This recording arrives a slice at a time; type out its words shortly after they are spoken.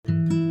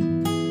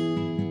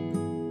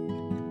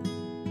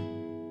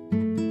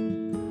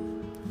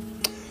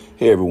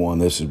Hey everyone,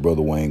 this is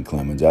Brother Wayne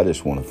Clemens. I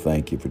just want to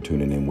thank you for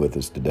tuning in with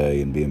us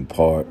today and being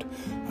part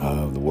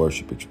of the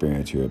worship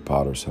experience here at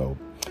Potter's Hope.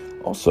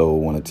 Also, I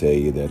want to tell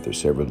you that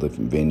there's several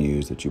different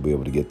venues that you'll be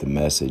able to get the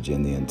message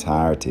in the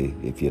entirety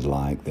if you'd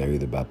like. They're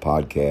either by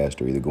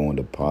podcast or either going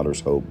to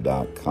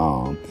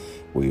pottershope.com,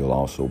 where you'll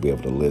also be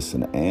able to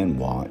listen and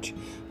watch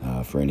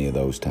for any of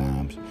those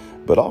times.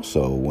 But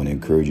also want to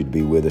encourage you to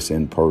be with us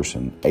in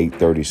person,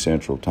 8:30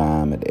 Central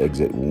Time at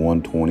exit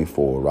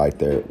 124, right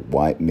there at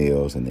White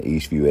Mills and the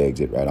Eastview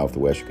exit right off the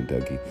Western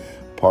Kentucky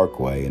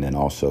Parkway. And then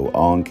also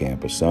on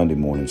campus, Sunday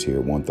mornings here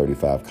at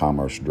 135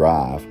 Commerce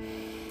Drive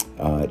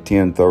at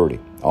 10:30.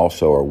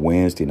 Also our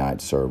Wednesday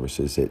night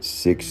services at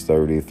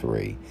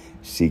 6:33.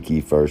 Seek ye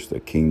first the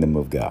kingdom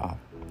of God.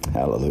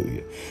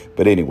 Hallelujah.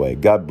 But anyway,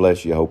 God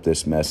bless you. I hope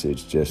this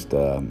message just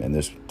in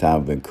this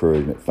time of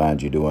encouragement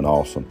finds you doing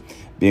awesome.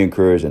 Be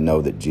encouraged and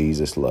know that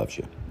Jesus loves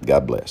you.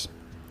 God bless.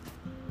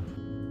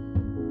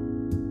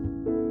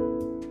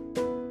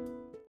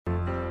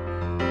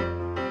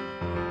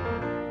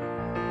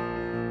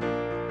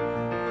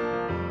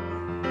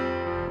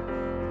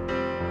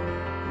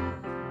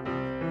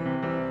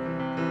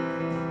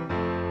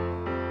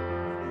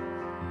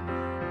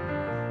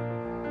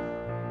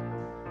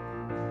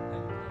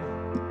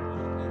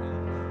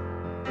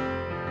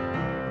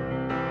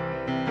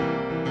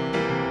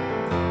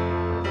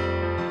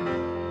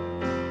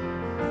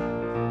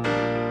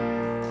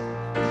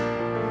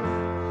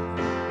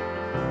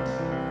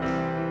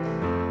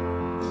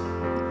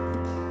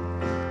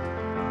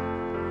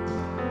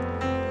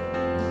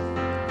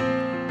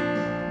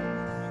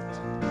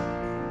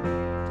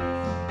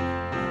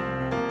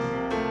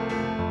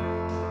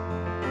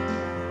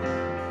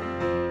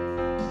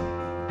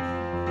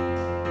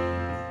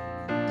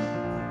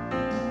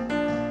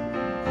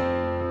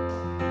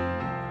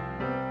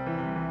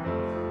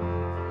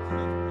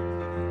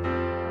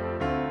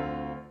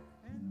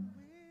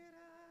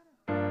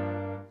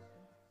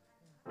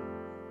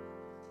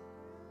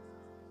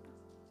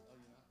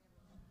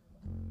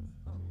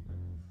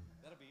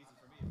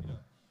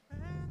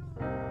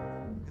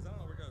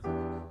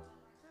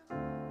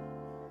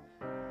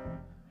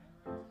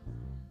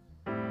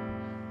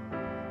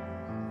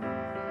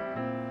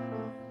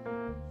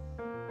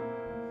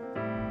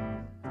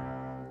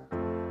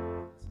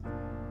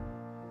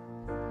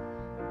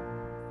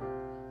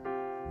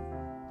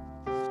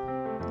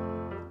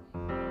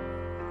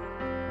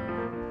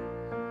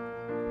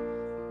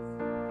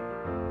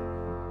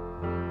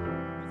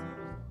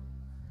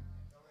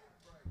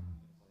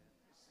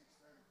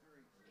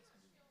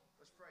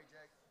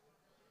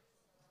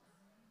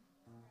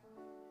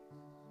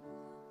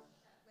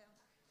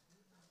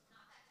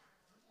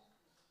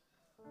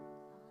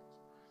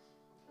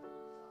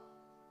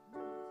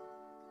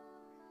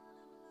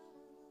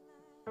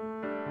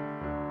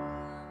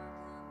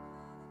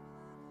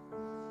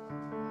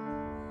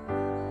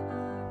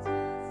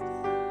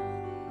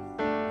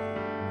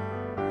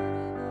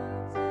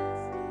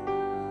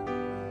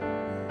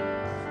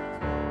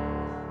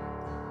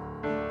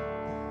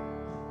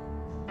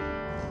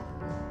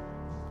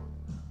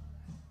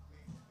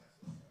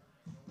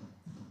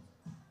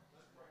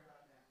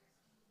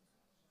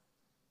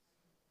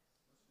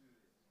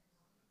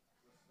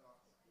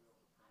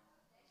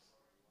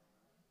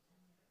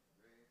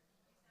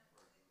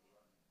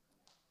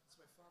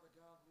 Father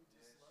God, we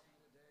just love you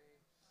today.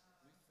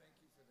 We thank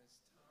you for this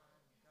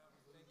time. God,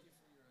 we thank you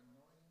for your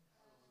anointing.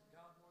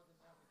 God, more than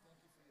that, we thank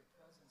you for your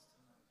presence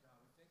tonight,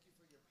 God. We thank you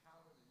for your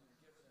power that you've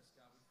given us,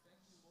 God. We thank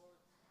you, Lord,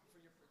 for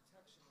your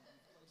protection that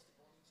you've placed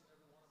upon each and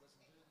every one of us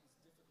during these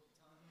difficult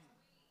times.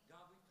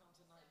 God, we've come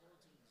tonight, Lord,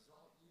 to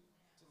exalt you,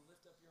 to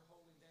lift up your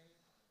holy name,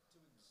 to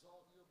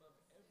exalt you above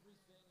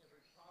everything,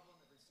 every problem,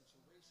 every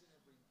situation,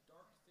 every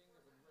dark thing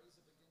that would raise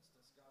up against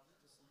us, God. We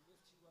just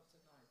lift you up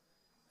tonight.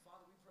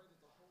 Father, we pray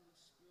that the Holy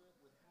Spirit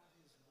would have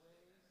his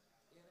way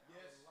in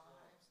our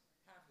lives,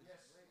 have his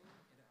way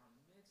in our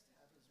midst,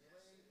 have his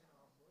way in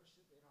our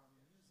worship, in our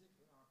music,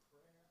 in our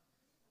prayer.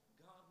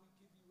 God, we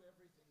give you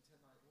everything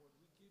tonight, Lord.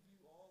 We give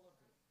you all of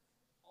it.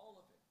 All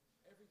of it.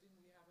 Everything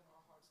we have in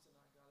our hearts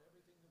tonight, God.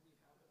 Everything that we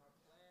have in our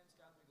plans,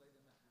 God, we lay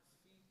them at your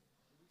feet.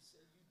 And we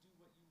say, you do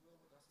what you will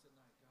with us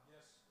tonight, God.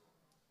 Yes.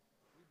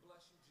 We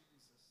bless you,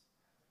 Jesus.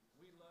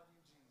 We love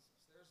you, Jesus.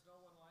 There's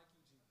no one like you,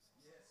 Jesus.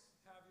 Yes.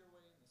 Have your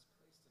way in this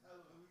place tonight.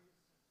 Hallelujah.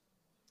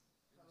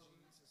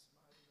 In Jesus'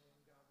 mighty name,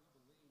 God, we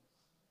believe.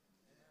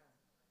 Amen.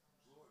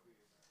 Glory be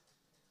to God.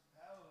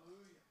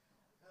 Hallelujah.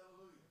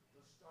 Hallelujah.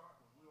 Let's start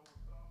with we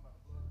overcome by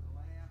the blood of the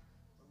Lamb.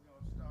 So we're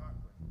going to start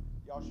with.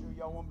 Y'all sure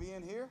y'all want to be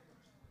in here?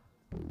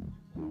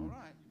 All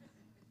right.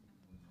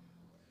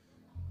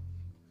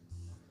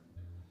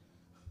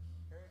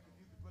 Eric, if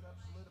you could put up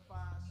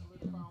solidify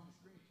on the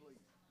screen,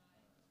 please.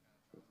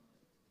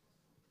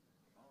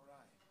 All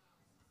right.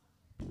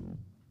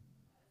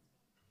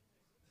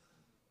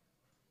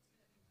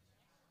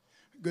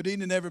 Good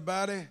evening,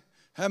 everybody.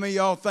 How many of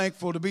y'all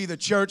thankful to be the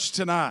church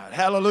tonight?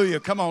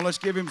 Hallelujah. Come on, let's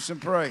give him some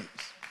praise.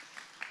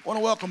 I want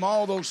to welcome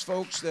all those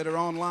folks that are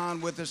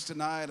online with us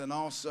tonight, and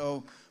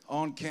also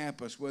on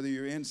campus, whether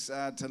you're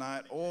inside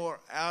tonight or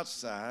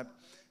outside.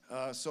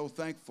 So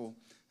thankful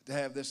to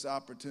have this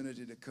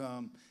opportunity to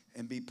come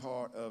and be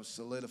part of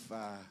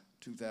Solidify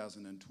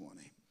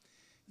 2020.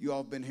 You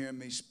all have been hearing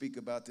me speak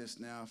about this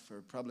now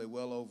for probably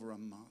well over a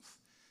month.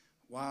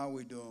 Why are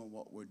we doing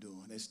what we're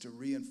doing? It's to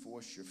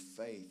reinforce your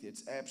faith.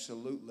 It's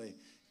absolutely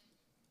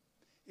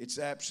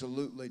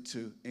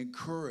to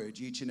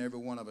encourage each and every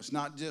one of us,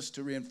 not just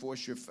to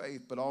reinforce your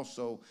faith, but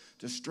also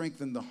to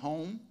strengthen the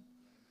home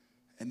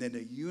and then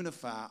to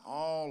unify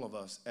all of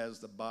us as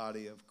the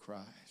body of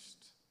Christ.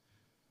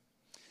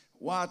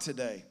 Why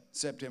today,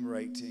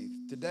 September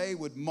 18th? Today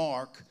would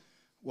mark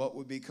what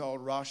would be called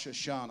Rosh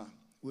Hashanah,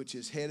 which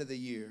is head of the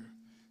year.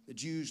 The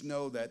Jews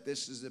know that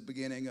this is the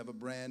beginning of a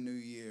brand new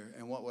year.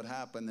 And what would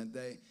happen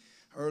that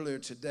earlier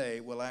today,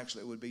 well,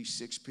 actually it would be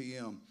 6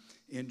 p.m.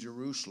 in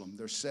Jerusalem.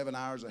 They're 7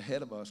 hours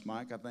ahead of us,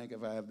 Mike, I think,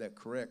 if I have that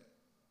correct.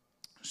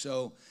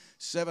 So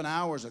 7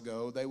 hours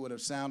ago, they would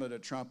have sounded a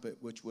trumpet,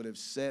 which would have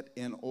set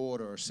in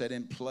order or set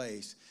in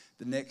place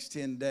the next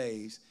 10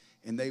 days.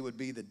 And they would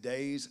be the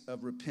days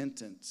of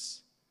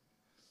repentance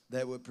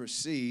that would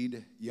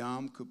precede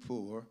Yom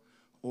Kippur,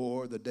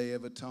 or the Day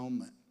of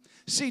Atonement.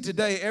 See,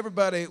 today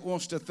everybody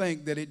wants to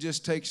think that it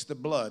just takes the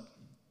blood,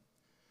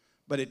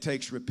 but it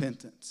takes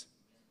repentance.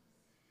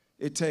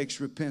 It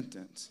takes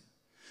repentance.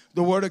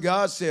 The Word of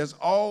God says,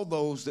 all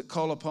those that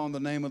call upon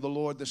the name of the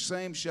Lord, the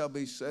same shall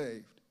be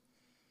saved.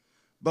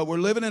 But we're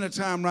living in a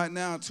time right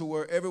now to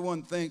where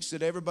everyone thinks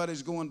that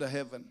everybody's going to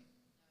heaven.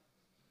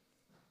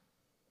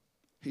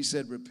 He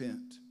said,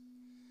 repent.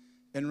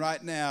 And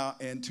right now,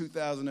 in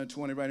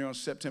 2020, right here on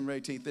September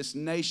 18th, this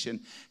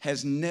nation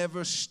has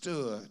never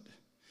stood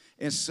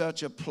in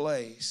such a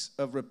place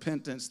of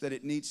repentance that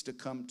it needs to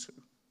come to.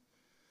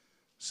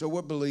 So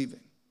we're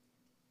believing.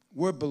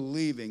 We're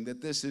believing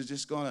that this is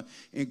just going to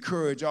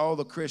encourage all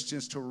the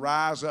Christians to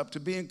rise up, to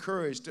be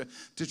encouraged,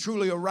 to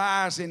truly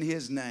arise in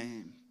His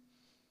name.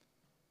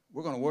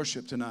 We're going to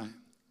worship tonight.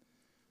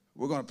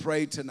 We're going to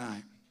pray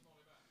tonight.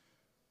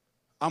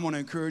 I'm going to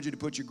encourage you to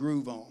put your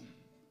groove on.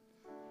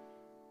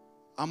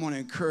 I'm going to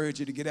encourage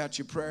you to get out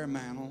your prayer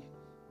mantle.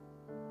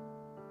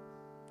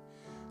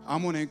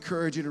 I'm going to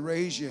encourage you to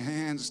raise your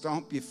hands,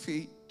 stomp your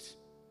feet.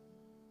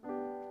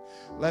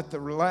 Let the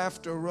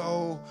laughter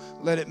roll.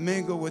 Let it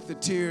mingle with the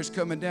tears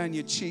coming down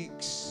your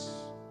cheeks.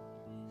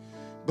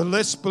 But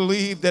let's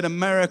believe that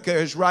America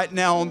is right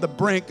now on the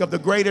brink of the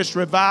greatest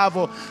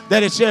revival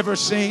that it's ever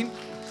seen.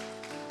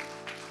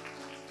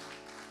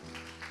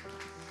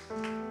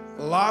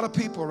 A lot of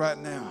people right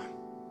now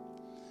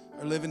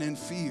are living in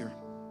fear.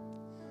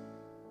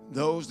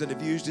 Those that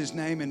have used His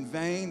name in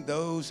vain,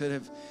 those that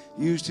have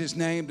used His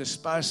name to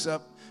spice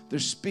up their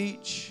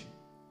speech.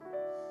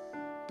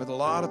 But a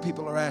lot of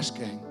people are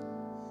asking,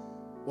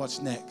 what's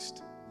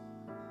next?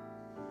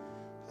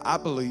 I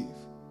believe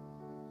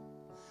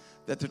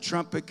that the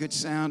trumpet could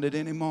sound at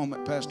any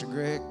moment, Pastor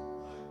Greg.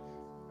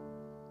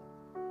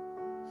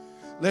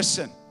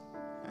 Listen,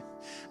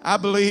 I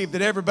believe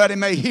that everybody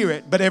may hear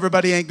it, but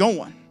everybody ain't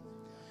going.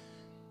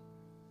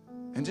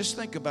 And just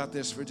think about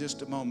this for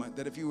just a moment,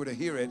 that if you were to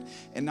hear it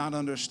and not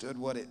understood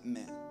what it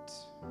meant,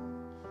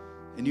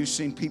 and you've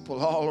seen people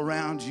all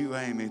around you,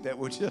 Amy, that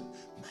were just,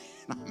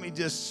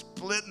 just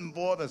splitting,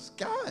 boy, the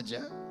sky,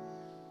 Jack.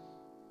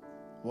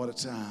 What a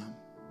time.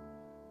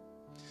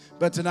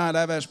 But tonight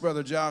I've asked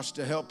Brother Josh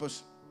to help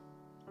us.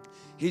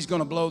 He's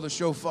going to blow the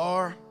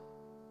shofar.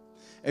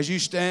 As you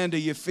stand to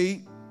your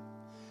feet,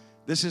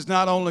 this is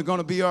not only going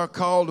to be our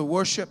call to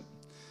worship,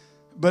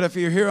 but if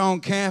you're here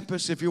on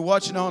campus, if you're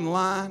watching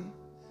online,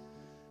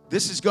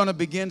 this is going to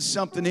begin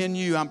something in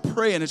you. I'm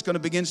praying it's going to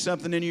begin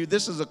something in you.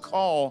 This is a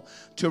call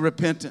to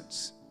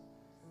repentance.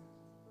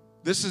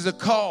 This is a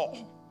call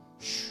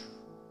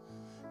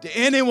to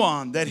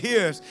anyone that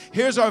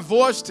hears our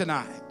voice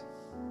tonight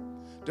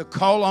to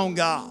call on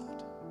God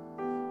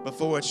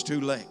before it's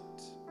too late.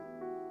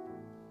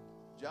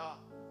 John.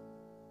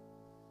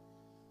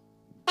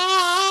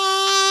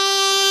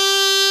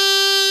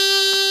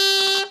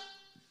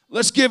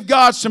 Let's give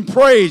God some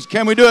praise.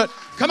 Can we do it?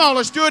 Come on,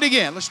 let's do it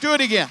again. Let's do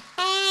it again.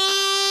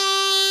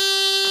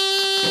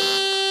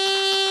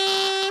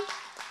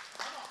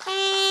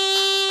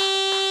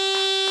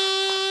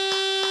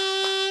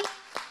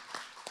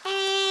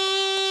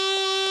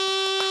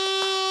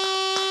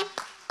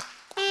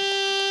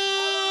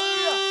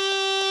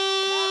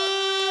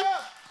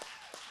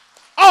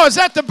 Oh, is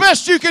that the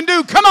best you can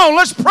do? Come on,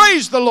 let's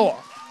praise the Lord.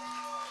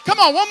 Come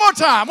on, one more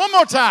time, one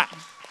more time.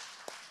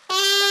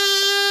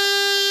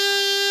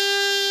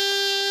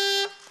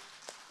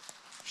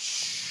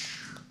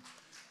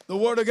 The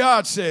Word of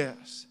God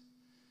says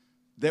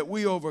that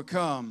we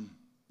overcome,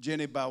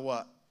 Jenny, by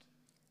what?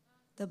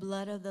 The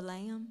blood of the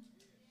Lamb.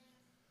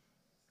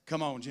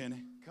 Come on,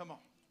 Jenny. Come on.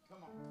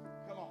 Come on.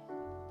 Come on.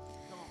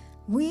 Come on.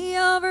 We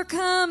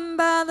overcome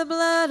by the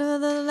blood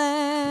of the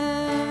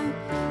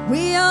Lamb.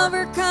 We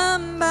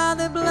overcome by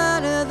the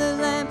blood of the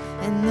Lamb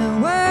and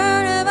the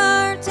word of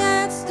our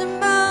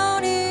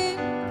testimony.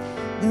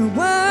 The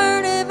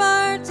word of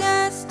our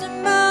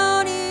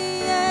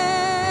testimony.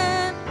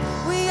 Yeah.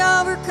 We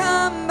overcome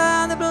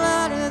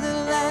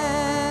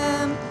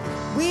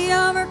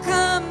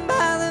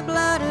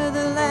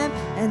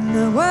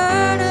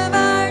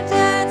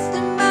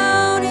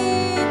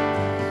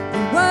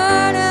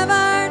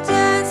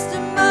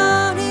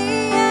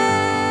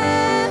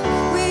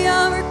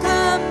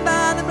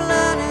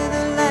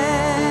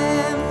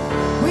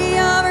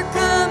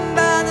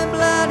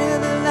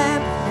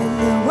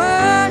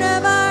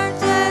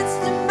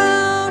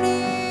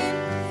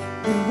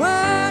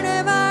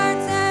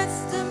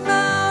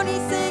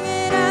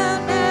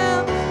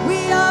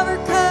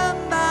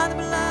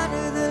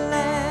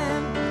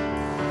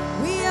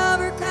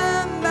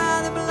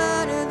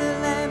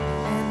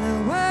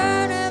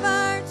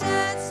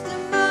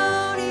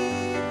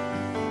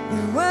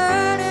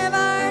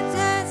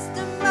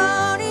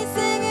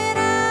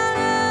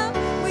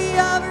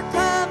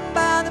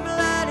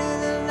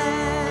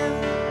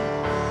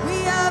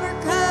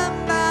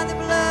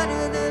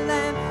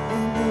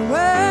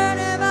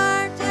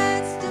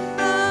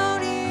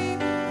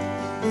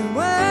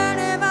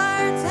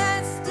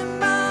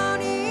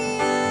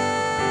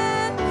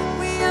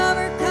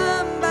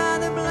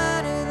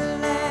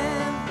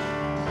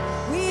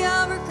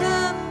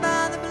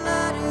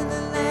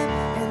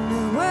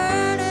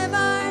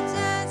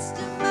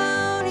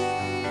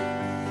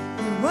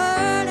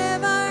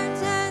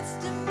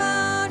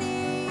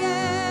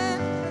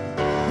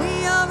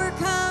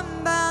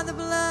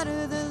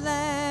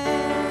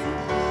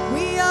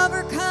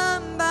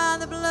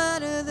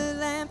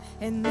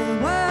and the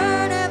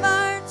word of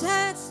our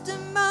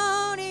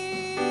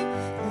testimony,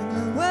 and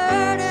the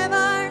word of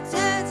our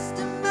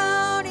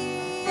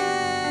testimony.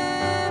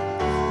 Yeah.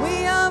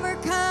 We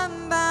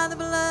overcome by the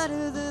blood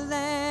of the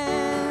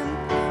Lamb.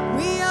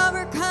 We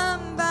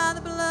overcome by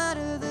the blood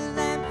of the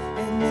Lamb,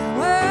 and the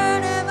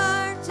word of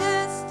our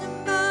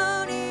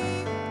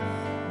testimony,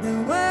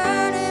 the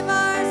word of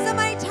our,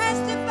 somebody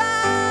testify.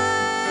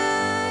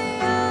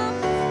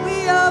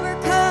 We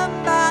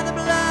overcome by the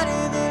blood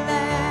of the Lamb.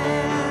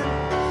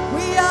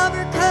 We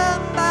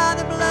overcome by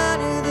the blood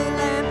of the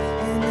Lamb,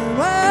 and the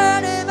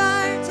word of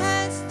our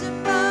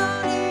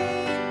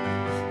testimony,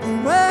 the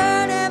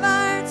word of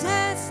our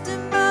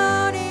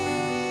testimony.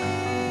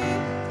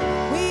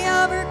 We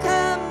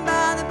overcome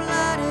by the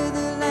blood of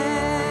the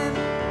Lamb.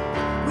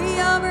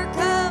 We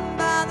overcome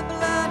by the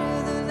blood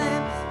of the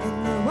Lamb,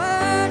 and the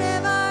word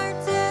of our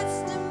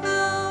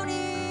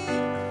testimony,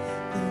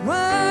 the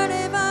word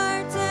of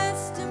our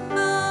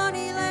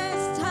testimony.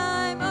 Last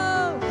time,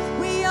 oh,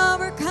 we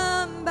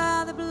overcome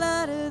by the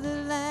blood of the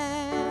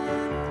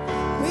Lamb.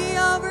 We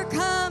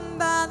overcome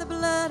by the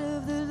blood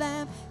of the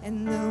Lamb,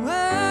 and the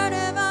word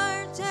of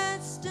our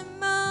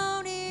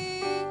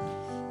testimony,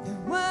 the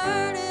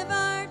word of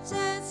our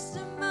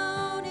testimony.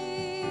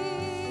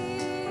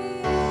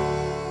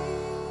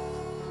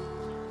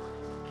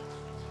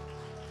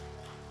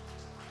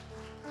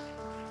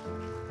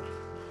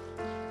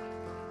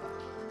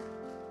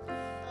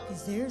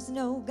 Cause there's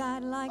no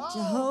God like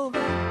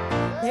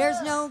Jehovah.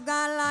 There's no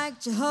God like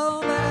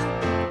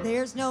Jehovah.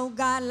 There's no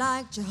God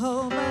like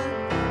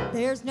Jehovah.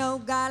 There's no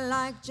God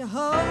like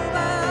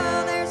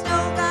Jehovah. There's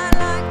no God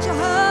like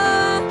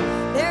Jehovah.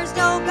 There's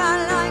no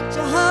God like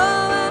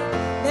Jehovah.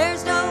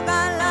 There's no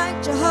God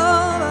like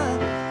Jehovah.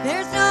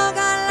 There's no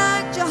God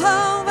like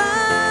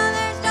Jehovah.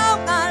 There's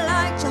no God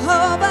like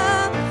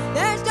Jehovah.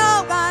 There's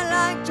no God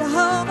like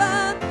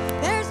Jehovah.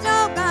 There's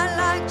no God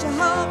like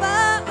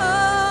Jehovah.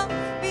 Oh,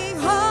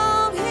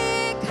 behold,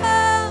 he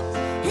comes.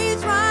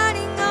 He's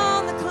riding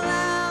on the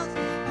clouds.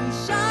 He's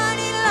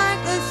shining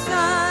like the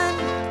sun.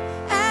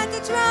 At the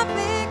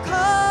trumpet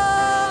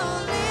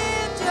call,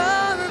 lift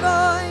your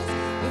voice.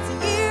 It's a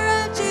year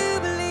of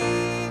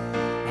jubilee,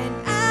 and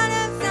out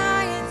of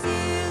Zion's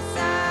hill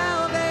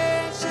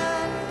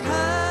salvation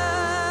comes.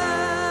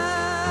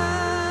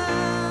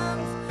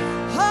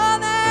 Oh,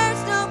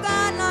 there's no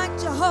God like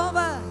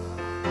Jehovah.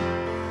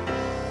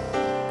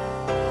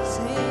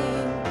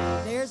 Sing,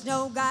 there's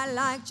no God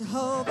like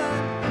Jehovah.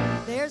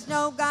 There's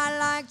no God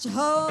like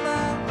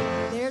Jehovah.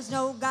 There's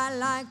no God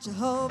like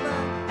Jehovah.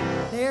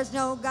 There's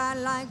no God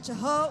like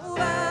Jehovah.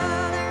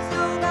 There's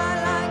no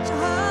God like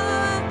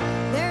Jehovah.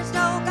 There's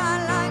no God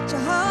like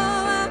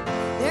Jehovah.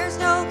 There's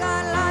no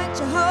God like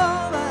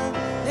Jehovah.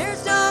 There's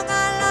no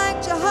God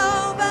like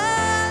Jehovah.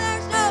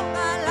 There's no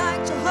God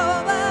like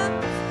Jehovah.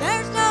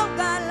 There's no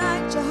God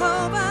like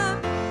Jehovah.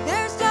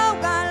 There's no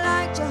God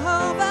like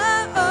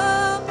Jehovah.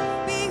 Oh,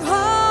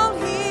 behold,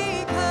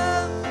 he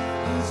comes.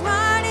 He's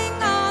riding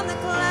on the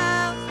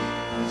clouds.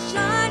 He's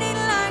shining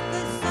like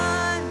the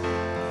sun.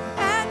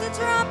 At the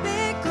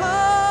trumpet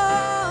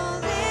call,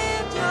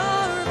 lift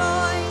your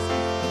voice.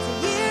 It's a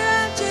year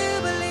of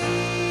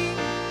jubilee,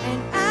 and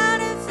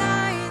out of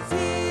Zion's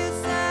hill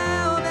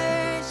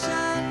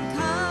salvation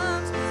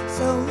comes.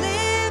 So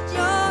lift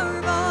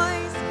your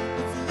voice.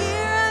 It's a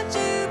year of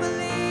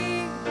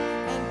jubilee,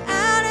 and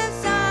out of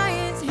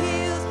Zion's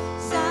hills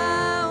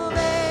salvation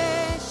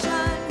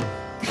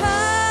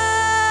comes.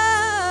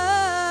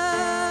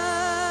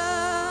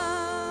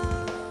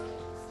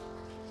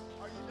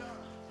 Are you done?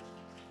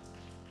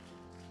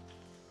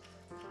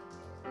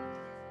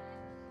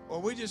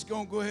 Well, we're just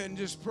going to go ahead and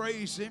just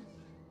praise him.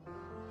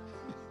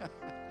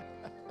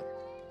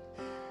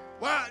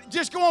 Well,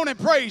 just go on and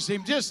praise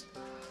him. Just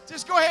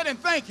go ahead and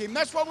thank him.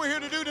 That's what we're here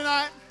to do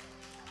tonight.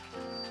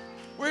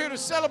 We're here to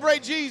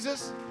celebrate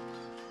Jesus.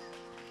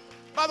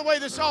 By the way,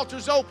 this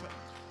altar's open.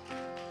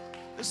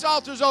 This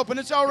altar's open.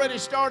 It's already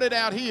started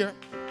out here.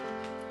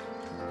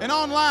 And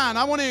online,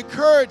 I want to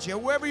encourage you,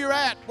 wherever you're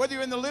at, whether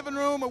you're in the living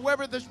room or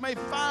wherever this may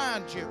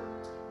find you,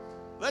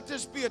 let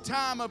this be a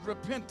time of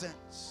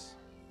repentance.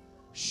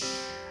 Shh.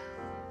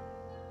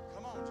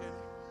 Come on, Jenny.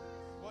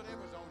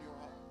 Whatever's on your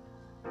heart.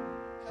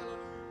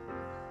 Hallelujah.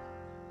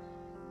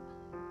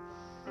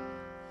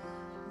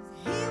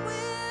 He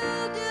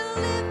will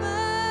deliver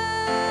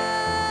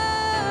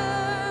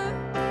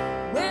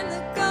when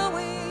the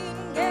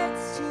going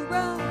gets too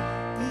rough.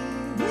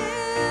 He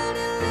will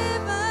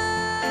deliver.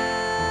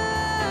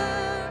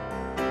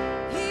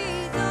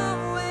 He's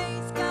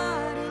always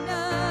got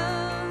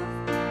enough.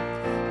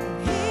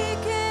 He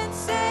can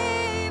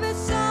save a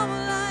soul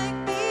like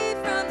me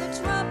from the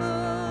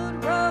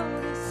troubled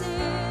road of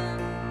sin.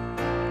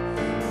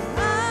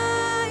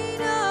 I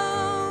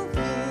know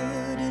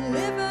he'll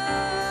deliver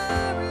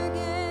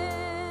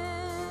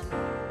again.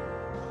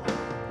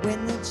 When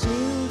the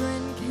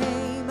children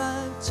came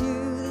up to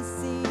the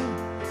sea,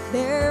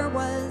 there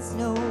was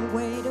no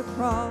way to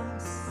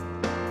cross.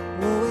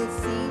 Oh, it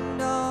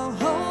seemed all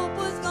hope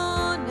was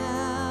gone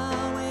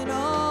now, and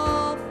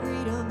all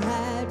freedom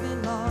had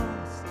been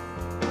lost.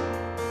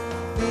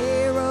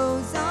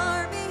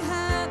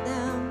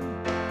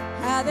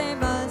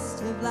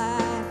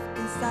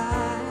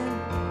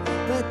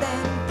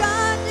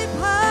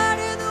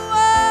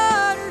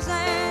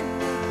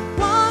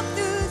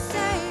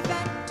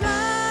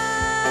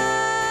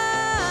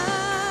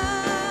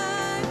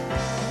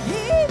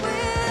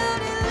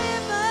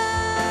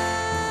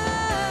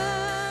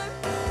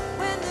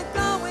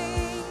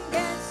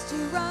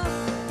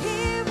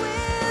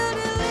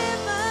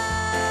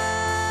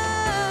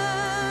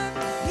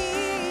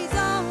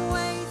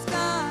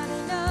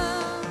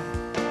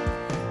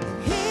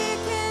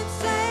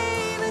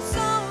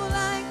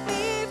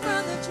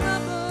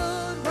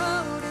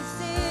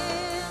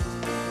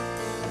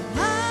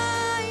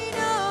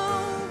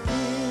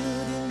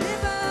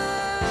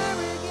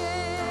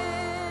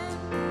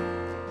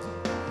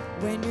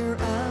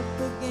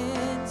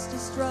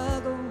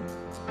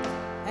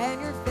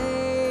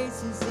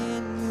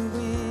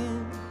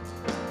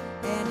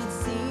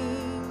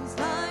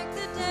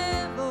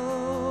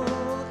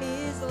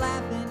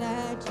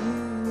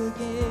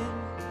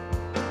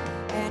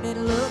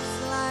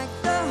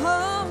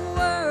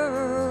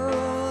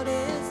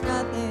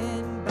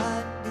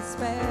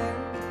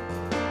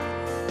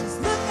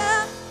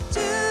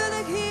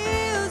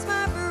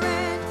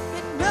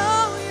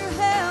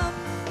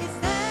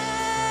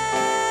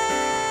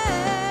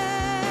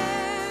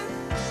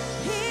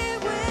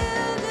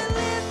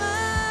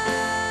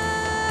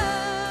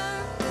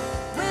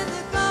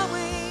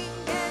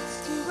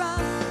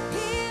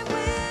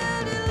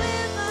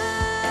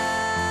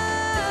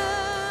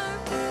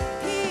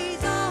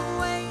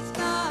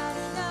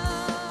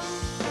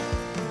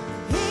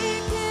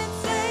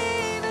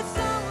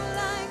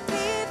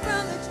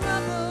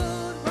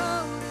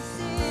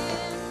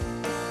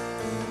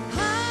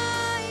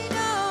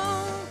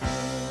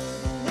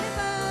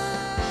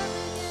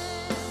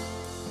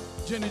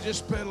 Jenny,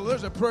 just pedal.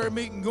 There's a prayer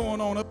meeting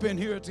going on up in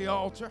here at the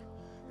altar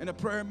and a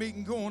prayer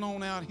meeting going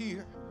on out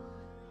here.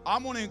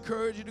 I'm going to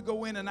encourage you to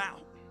go in and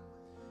out.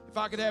 If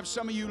I could have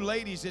some of you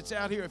ladies that's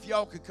out here, if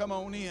y'all could come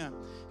on in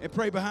and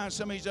pray behind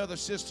some of these other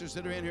sisters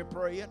that are in here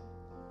praying.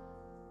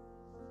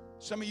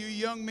 Some of you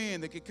young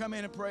men that could come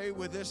in and pray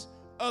with this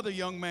other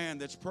young man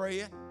that's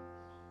praying.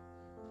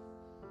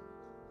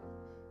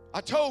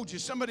 I told you,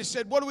 somebody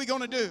said, what are we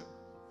going to do?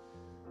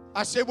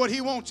 I said, what he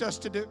wants us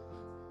to do.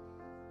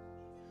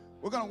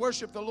 We're going to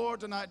worship the Lord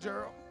tonight,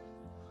 Gerald.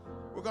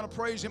 We're going to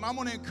praise him. I'm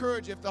going to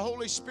encourage you, if the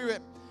Holy Spirit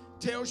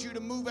tells you to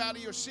move out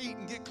of your seat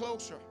and get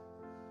closer,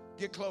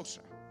 get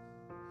closer.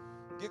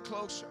 Get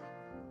closer.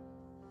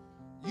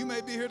 You may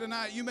be here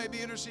tonight. You may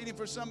be interceding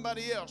for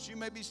somebody else. You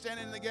may be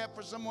standing in the gap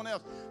for someone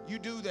else. You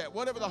do that.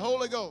 Whatever the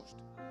Holy Ghost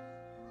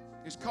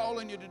is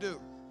calling you to do,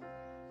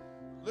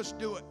 let's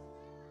do it.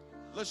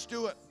 Let's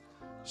do it.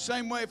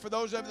 Same way for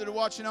those of you that are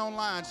watching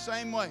online.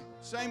 Same way.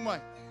 Same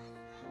way.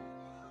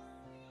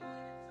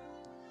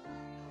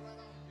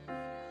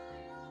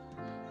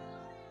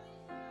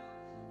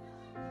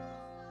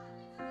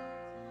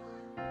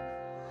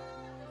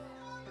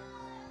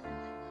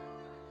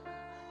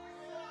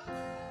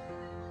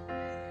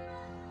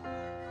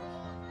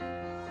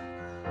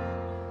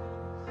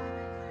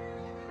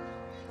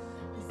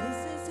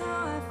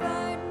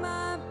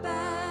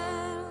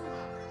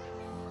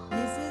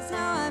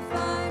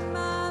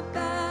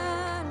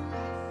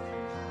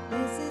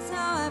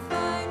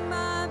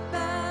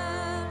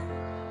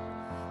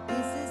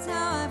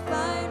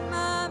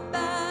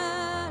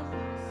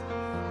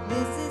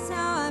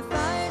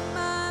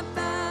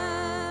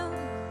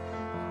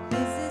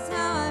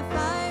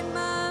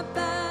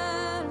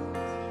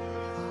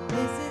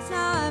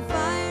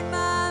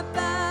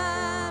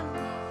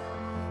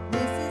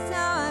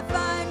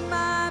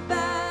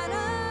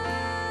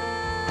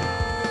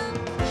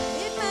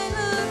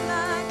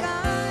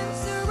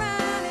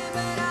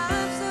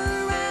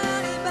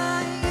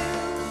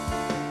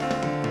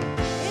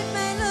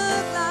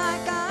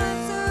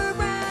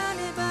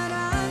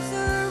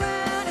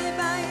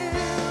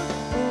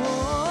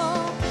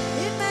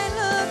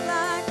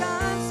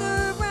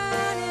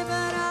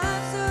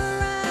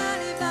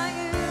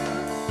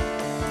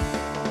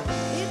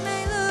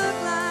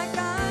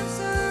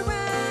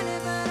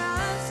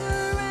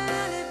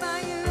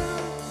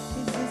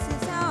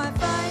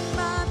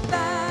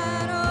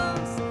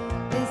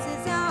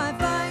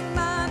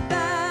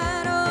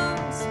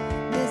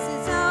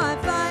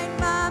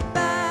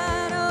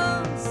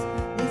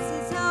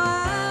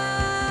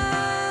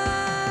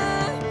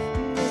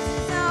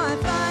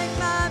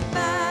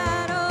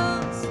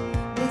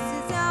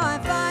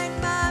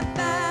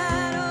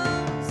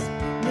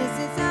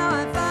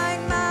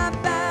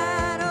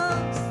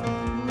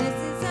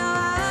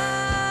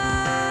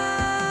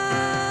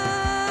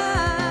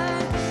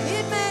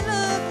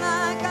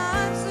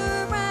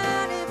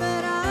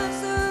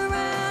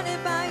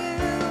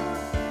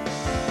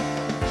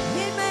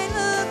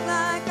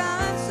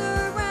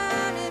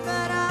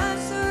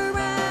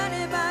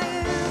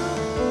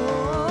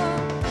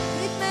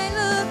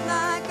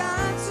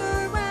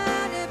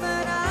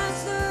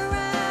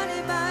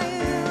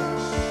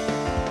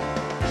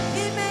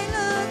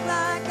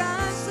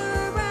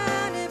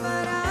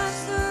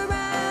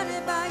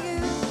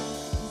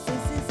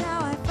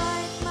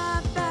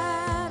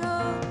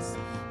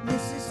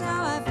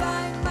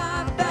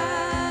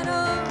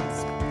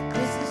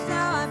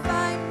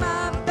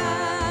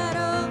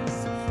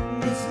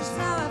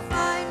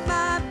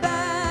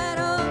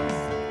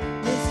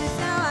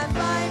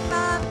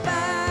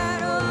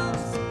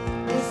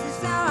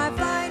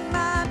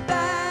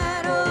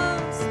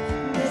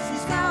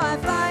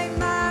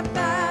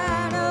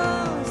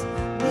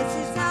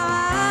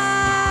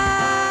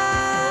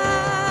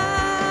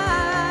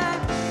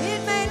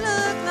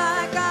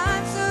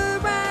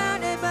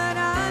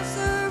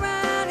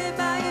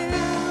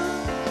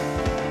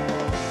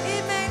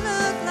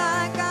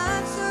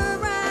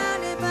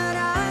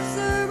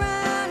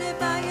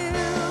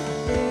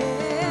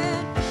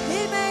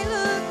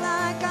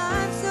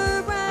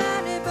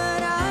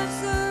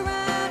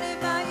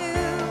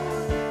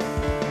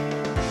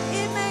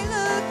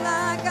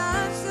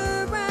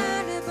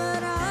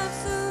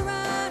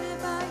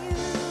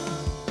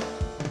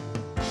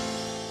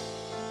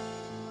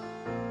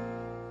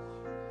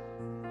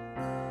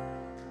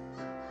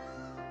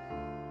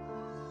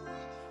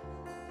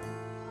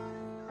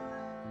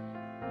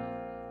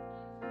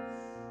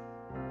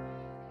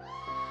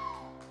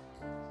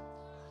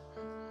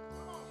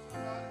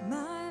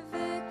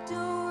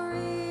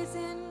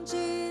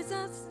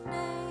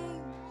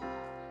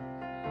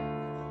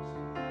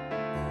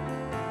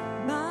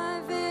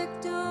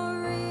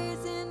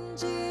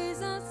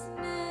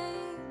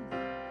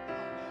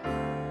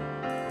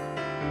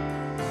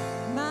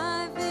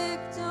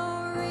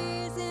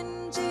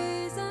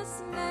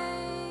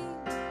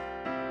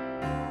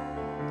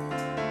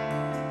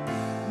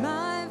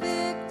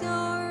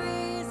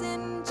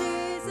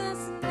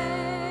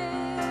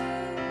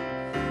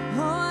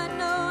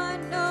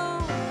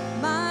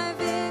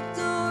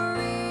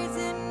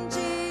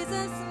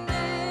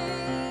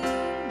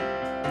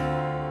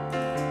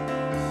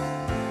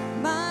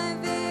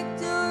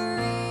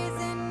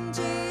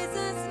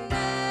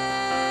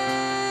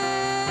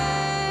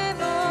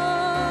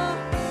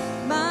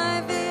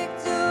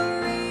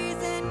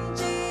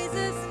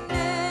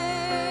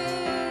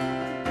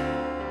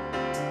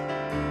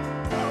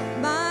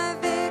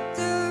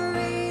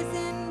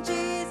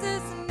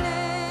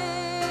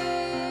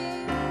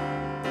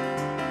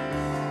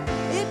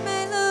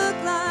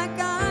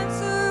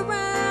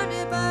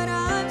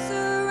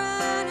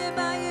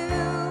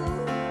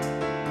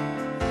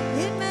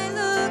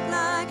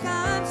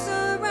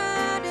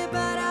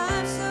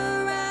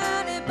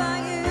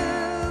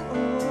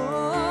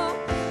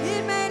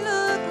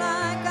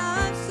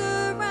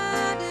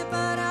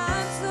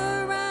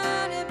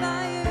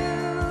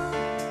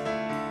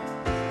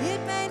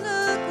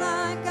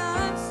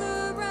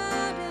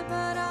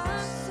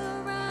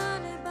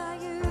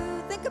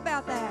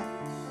 about that.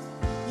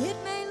 It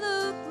may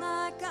look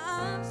like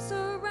I'm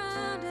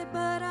surrounded,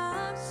 but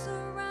I'm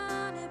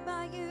surrounded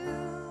by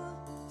you.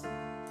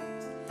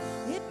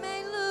 It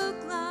may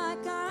look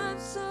like I'm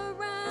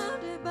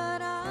surrounded,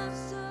 but I'm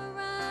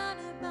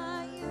surrounded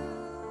by you.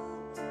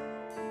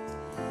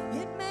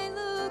 It may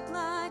look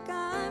like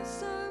I'm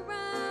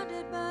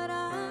surrounded, but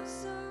I'm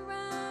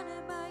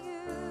surrounded by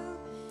you.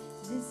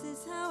 This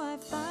is how I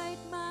fight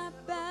my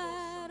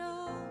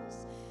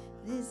battles.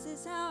 This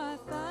is how I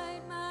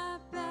fight my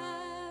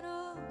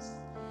battles.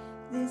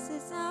 This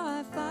is how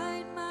I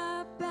fight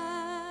my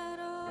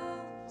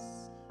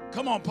battles.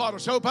 Come on,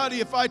 Potter's Hope. How do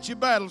you fight your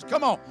battles?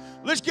 Come on.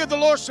 Let's give the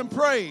Lord some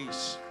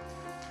praise.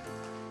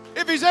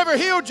 If He's ever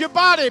healed your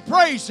body,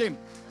 praise Him.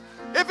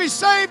 If He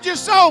saved your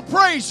soul,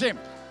 praise Him.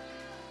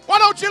 Why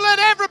don't you let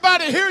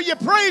everybody hear you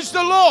praise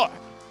the Lord?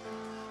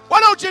 Why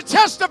don't you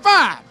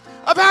testify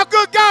of how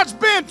good God's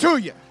been to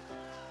you?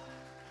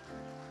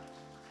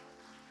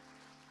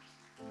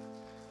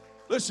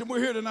 Listen, we're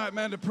here tonight,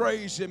 man, to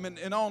praise Him.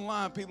 And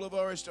online, people have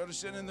already started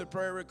sending their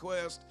prayer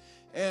requests.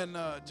 And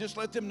just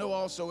let them know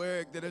also,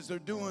 Eric, that as they're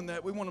doing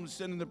that, we want them to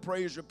send in the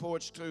praise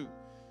reports too.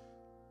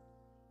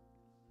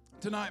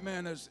 Tonight,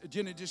 man, as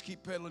Jenny, just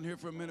keep pedaling here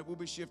for a minute. We'll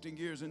be shifting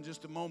gears in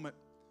just a moment.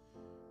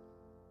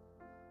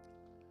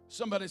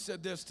 Somebody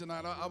said this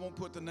tonight. I won't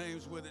put the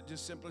names with it.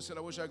 Just simply said,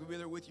 I wish I could be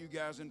there with you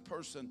guys in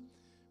person.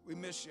 We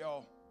miss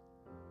y'all.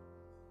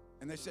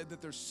 And they said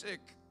that they're sick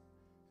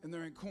and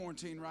they're in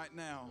quarantine right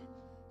now.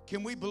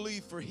 Can we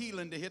believe for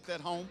healing to hit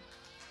that home?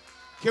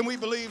 Can we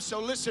believe? So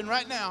listen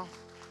right now.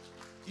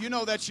 You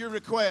know that's your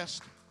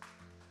request.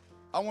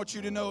 I want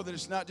you to know that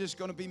it's not just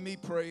going to be me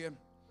praying.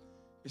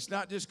 It's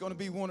not just going to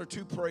be one or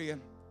two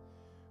praying.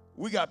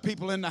 We got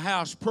people in the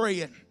house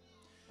praying.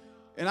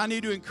 And I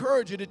need to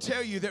encourage you to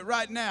tell you that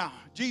right now,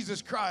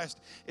 Jesus Christ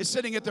is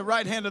sitting at the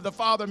right hand of the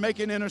Father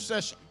making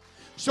intercession.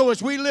 So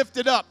as we lift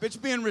it up, it's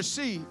being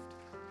received.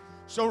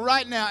 So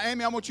right now,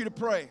 Amy, I want you to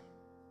pray.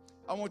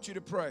 I want you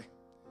to pray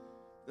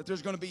that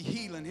there's going to be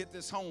healing hit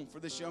this home for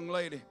this young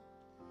lady.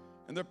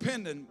 And they're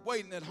pending,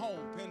 waiting at home,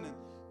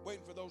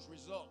 waiting for those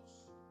results.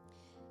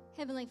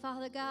 Heavenly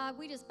Father God,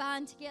 we just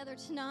bind together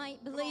tonight,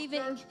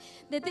 believing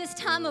that this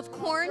time of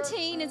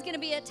quarantine is going to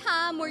be a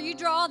time where you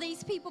draw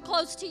these people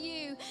close to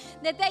you,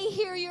 that they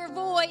hear your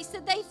voice,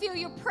 that they feel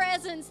your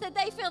presence, that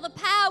they feel the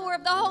power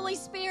of the Holy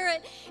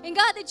Spirit. And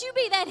God, that you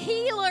be that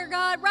healer,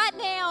 God, right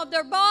now of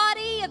their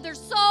body, of their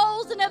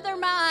souls, and of their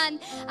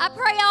mind. I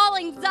pray all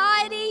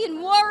anxiety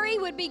and worry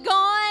would be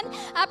gone.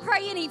 I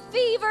pray any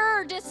fever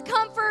or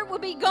discomfort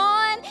would be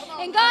gone.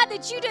 And God,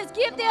 that you just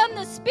give them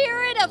the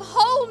spirit of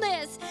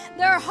wholeness,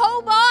 their whole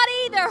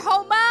body, their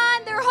whole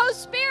mind, their whole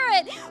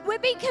spirit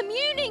would be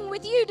communing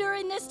with you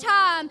during this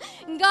time.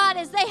 And God,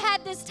 as they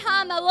had this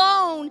time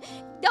alone,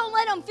 don't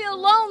let them feel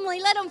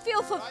lonely. Let them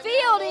feel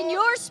fulfilled in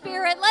your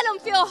spirit. Let them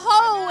feel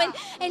whole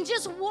and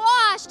just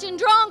washed and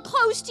drawn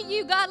close to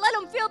you, God. Let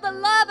them feel the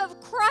love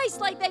of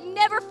Christ like they've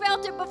never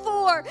felt it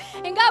before.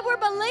 And God, we're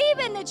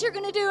believing that you're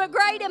going to do a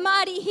great and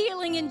mighty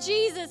healing in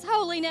Jesus'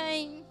 holy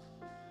name.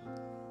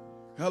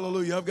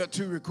 Hallelujah. I've got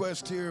two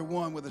requests here,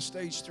 one with a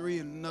stage 3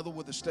 and another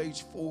with a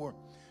stage 4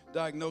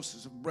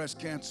 diagnosis of breast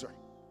cancer.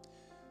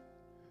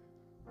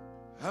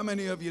 How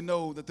many of you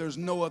know that there's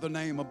no other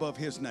name above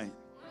His name?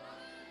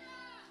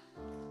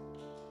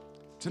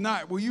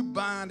 Tonight, will you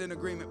bind in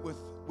agreement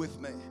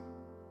with me?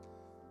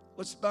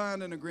 Let's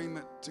bind in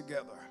agreement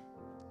together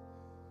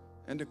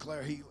and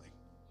declare healing.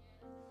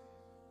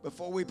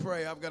 Before we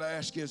pray, I've got to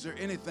ask you, is there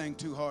anything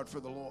too hard for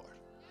the Lord?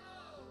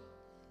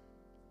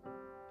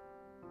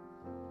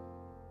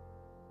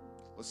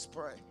 Let's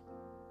pray.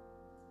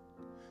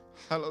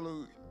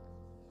 Hallelujah.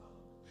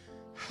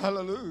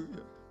 Hallelujah.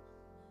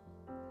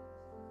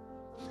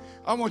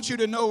 I want you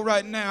to know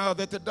right now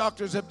that the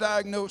doctors have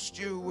diagnosed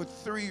you with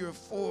 3 or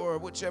 4,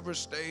 whichever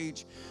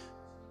stage.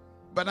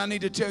 But I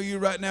need to tell you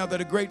right now that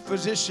a great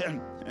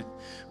physician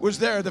was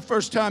there the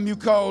first time you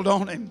called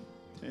on Him.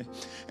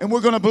 And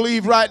we're going to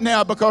believe right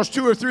now, because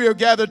 2 or 3 are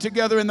gathered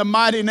together in the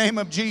mighty name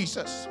of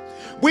Jesus.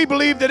 We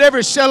believe that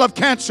every cell of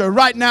cancer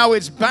right now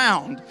is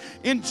bound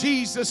in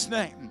Jesus'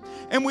 name.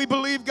 And we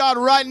believe, God,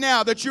 right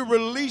now that you're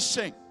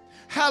releasing,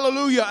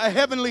 hallelujah, a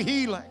heavenly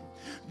healing.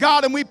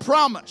 God, and we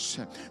promise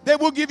that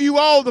we'll give you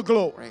all the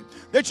glory,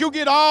 that you'll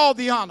get all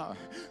the honor.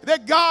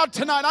 That God,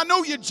 tonight, I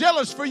know you're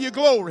jealous for your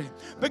glory,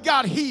 but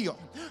God, heal.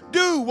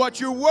 Do what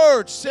your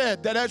word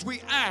said, that as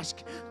we ask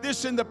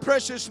this in the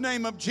precious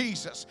name of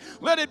Jesus,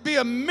 let it be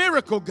a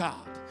miracle,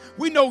 God.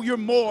 We know you're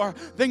more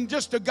than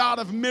just a God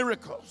of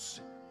miracles.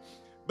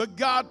 But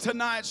God,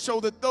 tonight, so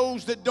that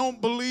those that don't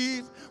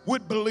believe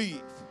would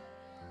believe.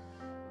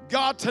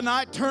 God,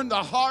 tonight, turn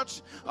the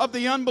hearts of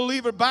the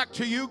unbeliever back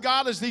to you,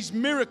 God, as these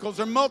miracles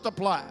are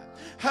multiplied.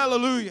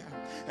 Hallelujah.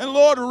 And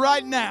Lord,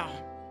 right now,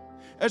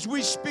 as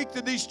we speak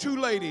to these 2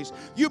 ladies,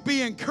 you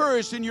be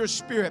encouraged in your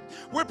spirit.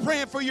 We're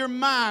praying for your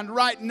mind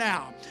right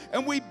now.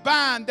 And we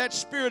bind that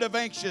spirit of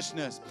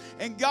anxiousness.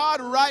 And God,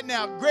 right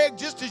now, Greg,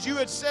 just as you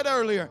had said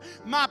earlier,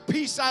 my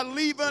peace I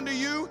leave unto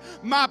you,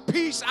 my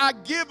peace I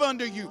give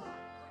unto you.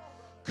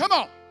 Come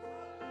on.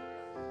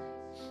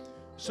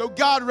 So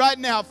God, right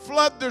now,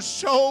 flood their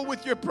soul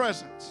with your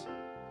presence.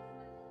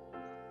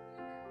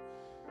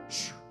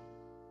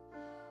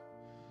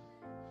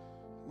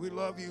 We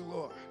love you,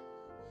 Lord.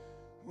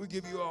 We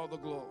give you all the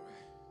glory,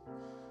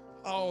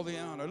 all the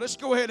honor. Let's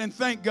go ahead and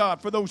thank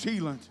God for those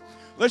healings.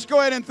 Let's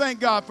go ahead and thank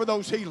God for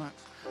those healings.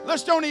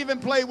 Let's don't even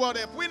play what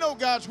if. We know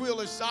God's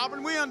will is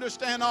sovereign. We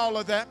understand all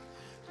of that.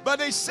 But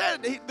they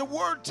said, the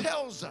word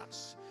tells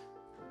us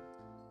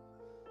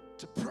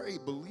to pray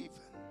believing.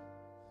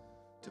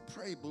 To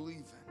pray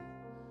believing.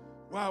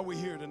 Why are we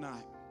here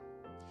tonight?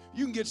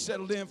 You can get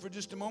settled in for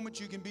just a moment.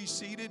 You can be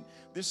seated.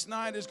 This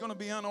night is going to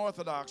be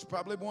unorthodox,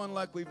 probably one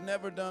like we've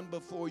never done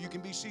before. You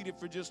can be seated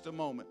for just a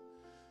moment.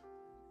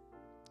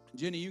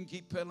 Jenny, you can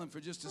keep pedaling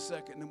for just a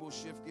second, and then we'll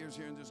shift gears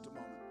here in just a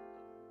moment.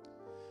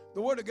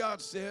 The Word of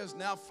God says,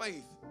 now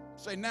faith,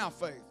 say now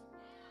faith,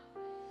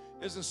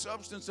 is the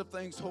substance of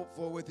things hoped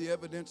for with the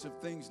evidence of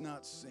things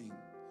not seen.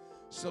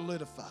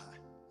 Solidify,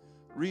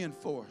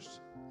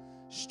 reinforce,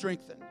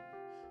 strengthen,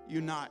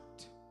 unite.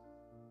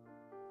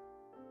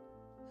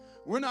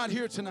 We're not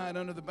here tonight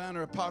under the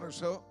banner of Potter's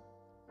Hope.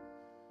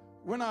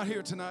 We're not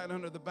here tonight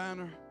under the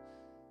banner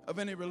of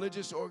any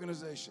religious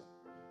organization.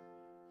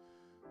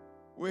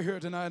 We're here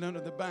tonight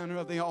under the banner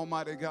of the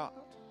Almighty God.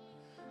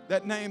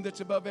 That name that's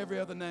above every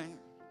other name.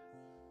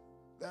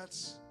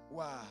 That's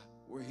why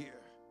we're here.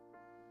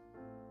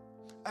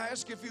 I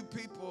ask a few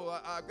people,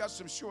 I've got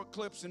some short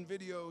clips and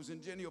videos,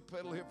 and Jenny will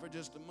pedal here for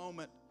just a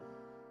moment.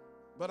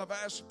 But I've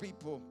asked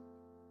people,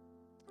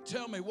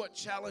 tell me what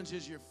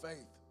challenges your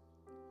faith.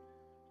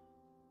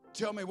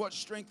 Tell me what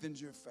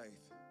strengthens your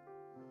faith.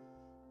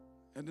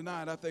 And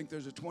tonight I think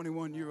there's a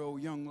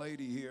 21-year-old young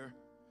lady here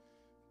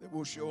that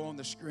we'll show on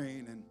the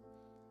screen, and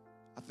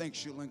I think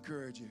she'll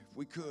encourage you. If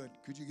we could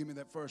you give me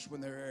that first one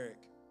there, Eric?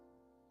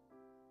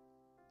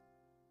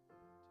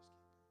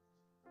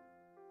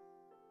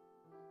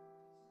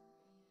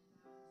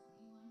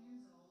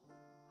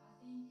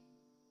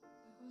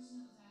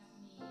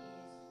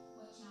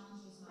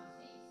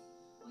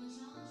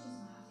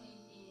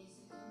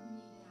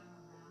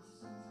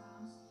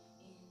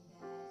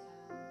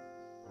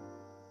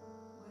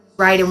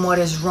 Right and what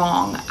is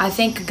wrong. I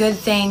think a good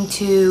thing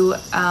to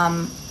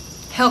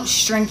help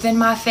strengthen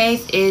my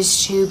faith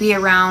is to be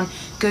around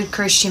good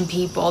Christian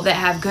people that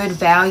have good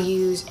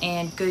values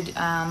and good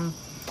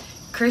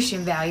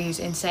Christian values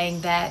in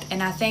saying that.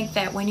 And I think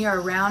that when you're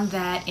around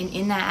that and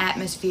in that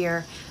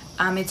atmosphere,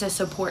 it's a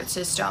support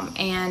system.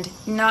 And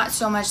not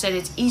so much that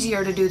it's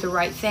easier to do the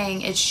right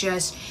thing, it's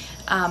just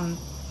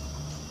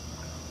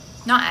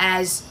not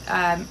as,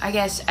 I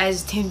guess,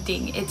 as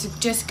tempting. It's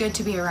just good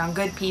to be around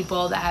good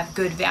people that have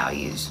good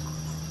values.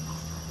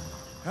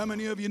 How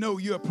many of you know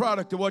you're a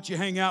product of what you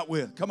hang out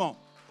with? Come on.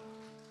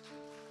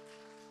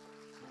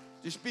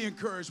 Just be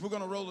encouraged. We're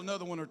going to roll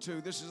another one or two.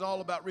 This is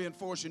all about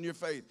reinforcing your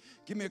faith.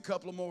 Give me a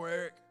couple more,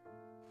 Eric.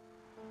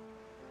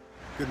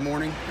 Good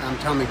morning. I'm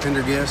Tommy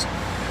Pendergast.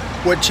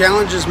 What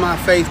challenges my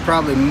faith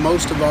probably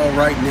most of all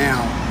right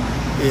now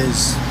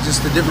is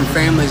just the different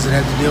families that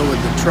have to deal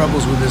with the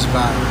troubles with this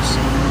virus.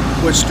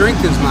 What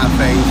strengthens my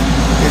faith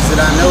is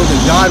that I know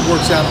that God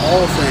works out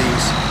all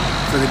things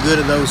for the good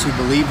of those who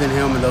believe in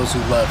Him and those who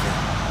love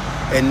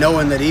Him. And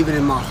knowing that even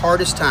in my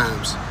hardest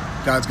times,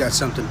 God's got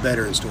something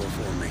better in store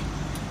for me.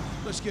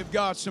 Let's give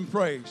God some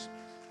praise.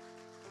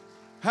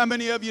 How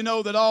many of you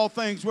know that all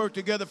things work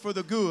together for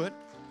the good,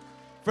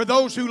 for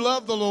those who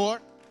love the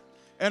Lord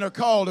and are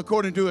called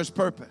according to His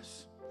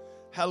purpose?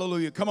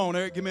 Hallelujah. Come on,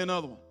 Eric, give me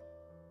another one.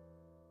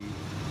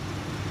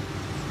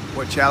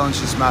 What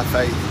challenges my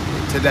faith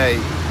today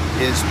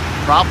is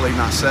probably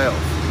myself.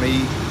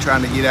 Me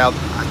trying to get out,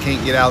 I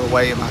can't get out of the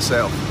way of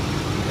myself.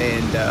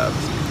 And the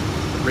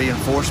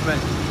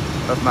reinforcement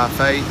of my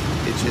faith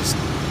is just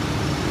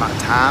my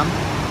time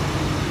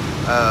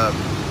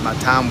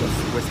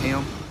with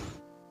Him.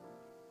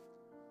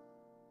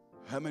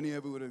 How many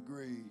of you would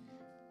agree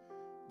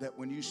that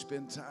when you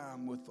spend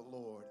time with the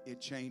Lord, it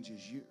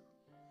changes you?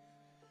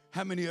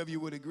 How many of you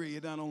would agree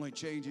it not only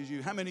changes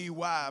you? How many of you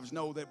wives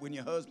know that when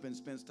your husband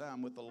spends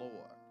time with the Lord,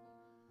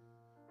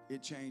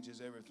 it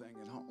changes everything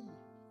at home?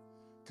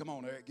 Come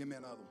on, Eric, give me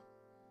another one.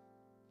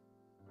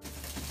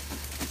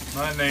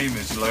 My name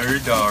is Larry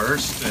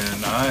Darst,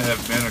 and I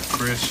have been a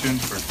Christian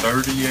for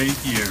 38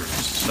 years,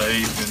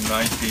 saved in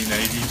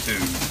 1982.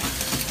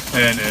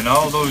 And in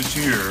all those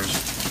years,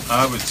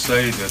 I would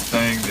say the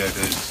thing that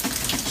has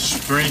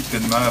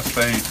strengthened my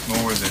faith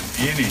more than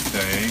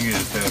anything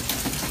is that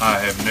I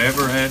have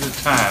never had a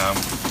time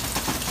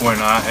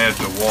when I had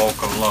to walk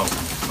alone.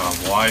 My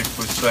wife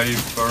was saved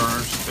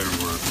first. There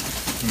were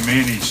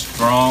many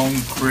strong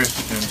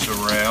Christians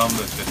around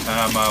at the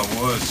time I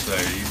was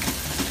saved.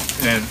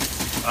 And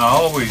I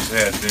always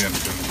had them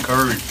to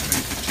encourage me,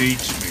 to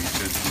teach me,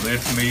 to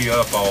lift me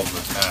up all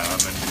the time.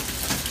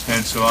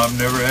 And so I've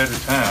never had a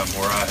time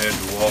where I had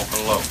to walk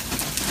alone.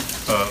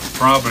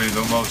 Probably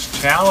the most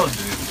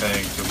challenging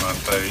thing to my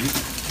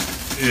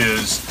faith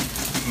is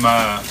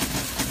my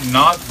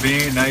not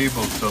being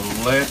able to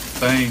let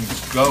things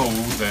go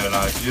that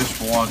I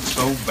just want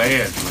so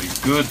badly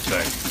good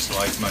things,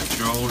 like my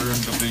children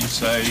to be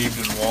saved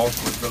and walk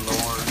with the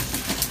Lord,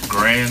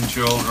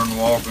 grandchildren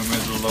walking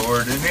with the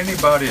Lord, and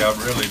anybody I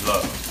really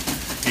love,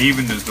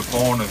 even to the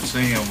point of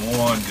seeing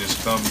one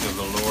just come to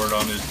the Lord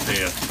on his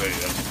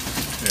deathbed.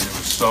 And it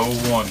was so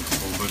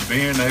wonderful. But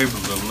being able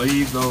to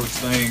leave those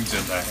things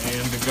in the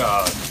hand of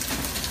God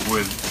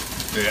with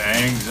the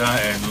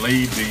anxiety and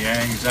leave the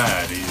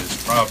anxiety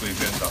has probably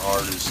been the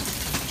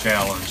hardest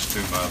challenge to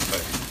my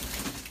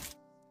faith.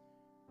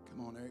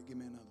 Come on, Eric, give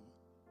me another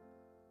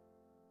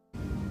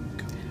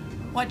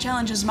one. What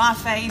challenges my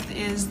faith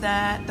is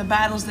that the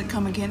battles that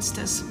come against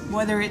us,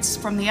 whether it's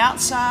from the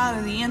outside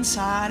or the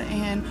inside,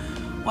 and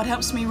what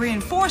helps me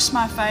reinforce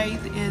my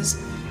faith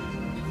is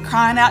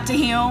crying out to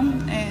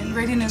Him and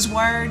reading His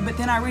Word, but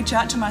then I reach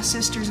out to my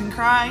sisters in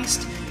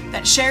Christ.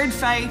 That shared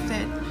faith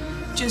that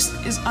just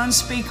is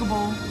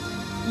unspeakable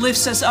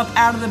lifts us up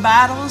out of the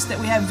battles, that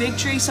we have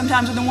victory.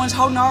 Sometimes we're the ones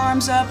holding our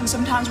arms up, and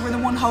sometimes we're the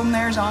one holding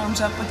their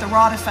arms up with the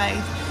rod of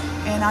faith.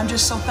 And I'm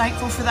just so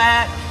thankful for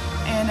that.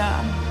 And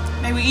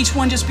may we each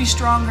one just be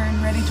stronger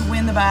and ready to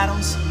win the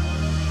battles.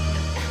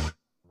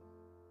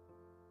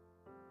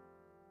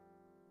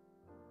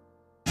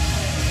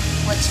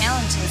 What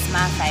challenges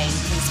my faith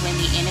is when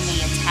the enemy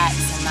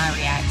attacks in my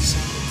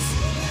reactions.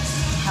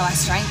 How I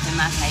strengthen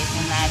my faith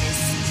in that is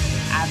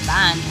I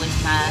bind with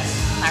my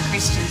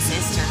Christian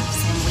sisters,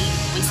 and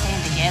we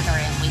stand together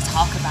and we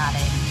talk about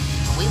it.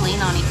 We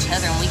lean on each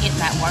other and we get in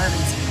that word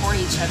and support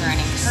each other and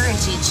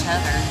encourage each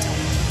other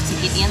to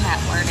get in that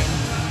word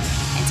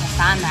and to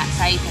find that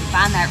faith and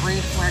find that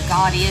root where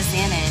God is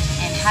in it,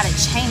 and how to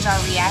change our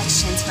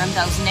reactions from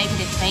those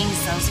negative things,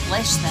 those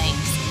flesh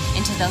things,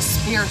 into those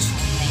spiritual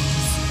things.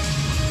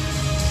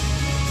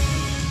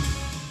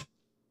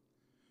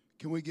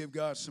 Can we give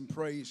God some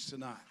praise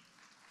tonight?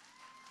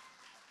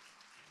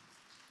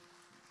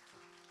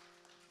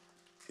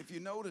 If you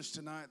notice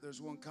tonight,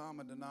 there's one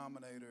common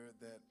denominator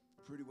that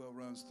pretty well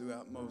runs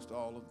throughout most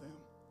all of them.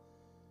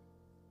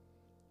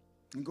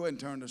 And go ahead and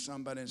turn to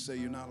somebody and say,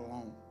 you're not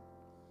alone.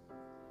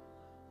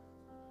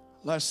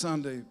 Last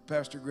Sunday,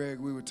 Pastor Greg,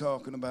 we were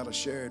talking about a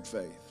shared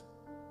faith.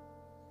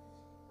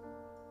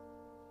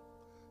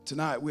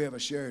 Tonight, we have a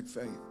shared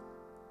faith.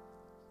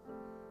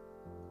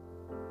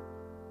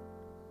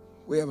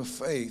 We have a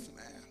faith,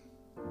 man,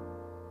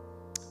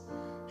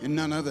 in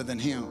none other than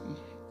Him.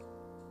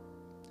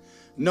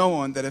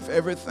 Knowing that if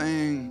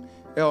everything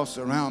else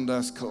around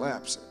us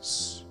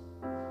collapses,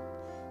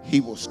 He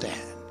will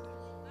stand.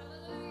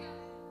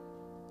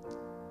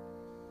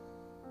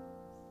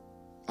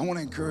 I want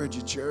to encourage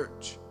you,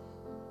 church,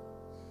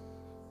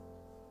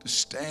 to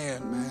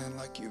stand, man,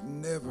 like you've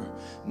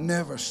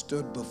never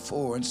stood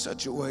before, in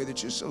such a way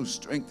that you're so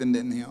strengthened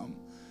in Him.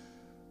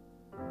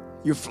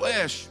 Your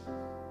flesh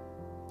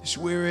is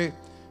weary,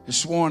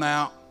 is worn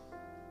out.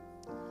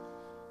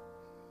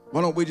 Why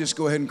don't we just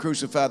go ahead and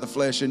crucify the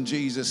flesh in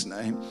Jesus'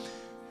 name?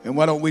 And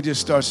why don't we just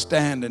start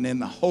standing in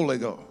the Holy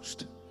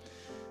Ghost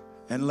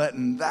and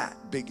letting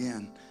that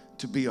begin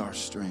to be our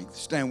strength?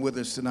 Stand with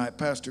us tonight.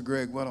 Pastor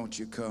Greg, why don't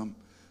you come?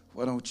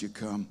 Why don't you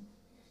come?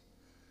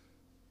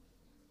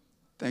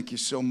 Thank you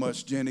so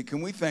much, Jenny.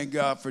 Can we thank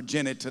God for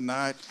Jenny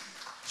tonight?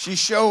 She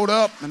showed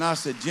up, and I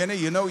said, Jenny,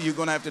 you know you're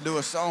going to have to do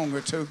a song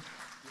or two.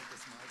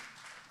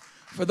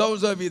 For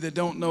those of you that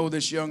don't know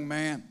this young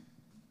man,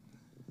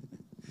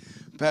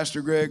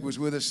 Pastor Greg was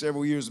with us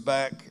several years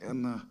back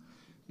and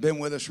been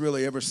with us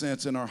really ever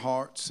since in our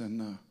hearts.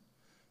 And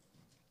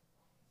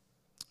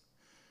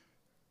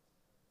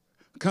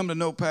come to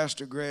know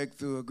Pastor Greg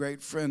through a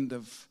great friend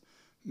of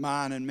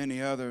mine and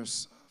many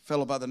others, a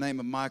fellow by the name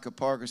of Micah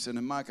Parkinson.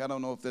 And Mike, I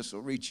don't know if this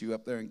will reach you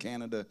up there in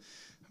Canada,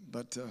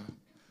 but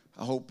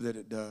I hope that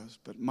it does.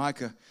 But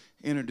Micah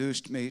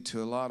introduced me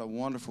to a lot of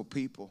wonderful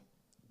people.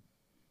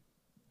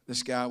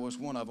 This guy was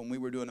one of them. We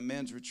were doing a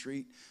men's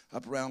retreat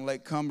up around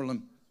Lake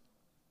Cumberland.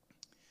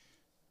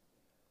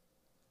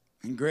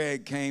 And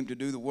Greg came to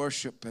do the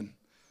worship, and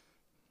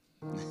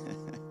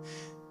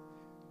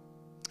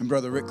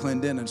Brother Rick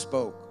Clendenin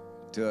spoke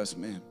to us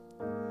men.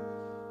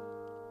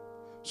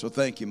 So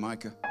thank you,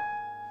 Micah,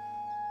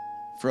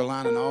 for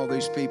aligning all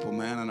these people,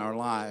 man, in our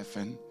life,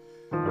 and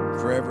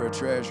forever a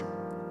treasure.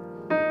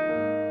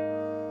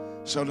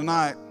 So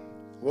tonight,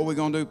 what are we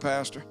going to do,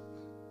 Pastor?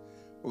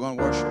 We're going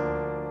to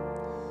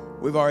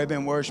worship. We've already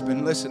been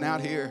worshiping. Listen,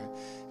 out here,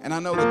 and I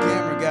know the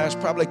camera guys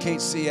probably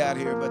can't see out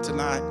here, but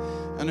tonight,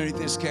 underneath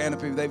this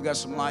canopy, they've got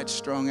some lights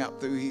strung out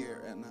through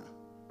here. And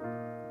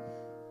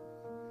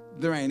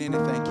there ain't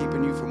anything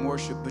keeping you from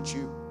worship but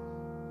you.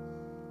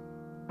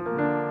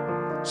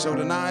 So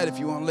tonight, if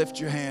you want to lift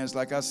your hands,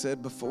 like I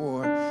said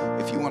before,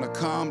 if you want to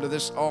come to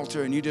this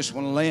altar and you just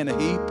want to lay in a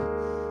heap,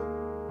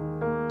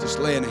 just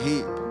lay in a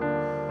heap.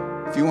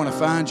 If you want to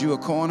find you a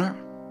corner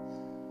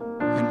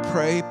and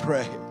pray,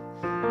 pray.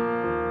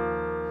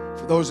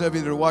 For those of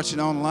you that are watching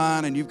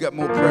online and you've got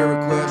more prayer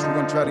requests, we're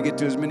going to try to get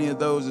to as many of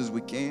those as we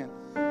can.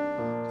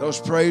 Those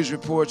praise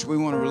reports, we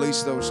want to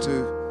release those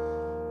too.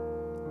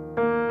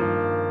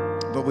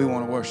 But we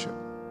want to worship.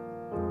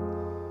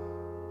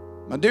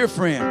 My dear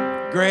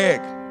friend,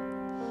 Greg,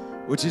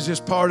 which is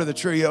just part of the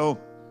trio.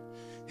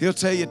 He'll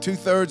tell you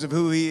 2/3 of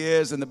who he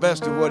is, and the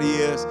best of what he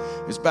is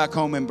back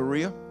home in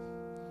Berea.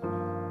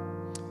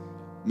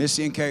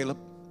 Missy and Caleb.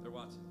 They're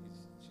watching.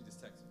 She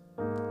just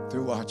texted.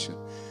 They're watching.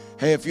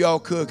 Hey, if y'all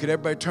could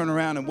everybody turn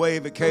around and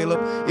wave at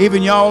Caleb?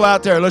 Even y'all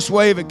out there, let's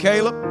wave at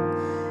Caleb.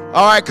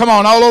 All right, come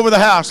on, all over the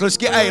house. Let's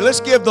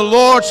give the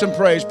Lord some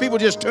praise. People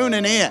just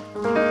tuning in.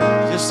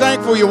 Just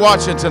thankful you're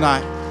watching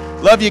tonight.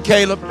 Love you,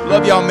 Caleb.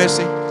 Love y'all,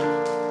 Missy.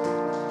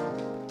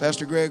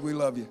 Pastor Greg, we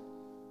love you.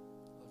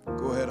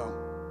 Go ahead on.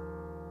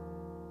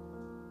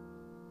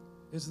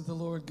 Isn't the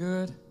Lord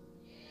good?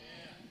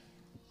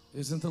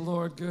 Isn't the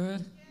Lord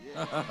good?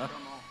 I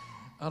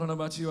don't know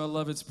about you. I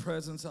love His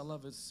presence. I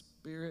love His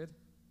Spirit.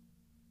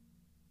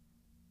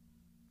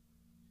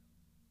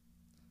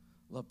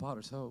 Love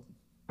Potter's Hope.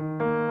 I'm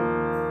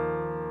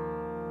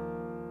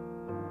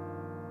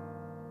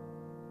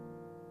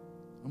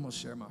going to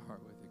share my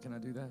heart with you. Can I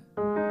do that?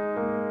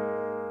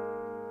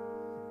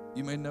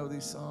 You may know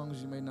these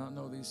songs. You may not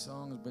know these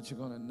songs, but you're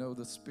going to know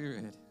the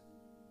Spirit.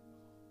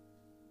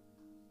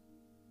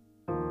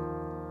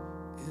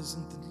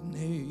 Isn't the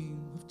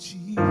name of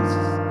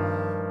Jesus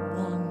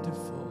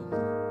wonderful?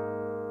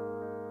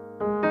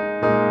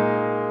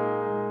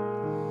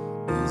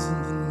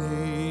 Isn't the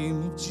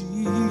name of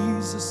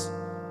Jesus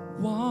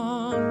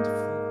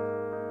wonderful?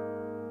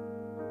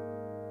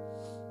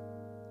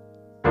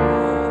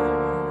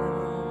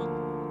 All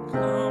the world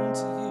come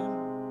to Him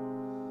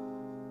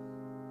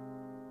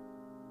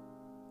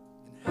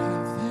and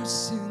have their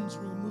sins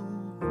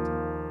removed.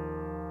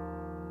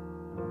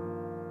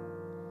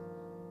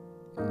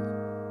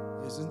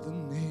 Isn't the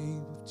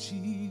name of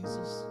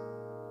Jesus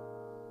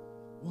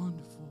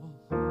wonderful?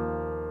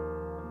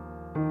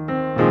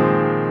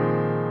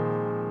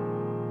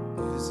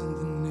 Isn't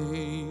the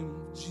name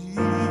of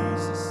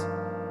Jesus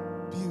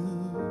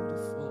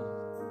beautiful?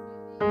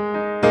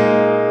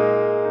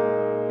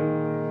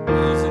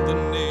 Isn't the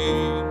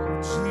name of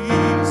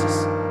Jesus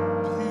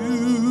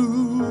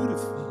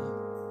beautiful?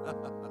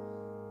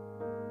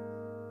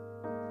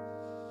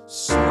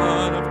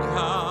 Son of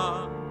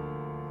God,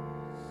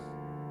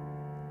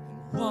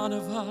 one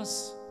of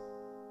us,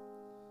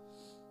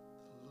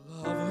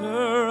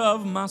 lover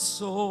of my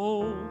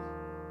soul.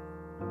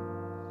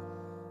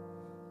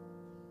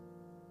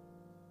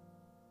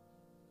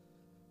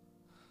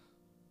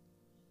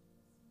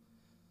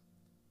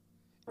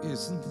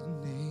 Isn't the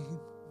name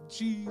of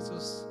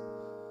Jesus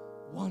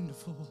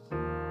wonderful?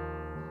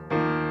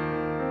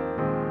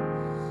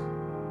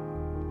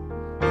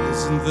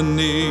 Isn't the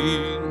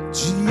name of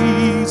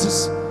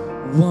Jesus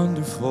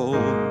wonderful?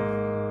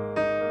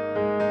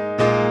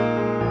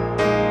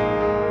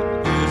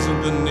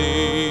 The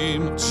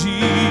name of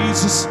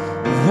Jesus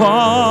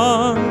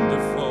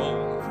wonderful.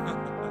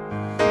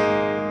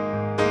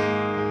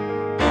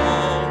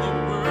 All the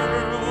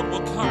world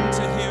will come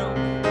to Him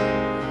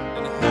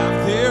and have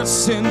their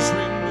sins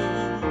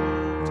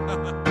removed.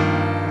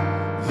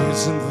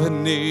 Isn't the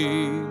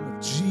name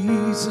of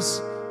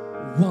Jesus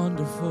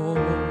wonderful?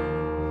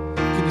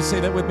 Can you say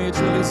that with me? It's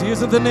really easy.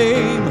 Isn't the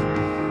name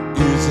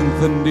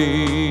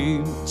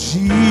of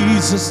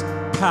Jesus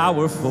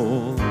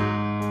powerful?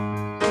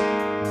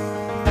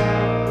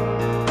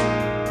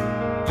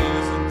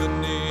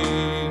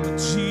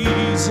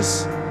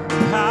 Jesus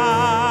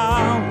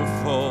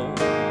powerful,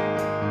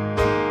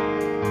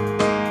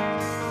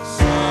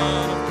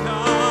 Son of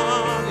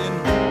God and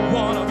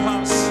one of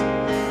us,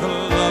 the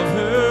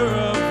lover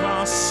of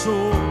our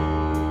soul.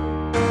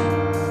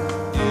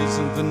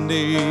 Isn't the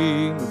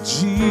name of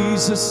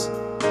Jesus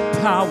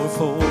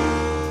powerful?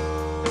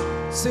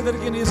 Say that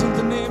again. Isn't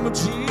the name of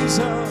Jesus?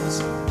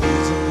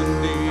 Isn't the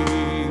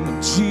name of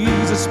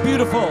Jesus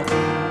beautiful?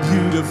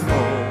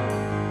 Beautiful.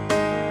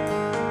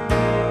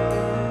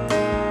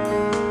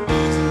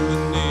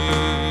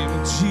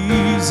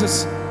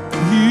 Jesus,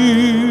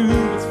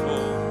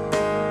 beautiful.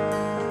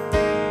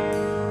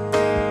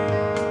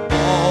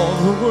 All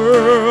the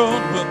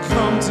world will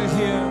come to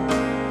Him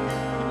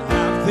and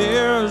have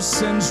their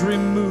sins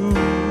removed.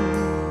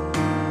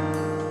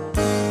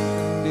 In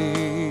the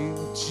name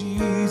of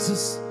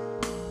Jesus,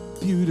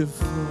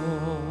 beautiful.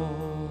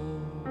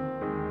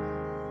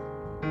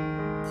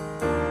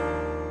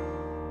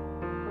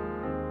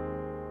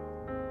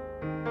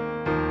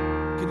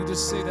 Can you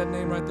just say that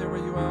name right there where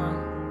you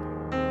are?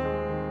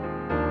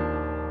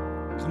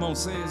 Come on,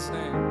 say His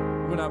name.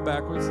 We're not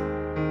backwards.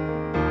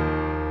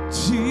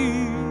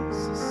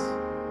 Jesus.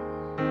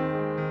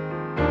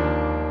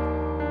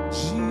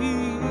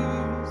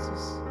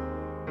 Jesus.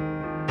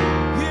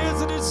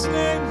 Isn't His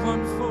name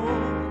wonderful?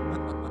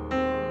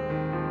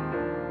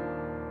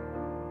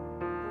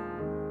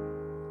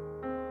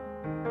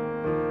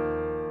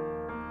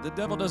 The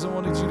devil doesn't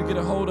want you to get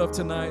a hold of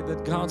tonight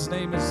that God's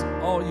name is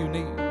all you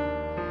need.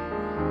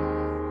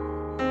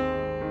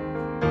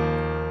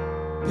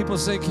 People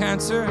say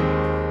cancer,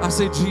 I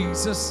say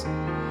Jesus.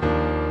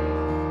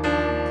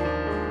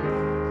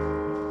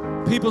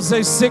 People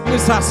say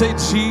sickness, I say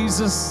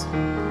Jesus.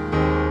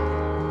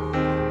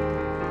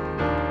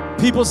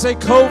 People say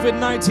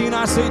COVID-19,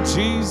 I say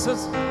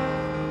Jesus.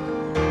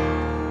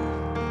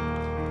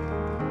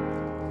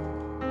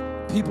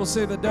 People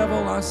say the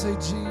devil, I say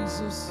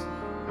Jesus.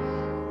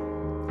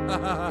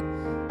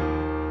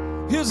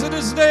 Isn't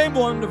his name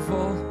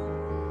wonderful?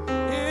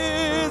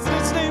 Isn't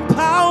his name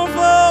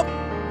powerful?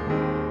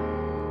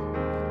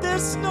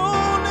 There's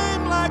no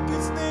name like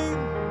his name.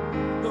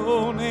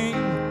 No name.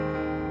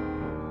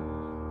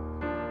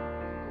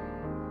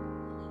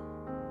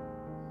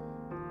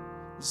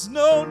 There's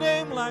no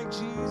name like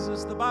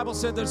Jesus. The Bible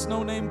said there's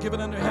no name given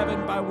under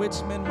heaven by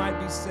which men might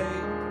be saved.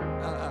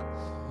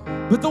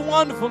 But the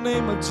wonderful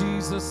name of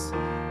Jesus,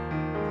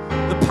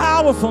 the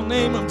powerful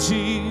name of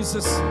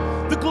Jesus,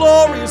 the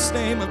glorious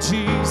name of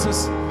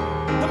Jesus,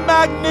 the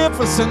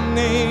magnificent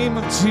name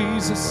of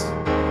Jesus.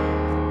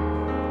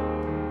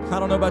 I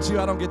don't know about you,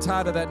 I don't get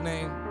tired of that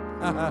name.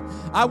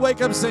 I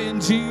wake up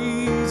saying,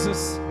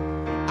 Jesus,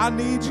 I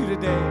need you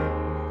today.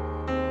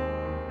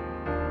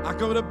 I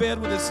go to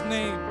bed with his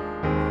name.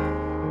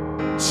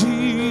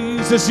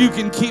 Jesus, you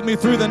can keep me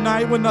through the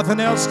night when nothing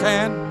else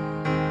can.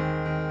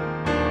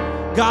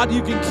 God,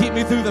 you can keep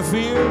me through the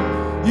fear.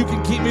 You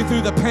can keep me through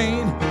the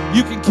pain.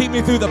 You can keep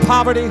me through the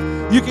poverty.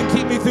 You can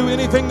keep me through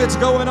anything that's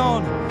going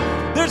on.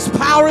 There's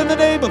power in the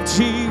name of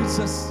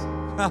Jesus.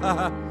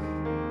 I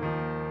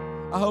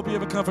hope you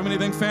haven't come from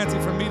anything fancy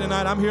from me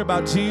tonight. I'm here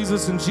about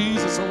Jesus and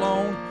Jesus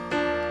alone.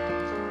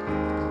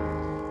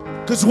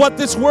 Because what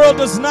this world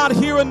does not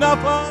hear enough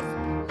of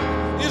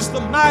is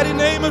the mighty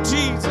name of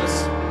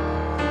Jesus.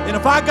 And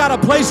if I got a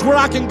place where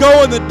I can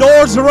go and the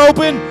doors are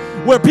open,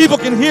 where people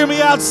can hear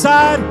me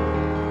outside,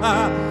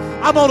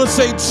 I'm going to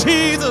say,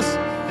 Jesus,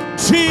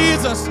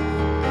 Jesus,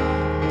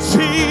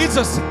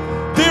 Jesus.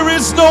 There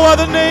is no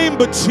other name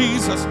but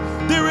Jesus.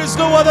 There is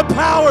no other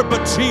power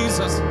but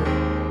Jesus.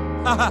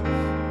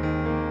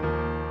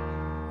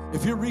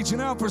 If you're reaching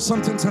out for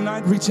something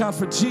tonight, reach out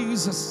for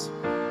Jesus.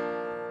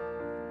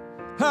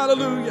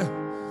 Hallelujah.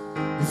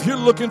 If you're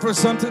looking for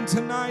something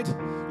tonight,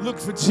 look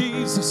for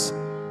Jesus.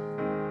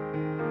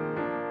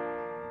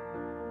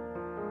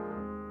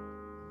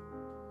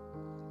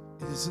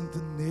 Isn't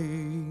the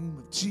name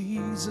of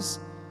Jesus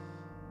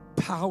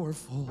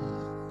powerful?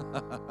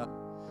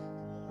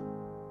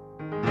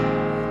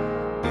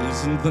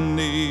 Isn't the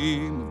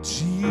name of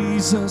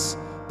Jesus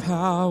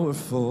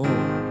powerful?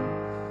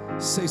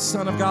 Say,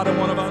 Son of God in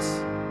one of us.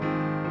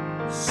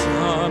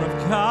 Son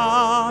of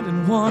God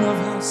in one of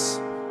us,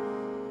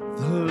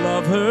 the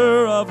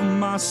lover of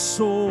my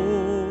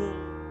soul.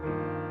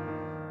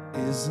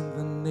 Isn't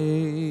the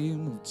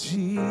name of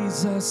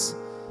Jesus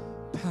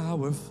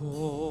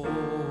powerful?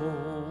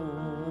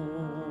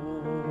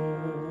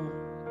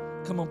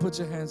 Come on, put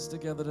your hands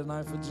together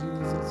tonight for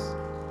Jesus.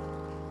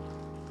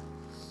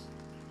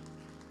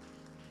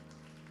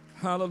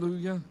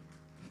 Hallelujah.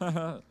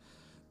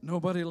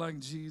 Nobody like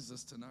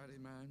Jesus tonight,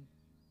 amen.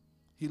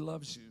 He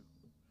loves you.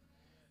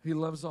 He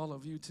loves all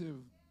of you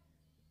too.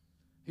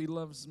 He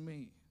loves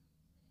me.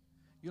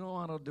 You know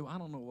what I'll do? I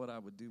don't know what I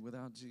would do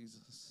without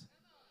Jesus.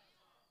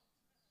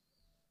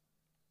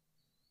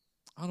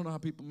 I don't know how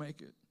people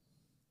make it.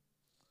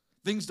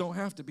 Things don't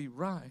have to be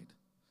right.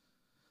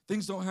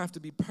 Things don't have to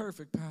be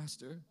perfect,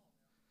 Pastor.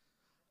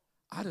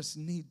 I just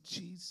need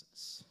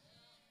Jesus.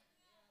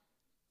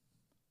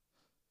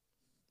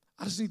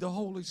 I just need the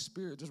Holy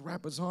Spirit just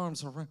wrap his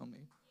arms around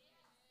me.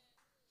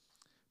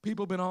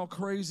 People been all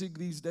crazy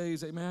these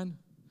days, amen?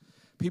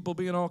 People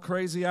being all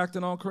crazy,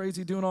 acting all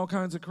crazy, doing all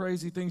kinds of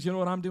crazy things. You know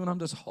what I'm doing? I'm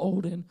just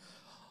holding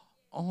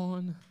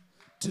on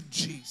to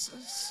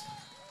Jesus.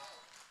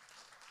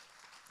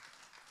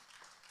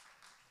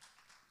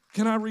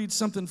 Can I read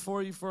something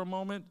for you for a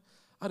moment?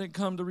 I didn't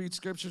come to read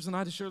scriptures, and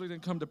I surely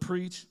didn't come to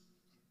preach.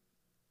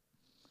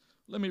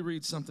 Let me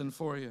read something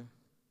for you.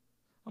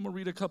 I'm going to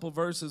read a couple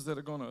verses that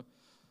are going to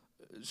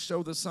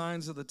show the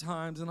signs of the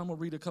times, and I'm going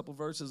to read a couple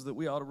verses that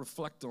we ought to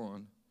reflect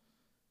on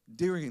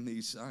during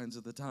these signs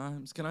of the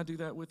times. Can I do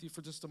that with you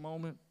for just a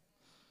moment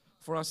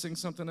before I sing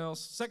something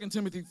else? 2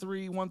 Timothy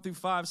 3,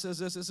 1-5 says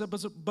this. It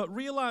says, but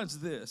realize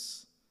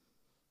this,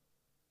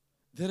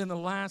 that in the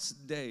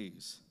last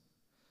days,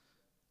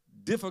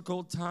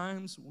 difficult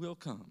times will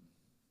come.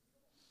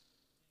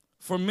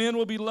 For men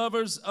will be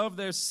lovers of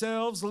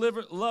themselves,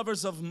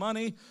 lovers of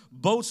money,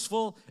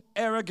 boastful,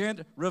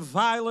 arrogant,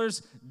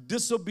 revilers,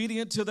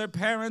 disobedient to their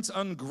parents,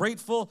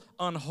 ungrateful,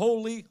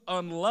 unholy,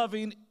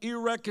 unloving,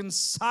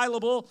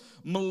 irreconcilable,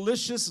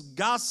 malicious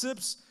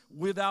gossips,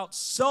 without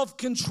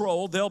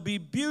self-control. They'll be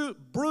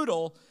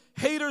brutal,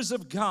 haters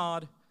of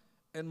God,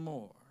 and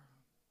more.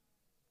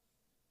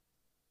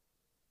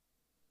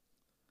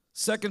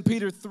 2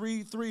 Peter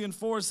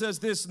 3:3-4 says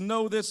this,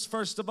 know this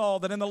first of all,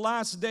 that in the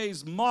last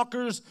days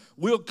mockers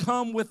will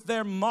come with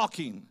their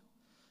mocking,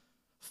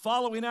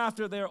 following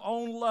after their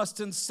own lust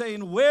and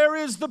saying, where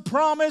is the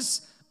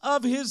promise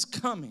of his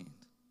coming?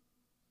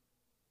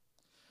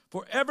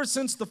 For ever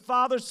since the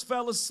fathers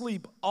fell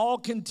asleep, all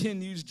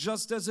continues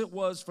just as it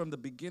was from the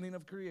beginning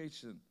of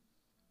creation.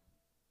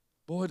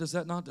 Boy, does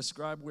that not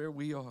describe where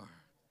we are.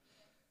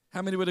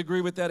 How many would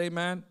agree with that,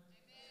 amen?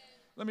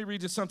 Let me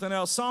read you something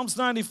else. Psalms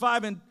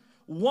 95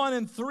 1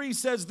 and 3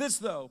 says this,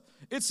 though.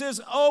 It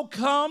says, "Oh,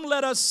 come,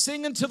 let us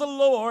sing unto the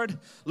Lord.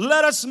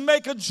 Let us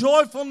make a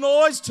joyful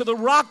noise to the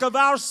rock of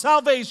our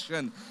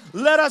salvation.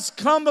 Let us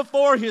come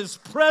before his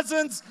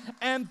presence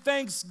and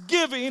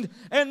thanksgiving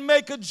and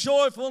make a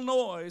joyful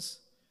noise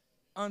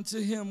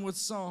unto him with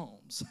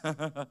psalms."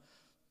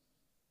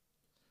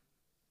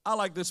 I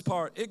like this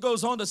part. It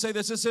goes on to say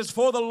this. It says,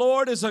 "For the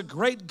Lord is a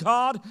great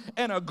God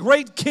and a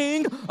great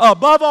King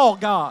above all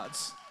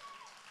gods."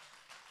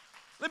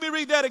 Let me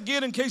read that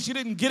again in case you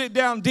didn't get it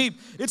down deep.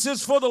 It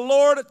says, for the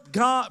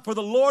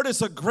Lord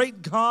is a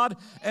great God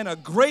and a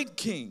great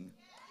King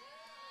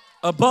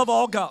above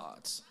all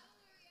gods.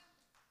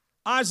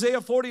 Isaiah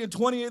 40 and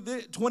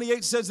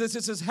 28 says this.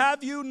 It says,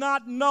 "Have you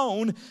not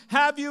known,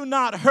 have you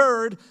not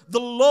heard, the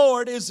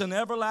Lord is an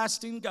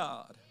everlasting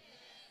God,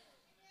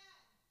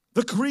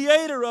 the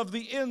creator of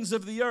the ends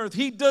of the earth.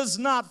 He does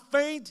not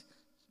faint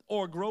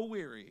or grow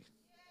weary.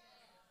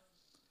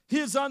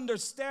 His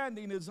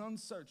understanding is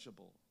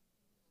unsearchable."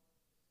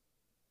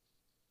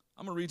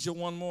 I'm going to read you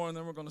one more, and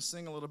then we're going to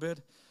sing a little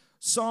bit.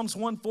 Psalms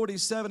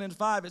 147 and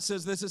 5, it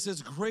says this. It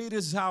says, "Great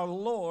is our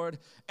Lord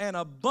and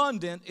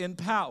abundant in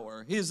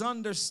power. His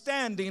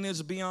understanding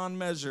is beyond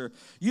measure."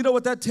 You know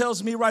what that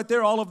tells me right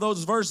there? All of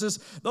those verses,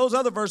 those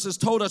other verses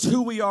told us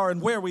who we are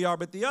and where we are.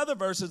 But the other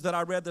verses that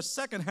I read, the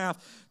second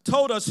half,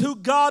 told us who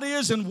God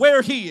is and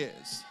where he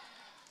is.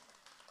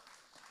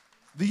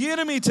 The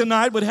enemy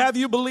tonight would have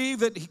you believe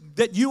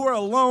that you are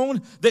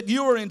alone, that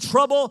you are in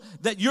trouble,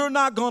 that you're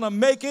not going to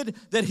make it,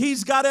 that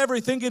he's got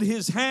everything in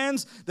his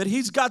hands, that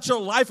he's got your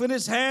life in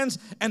his hands,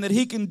 and that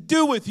he can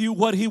do with you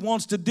what he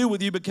wants to do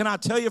with you. But can I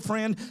tell you,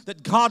 friend,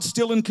 that God's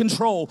still in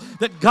control,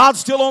 that God's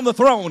still on the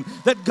throne,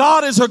 that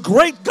God is a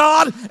great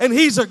God, and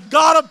he's a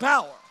God of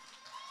power.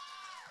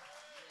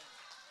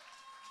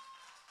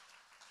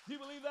 Do you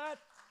believe that?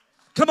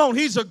 Come on,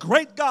 he's a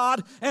great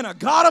God and a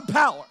God of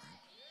power.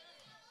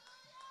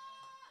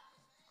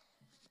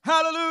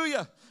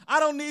 Hallelujah. I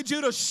don't need you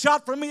to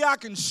shout for me. I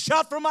can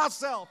shout for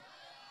myself.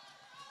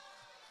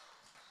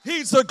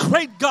 He's a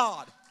great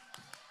God.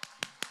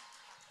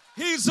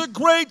 He's a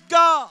great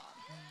God.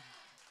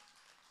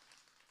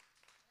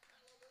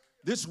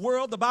 This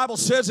world, the Bible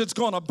says it's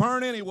going to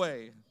burn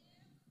anyway.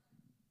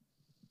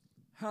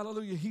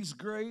 Hallelujah. He's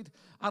great.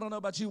 I don't know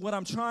about you. What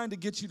I'm trying to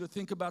get you to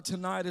think about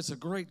tonight is a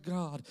great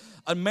God,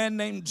 a man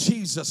named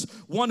Jesus,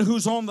 one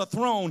who's on the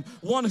throne,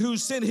 one who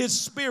sent his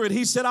Spirit.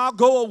 He said, "I'll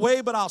go away,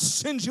 but I'll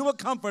send you a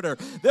comforter."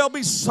 There'll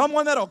be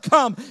someone that'll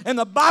come. And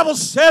the Bible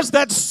says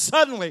that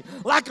suddenly,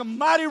 like a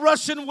mighty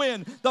rushing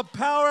wind, the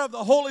power of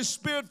the Holy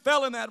Spirit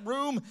fell in that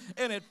room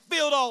and it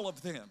filled all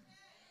of them.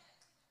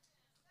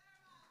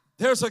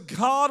 There's a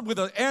God with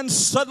an "and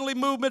suddenly"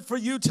 movement for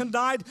you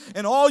tonight,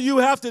 and all you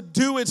have to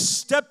do is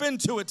step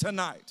into it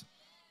tonight.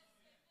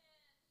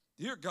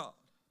 Dear God.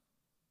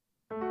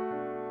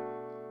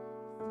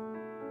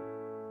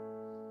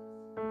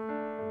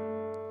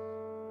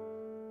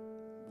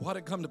 Why did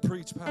I come to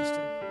preach, Pastor?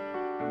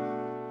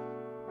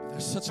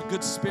 There's such a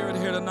good spirit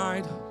here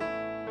tonight.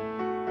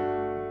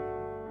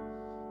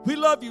 We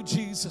love you,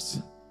 Jesus.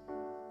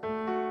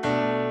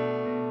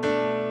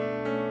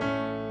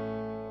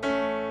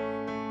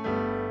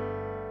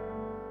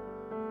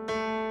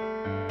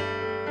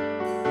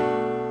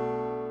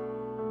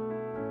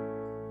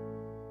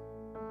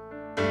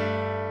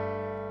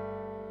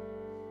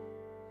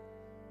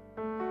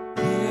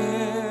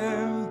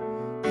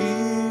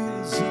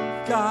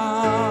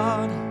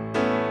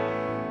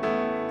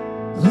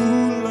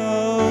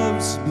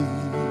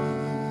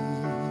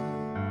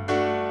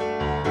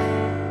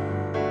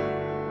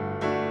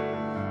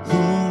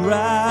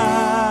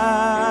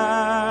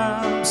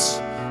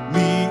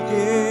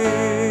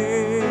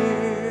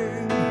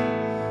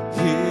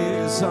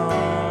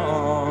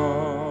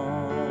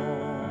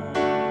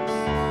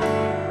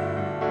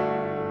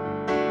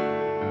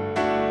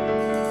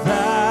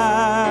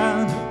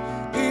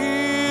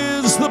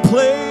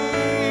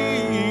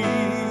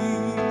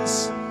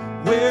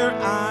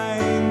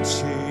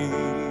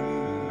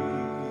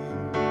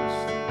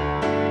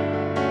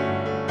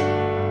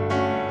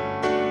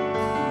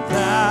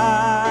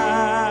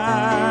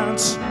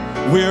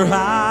 Where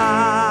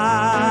I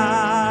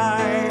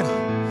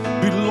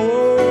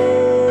belong.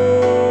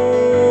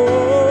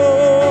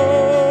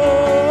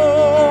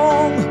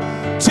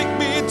 Take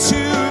me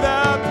to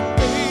that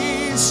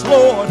place,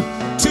 Lord,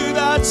 to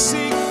that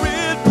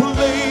secret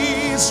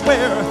place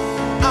where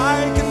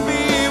I can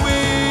be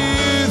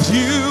with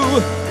you.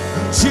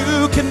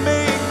 You can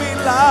make me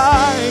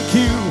like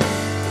you.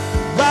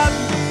 Wrap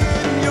me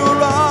in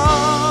your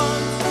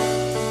arms.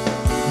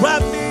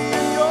 Wrap me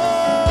in your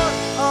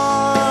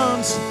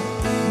arms.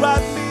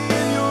 Wrap me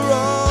in your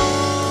arms.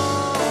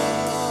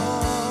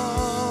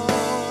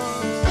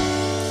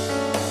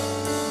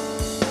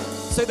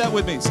 Say that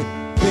with me. Say,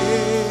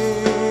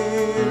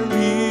 there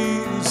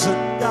is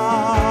a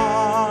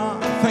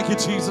God. Thank you,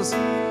 Jesus.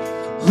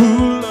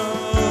 Who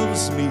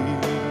loves me.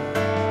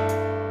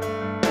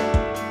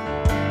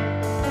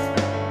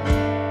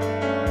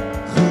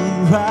 Who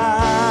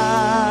wraps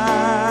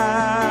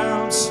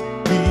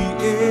me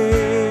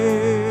in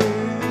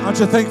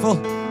you thankful?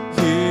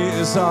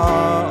 His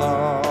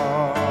arms.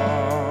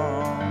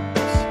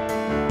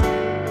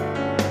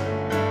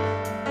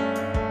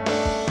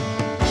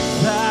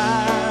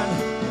 That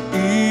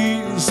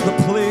is the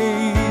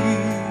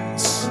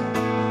place,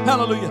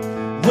 hallelujah,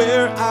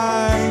 where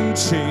I'm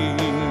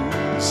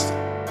changed.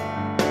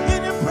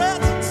 In your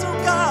presence, oh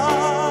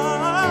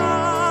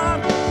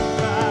God,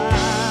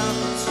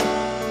 that's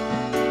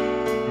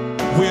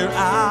where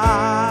I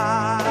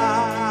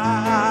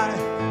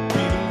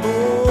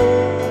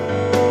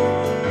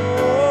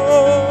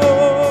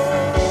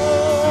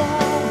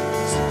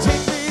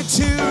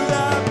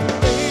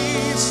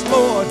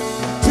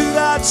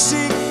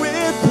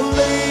secret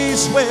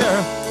place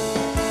where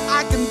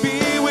I can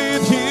be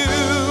with you.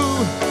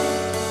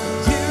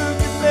 You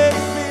can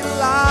make me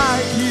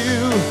like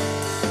you.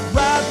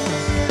 Wrap me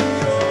in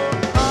your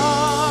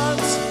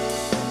arms.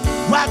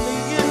 Wrap me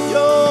in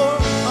your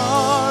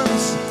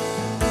arms.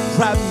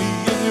 Wrap me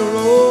in your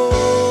arms.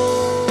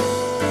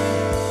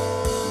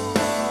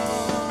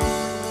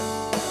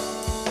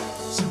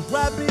 So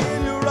wrap me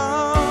in your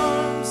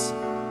arms.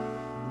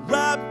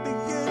 Wrap me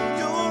in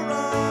your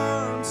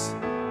arms.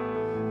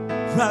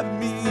 Wrap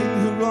me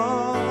in your arms.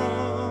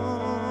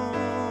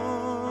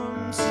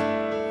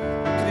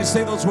 Can you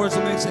say those words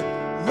with me? Say,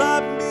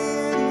 wrap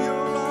me in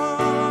your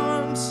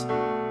arms.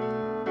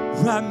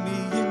 Wrap me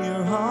in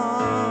your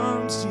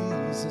arms,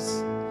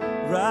 Jesus.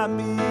 Wrap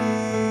me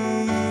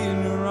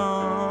in your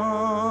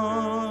arms.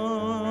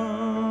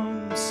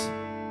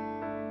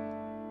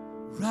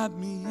 Wrap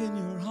me in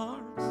your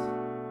arms.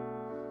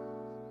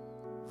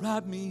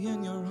 Wrap me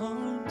in your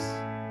arms.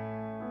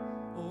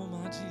 Oh,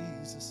 my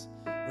Jesus.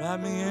 Wrap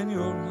me in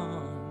your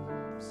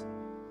arms.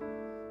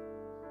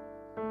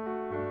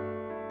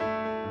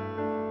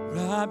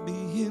 Wrap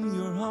me in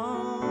your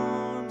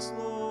arms,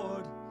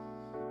 Lord.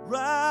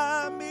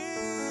 Wrap me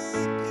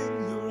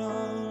in your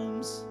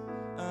arms.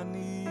 I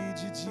need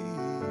you,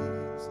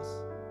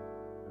 Jesus.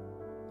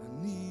 I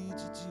need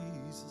you,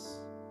 Jesus.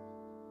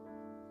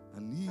 I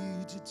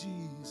need you,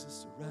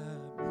 Jesus.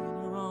 Wrap me in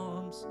your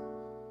arms.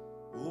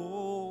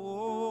 Oh,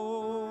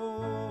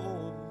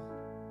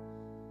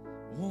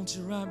 won't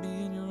you wrap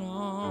me in your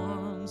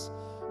arms?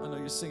 I know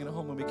you're singing at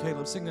home with me,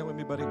 Caleb. Sing that with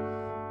me, buddy.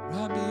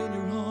 Wrap me in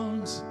your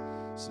arms.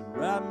 So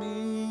wrap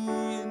me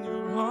in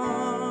your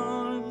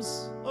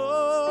arms.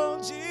 Oh,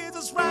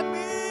 Jesus, wrap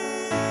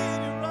me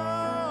in your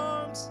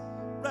arms.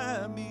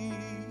 Wrap me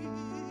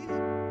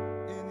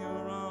in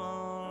your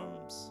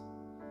arms.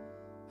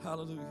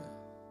 Hallelujah.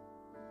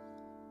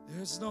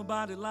 There's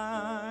nobody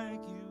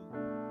like you.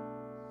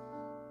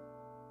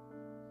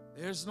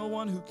 There's no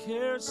one who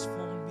cares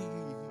for me.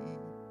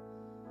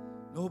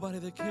 Nobody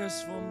that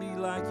cares for me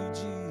like you,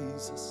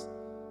 Jesus.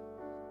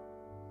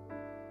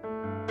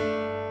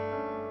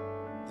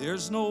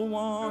 There's no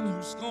one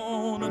who's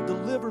gonna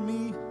deliver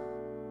me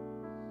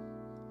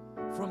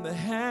from the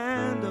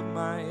hand of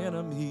my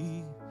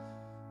enemy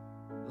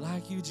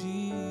like you,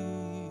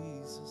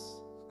 Jesus.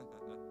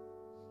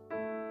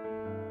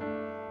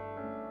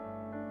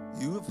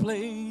 You have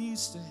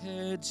placed a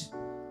hedge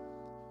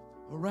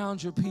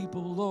around your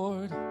people,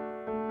 Lord.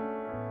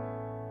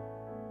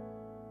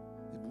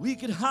 We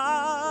could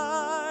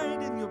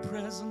hide in your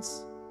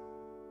presence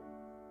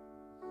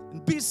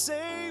and be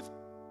safe,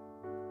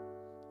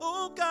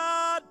 oh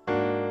God.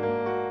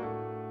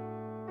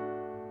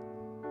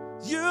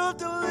 You've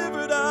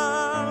delivered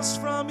us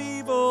from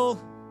evil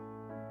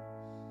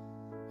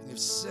and you've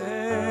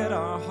set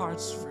our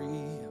hearts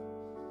free.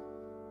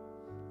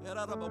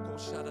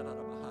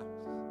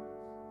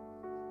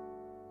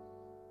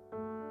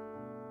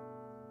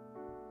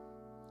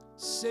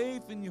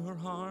 Safe in your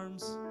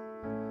arms.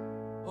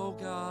 Oh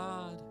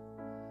God,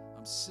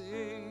 I'm safe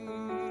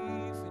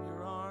in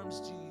your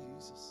arms,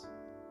 Jesus.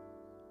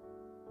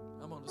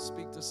 I'm going to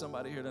speak to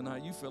somebody here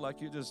tonight. You feel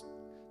like you're just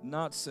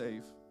not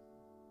safe.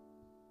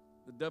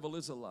 The devil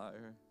is a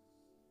liar.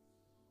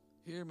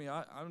 Hear me,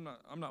 I'm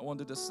not one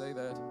to just say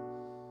that.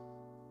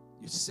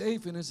 You're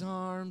safe in his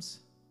arms.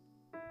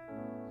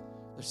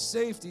 There's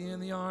safety in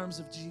the arms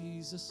of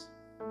Jesus.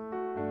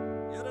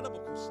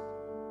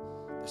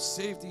 There's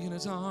safety in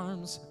his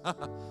arms.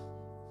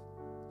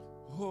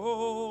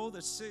 Oh,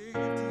 there's safety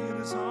in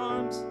his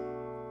arms.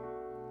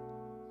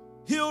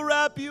 He'll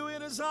wrap you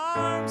in his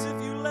arms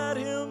if you let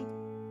him.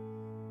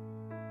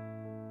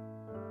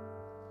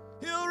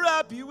 He'll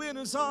wrap you in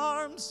his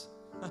arms.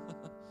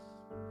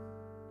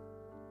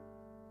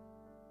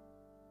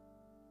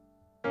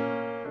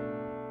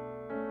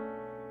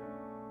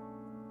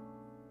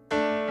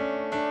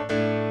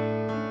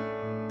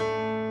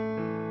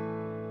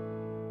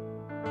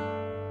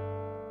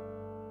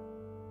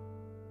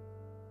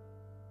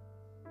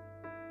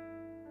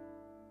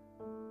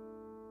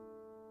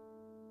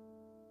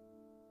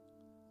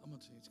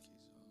 Change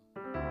keys.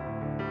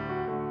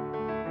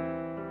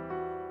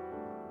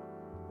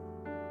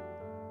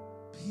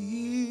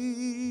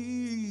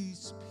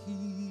 Peace,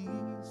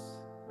 peace,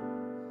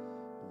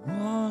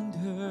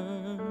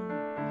 wonderful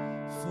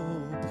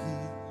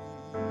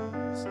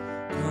peace,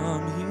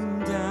 coming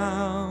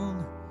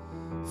down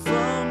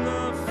from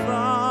the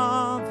Father.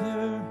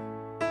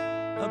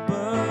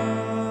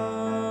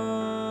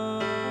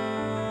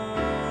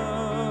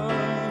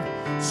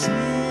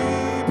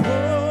 Sweep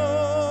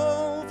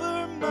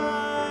over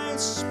my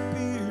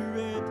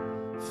spirit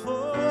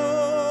forever.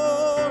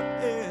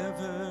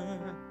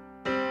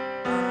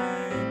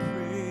 I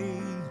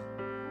pray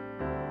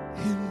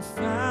in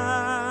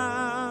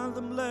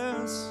fathomless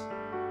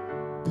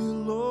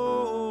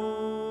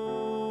billows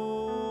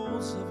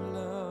of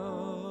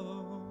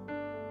love.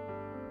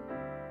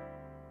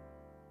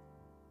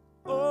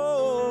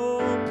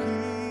 Oh,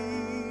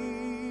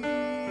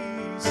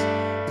 peace,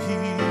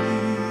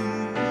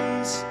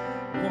 peace,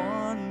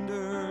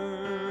 wonderful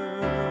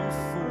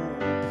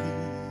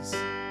peace,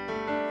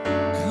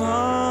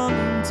 come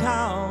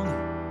down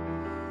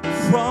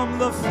from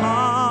the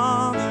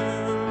Father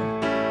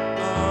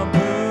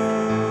above.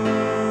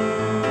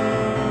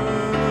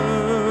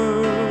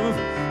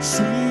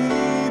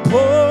 Sweep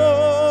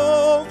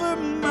over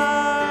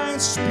my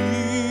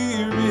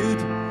spirit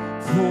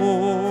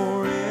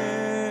forever,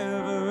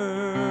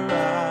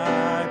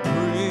 I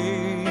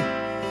pray.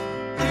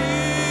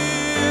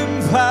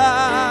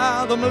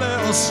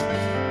 Fathomless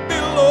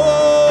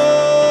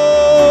billows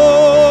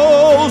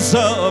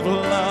of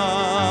love.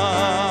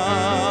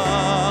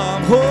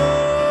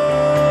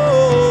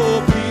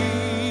 Oh,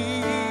 peace,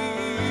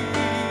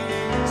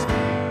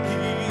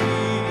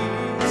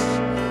 peace,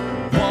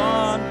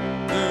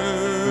 wonderful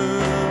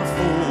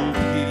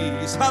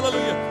peace.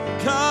 Hallelujah.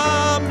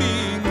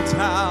 Coming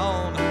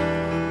down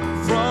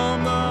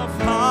from the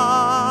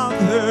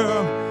Father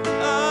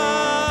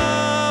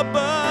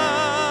above.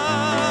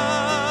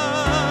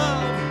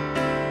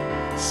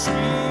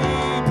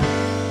 Sweep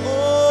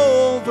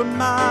over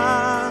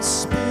my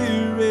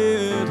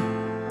spirit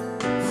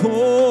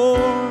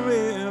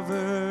forever,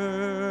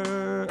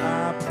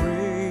 I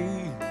pray.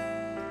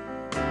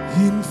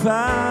 In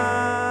fathomless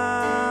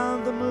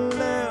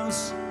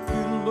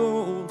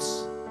billows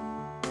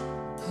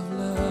of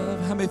love.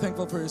 How many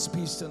thankful for His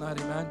peace tonight,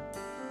 amen?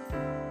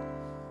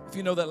 If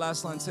you know that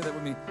last line, say that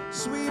with me.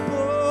 Sweep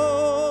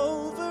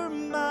over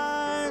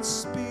my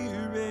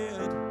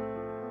spirit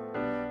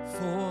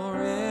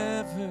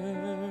forever,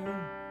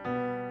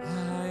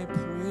 I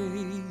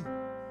pray.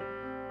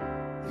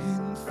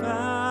 In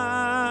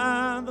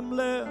fathomless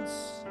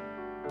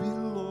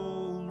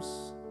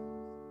billows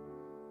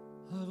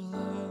of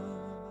love.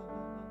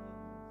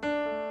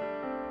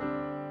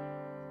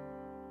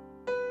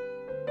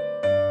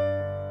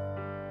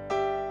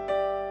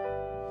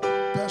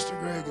 Pastor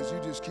Greg, as you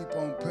just keep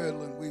on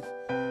pedaling, we've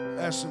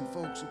asked some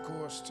folks, of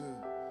course, to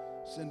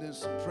send in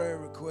some prayer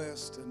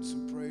requests and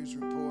some praise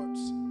reports.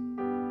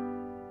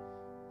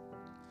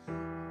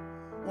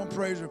 One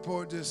praise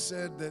report just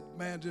said that,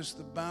 man, just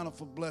the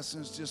bountiful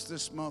blessings just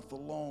this month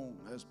alone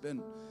has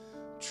been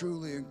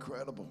truly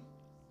incredible.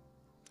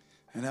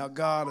 And how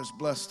God has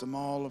blessed them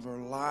all of her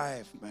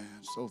life,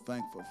 man. So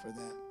thankful for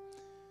that.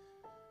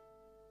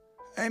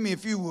 Amy,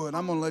 if you would,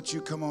 I'm going to let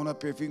you come on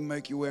up here. If you can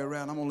make your way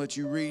around, I'm going to let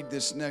you read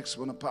this next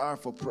one, a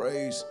powerful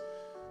praise.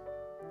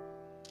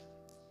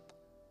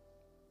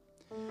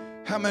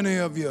 How many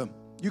of you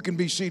can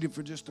be seated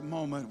for just a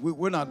moment.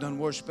 We're not done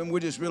worshiping.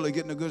 We're just really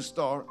getting a good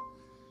start.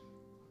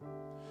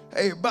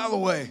 Hey, by the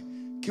way,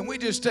 can we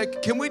just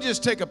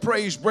take a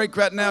praise break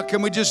right now?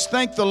 Can we just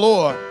thank the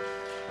Lord?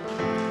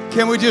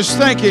 Can we just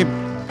thank Him?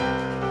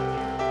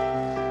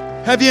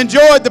 Have you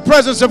enjoyed the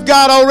presence of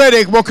God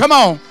already? Well, come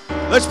on.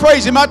 Let's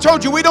praise Him. I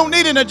told you we don't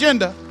need an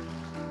agenda.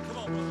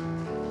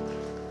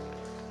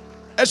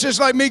 That's just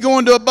like me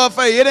going to a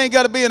buffet. It ain't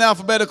got to be in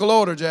alphabetical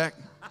order, Jack.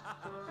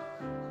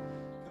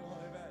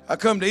 I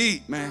come to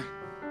eat, man.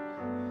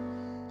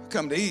 I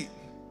come to eat.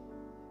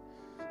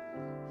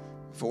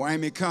 Before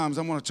Amy comes,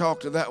 I'm going to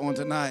talk to that one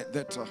tonight.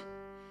 That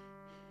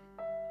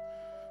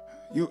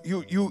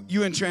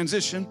you in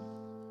transition,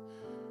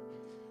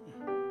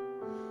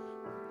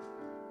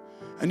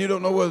 and you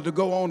don't know whether to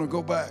go on or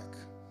go back.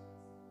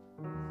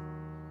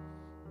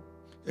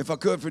 If I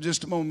could for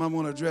just a moment, I'm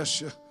going to address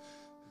you.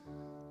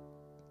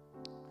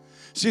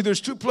 See,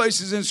 there's two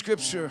places in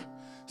Scripture,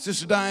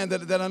 Sister Diane,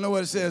 that I know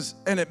what it says,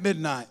 and at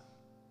midnight.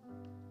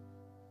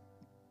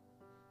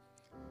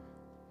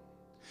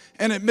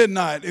 And at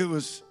midnight, it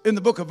was in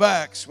the book of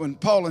Acts when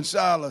Paul and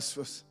Silas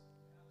was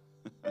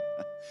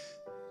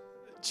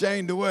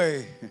chained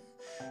away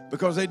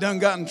because they done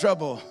got in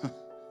trouble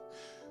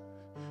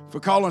for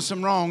calling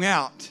some wrong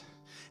out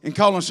and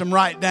calling some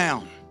right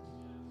down.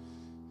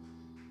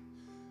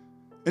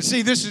 And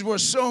see, this is where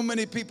so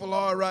many people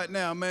are right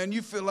now, man.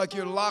 You feel like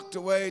you're locked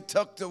away,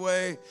 tucked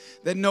away,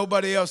 that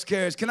nobody else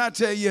cares. Can I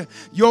tell you,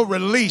 your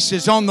release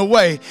is on the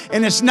way,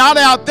 and it's not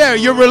out there.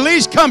 Your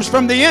release comes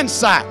from the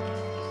inside.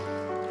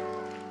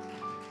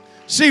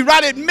 See,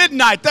 right at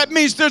midnight, that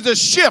means there's a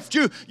shift.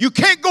 You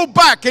can't go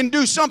back and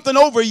do something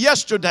over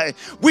yesterday.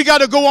 We got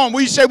to go on.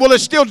 We say, well,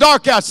 it's still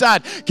dark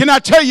outside. Can I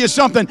tell you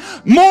something?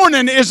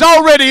 Morning is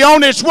already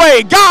on its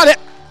way. Got it.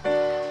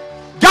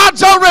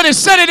 God's already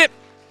said it.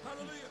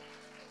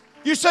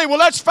 You say, well,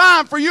 that's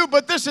fine for you,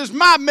 but this is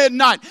my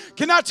midnight.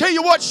 Can I tell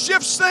you what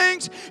shifts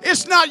things?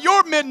 It's not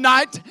your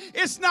midnight.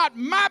 It's not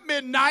my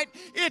midnight.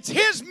 It's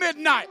His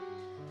midnight.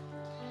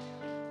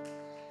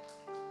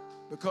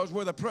 Because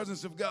where the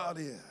presence of God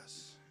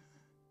is,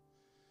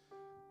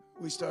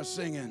 we start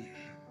singing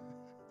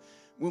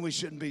when we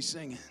shouldn't be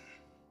singing.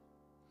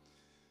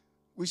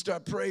 We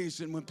start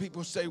praising when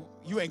people say,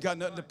 you ain't got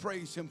nothing to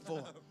praise him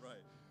for.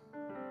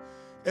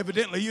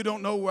 Evidently, you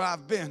don't know where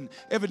I've been.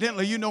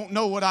 Evidently, you don't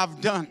know what I've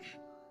done.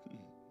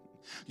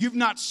 You've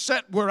not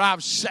sat where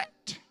I've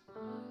sat.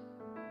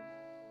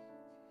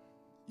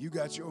 You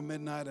got your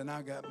midnight and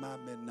I got my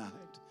midnight.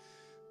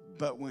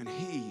 But when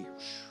he...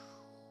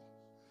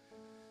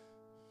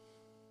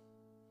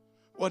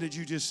 What did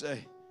you just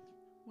say?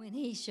 When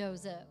he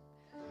shows up.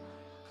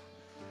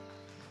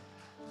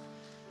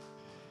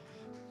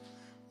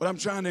 What I'm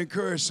trying to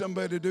encourage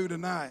somebody to do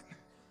tonight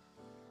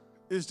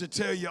is to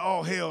tell you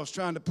all hell's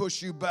trying to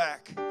push you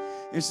back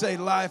and say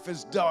life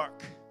is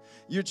dark.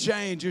 You're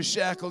chained, you're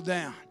shackled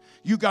down.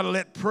 You got to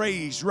let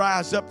praise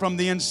rise up from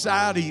the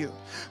inside of you,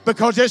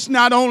 because it's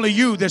not only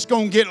you that's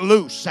going to get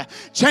loose.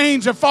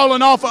 Chains are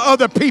falling off of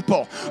other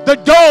people. The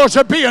doors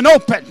are being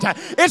opened.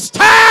 It's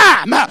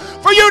time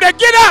for you to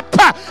get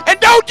up, and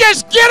don't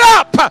just get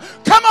up.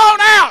 Come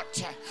on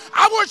out.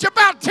 I wish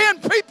about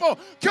 10 people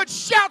could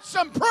shout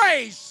some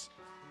praise.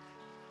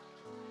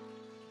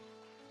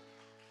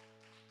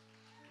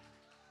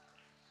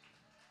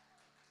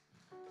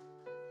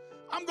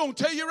 I'm going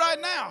to tell you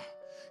right now,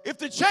 if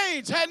the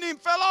chains hadn't even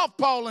fell off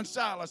Paul and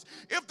Silas,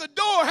 if the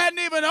door hadn't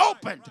even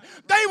opened,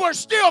 they were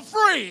still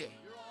free.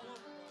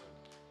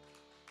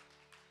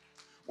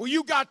 Well,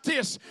 you got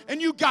this and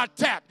you got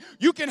that.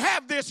 You can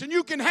have this and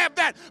you can have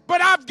that,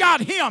 but I've got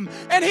him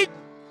and he.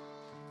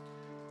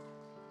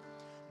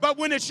 But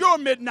when it's your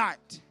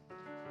midnight,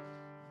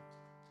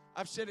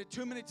 I've said it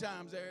too many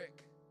times,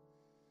 Eric,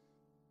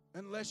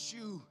 unless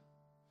you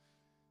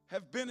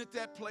have been at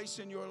that place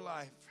in your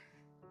life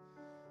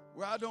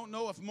where I don't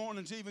know if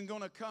morning's even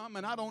going to come,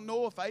 and I don't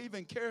know if I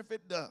even care if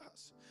it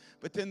does.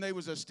 But then there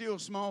was a still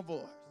small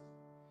voice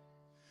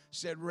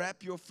said,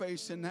 wrap your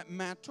face in that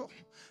mantle.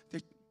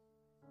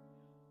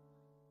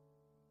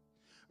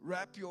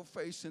 Wrap your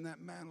face in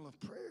that mantle of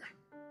prayer.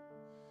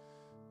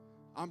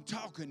 I'm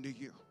talking to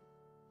you.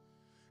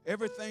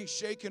 Everything's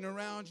shaking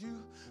around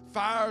you.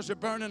 Fires are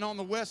burning on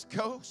the West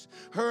Coast.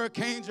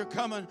 Hurricanes are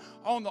coming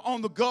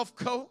on the Gulf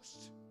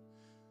Coast.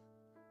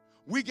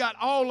 We got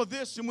all of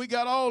this and we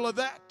got all of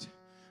that.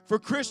 For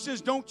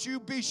Christians, don't you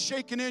be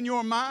shaken in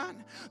your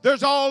mind.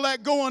 There's all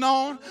that going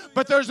on,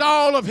 but there's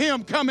all of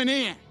him coming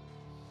in.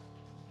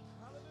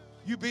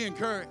 You be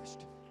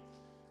encouraged.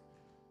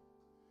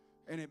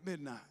 And at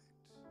midnight,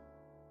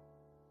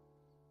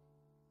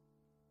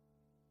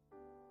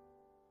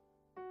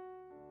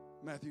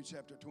 Matthew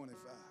chapter 25.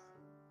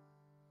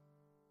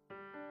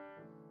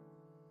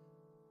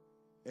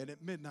 And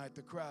at midnight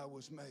the cry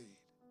was made,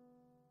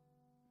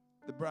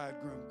 the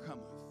bridegroom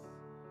cometh.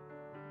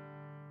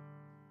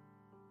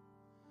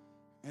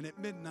 And at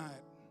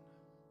midnight,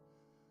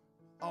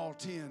 all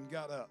 10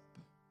 got up.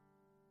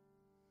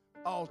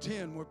 All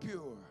 10 were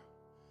pure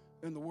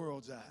in the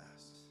world's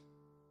eyes.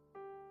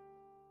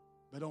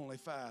 But only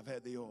 5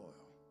 had the oil.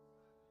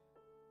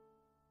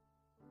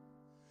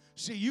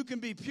 See, you can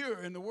be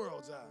pure in the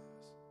world's eyes.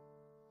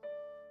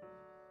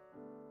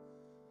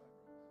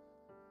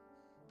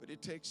 But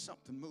it takes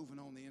something moving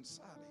on the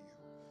inside of you.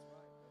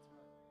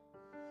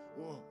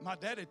 Well, my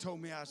daddy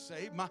told me I was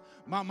saved. My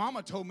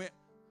mama told me.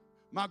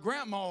 My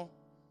grandma.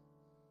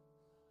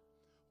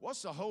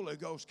 What's the Holy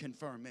Ghost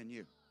confirm in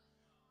you?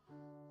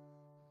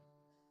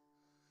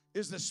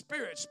 Is the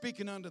Spirit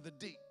speaking under the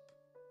deep?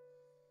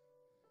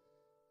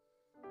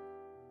 The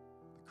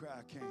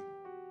cry came.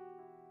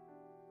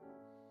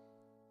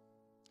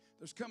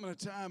 There's coming a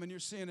time, and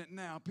you're seeing it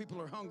now,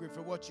 people are hungry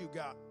for what you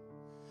got.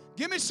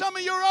 Give me some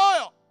of your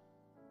oil.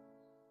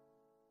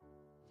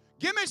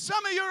 Give me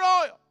some of your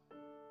oil.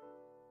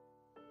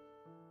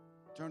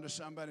 Turn to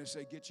somebody and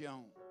say, get your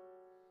own.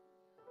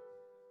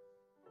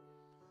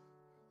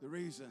 The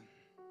reason,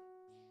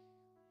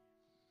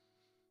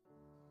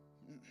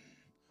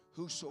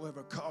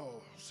 whosoever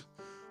calls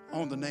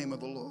on the name of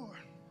the Lord.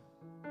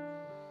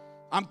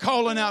 I'm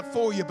calling out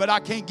for you, but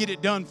I can't get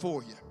it done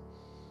for you.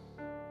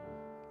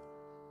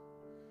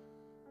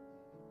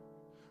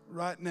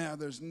 Right now,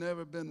 there's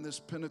never been this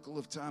pinnacle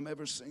of time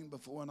ever seen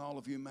before in all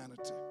of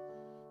humanity,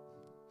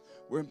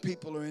 where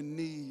people are in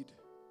need.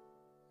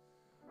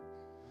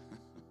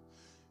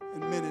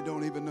 And many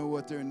don't even know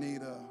what they're in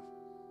need of.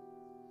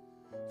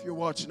 If you're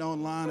watching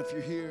online, if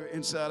you're here,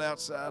 inside,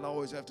 outside, I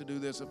always have to do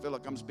this. I feel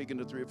like I'm speaking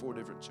to 3 or 4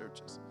 different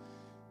churches.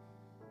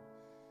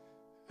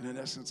 And in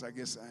essence, I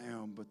guess I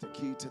am. But the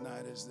key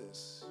tonight is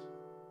this.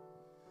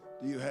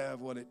 Do you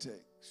have what it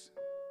takes?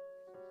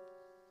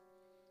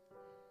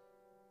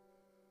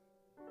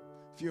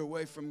 If you're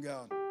away from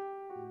God,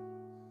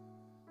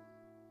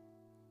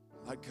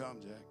 I'd come,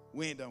 Jack.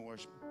 We ain't done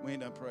worshiping. We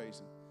ain't done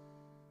praising.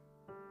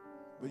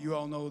 But you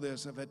all know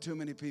this. I've had too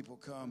many people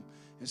come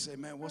and say,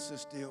 man, what's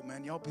this deal,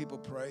 man? Y'all people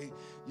pray.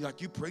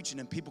 You preaching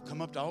and people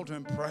come up to the altar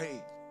and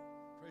pray.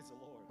 Praise the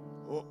Lord.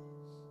 Well,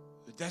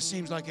 that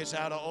seems like it's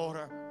out of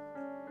order.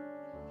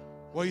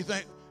 What do you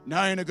think?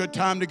 Now ain't a good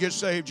time to get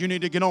saved. You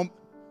need to get on.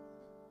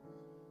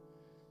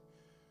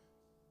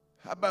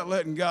 How about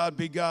letting God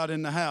be God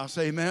in the house?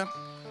 Amen.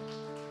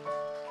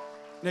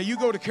 Now you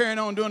go to carrying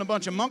on doing a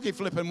bunch of monkey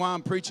flipping while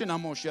I'm preaching,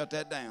 I'm going to shut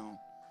that down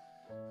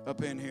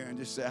up in here and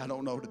just say, I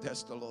don't know that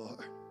that's the Lord.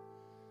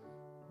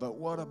 But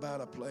what about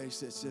a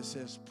place that just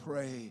says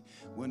pray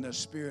when the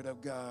Spirit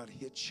of God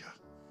hits you?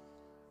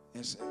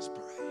 It says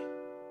pray.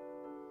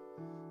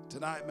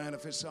 Tonight, man,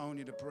 if it's on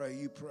you to pray,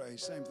 you pray.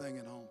 Same thing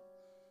at home.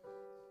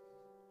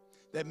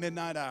 That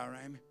midnight hour,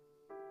 Amy.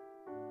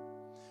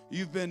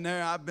 You've been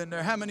there, I've been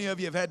there. How many of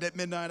you have had that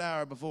midnight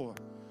hour before?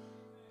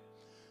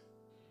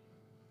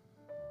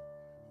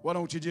 Why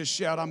don't you just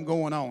shout, I'm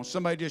going on?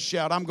 Somebody just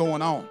shout, I'm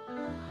going on.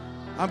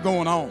 I'm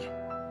going on.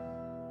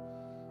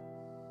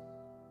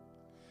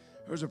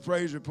 There's a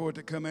praise report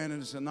that come in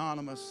and it's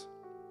anonymous.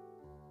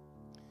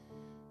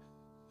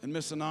 And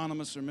Miss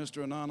Anonymous or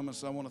Mr.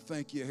 Anonymous, I want to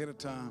thank you ahead of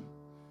time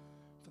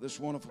for this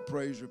wonderful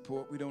praise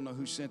report. We don't know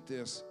who sent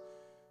this,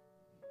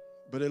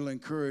 but it'll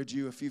encourage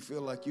you if you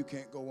feel like you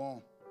can't go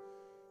on.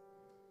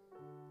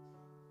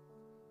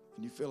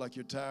 And you feel like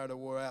you're tired or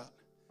wore out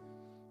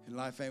and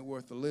life ain't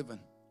worth the living.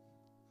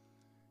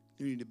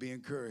 You need to be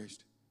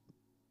encouraged.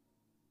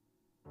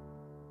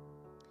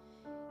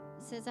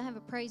 It says, I have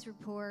a praise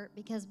report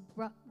because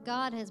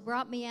God has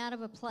brought me out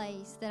of a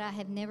place that I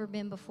have never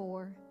been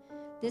before.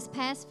 This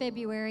past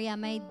February, I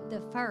made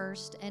the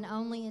first and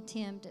only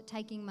attempt at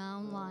taking my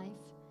own life.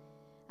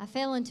 I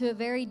fell into a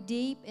very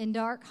deep and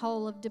dark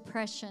hole of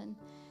depression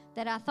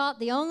that I thought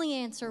the only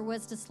answer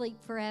was to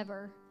sleep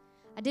forever.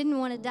 I didn't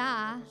want to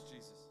die.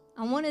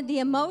 I wanted the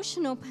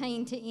emotional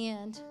pain to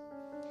end.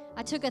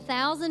 I took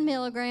 1,000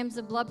 milligrams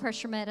of blood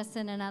pressure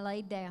medicine and I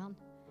laid down.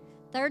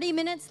 30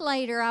 minutes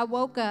later, I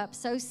woke up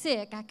so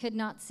sick I could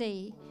not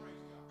see.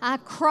 I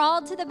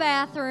crawled to the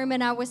bathroom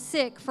and I was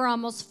sick for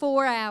almost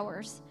 4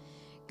 hours.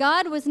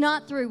 God was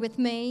not through with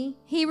me.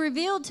 He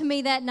revealed to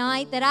me that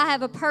night that I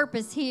have a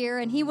purpose here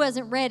and He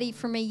wasn't ready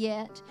for me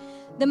yet.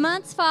 The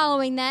months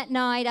following that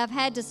night, I've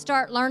had to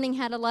start learning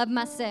how to love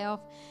myself,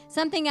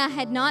 something I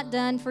had not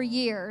done for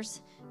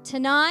years.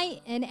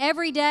 Tonight and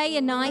every day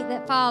and night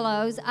that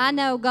follows, I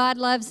know God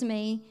loves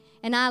me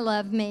and I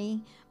love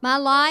me. My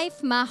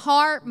life, my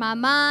heart, my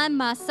mind,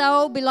 my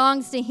soul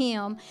belongs to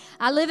Him.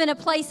 I live in a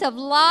place of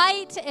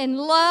light and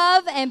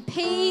love and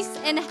peace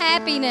and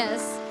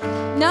happiness,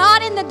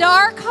 not in the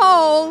dark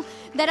hole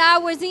that I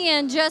was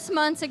in just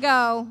months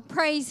ago.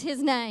 Praise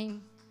His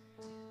name.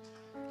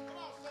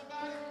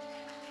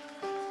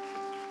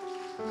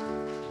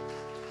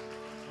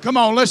 Come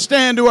on, let's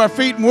stand to our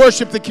feet and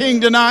worship the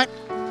King tonight.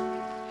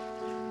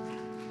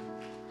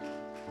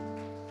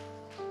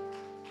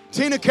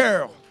 Tina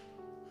Carroll,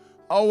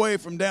 all the way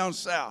from down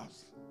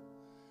south.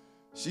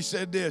 She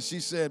said this.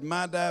 She said,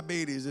 my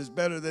diabetes is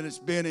better than it's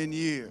been in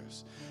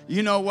years.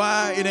 You know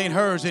why? It ain't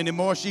hers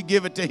anymore. She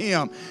give it to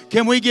Him.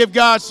 Can we give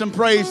God some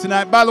praise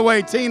tonight? By the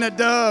way, Tina,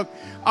 Doug,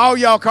 all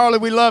y'all, Carly,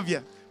 we love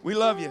you. We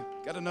love you.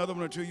 Got another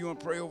one or two you want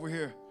to pray over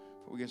here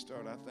before we get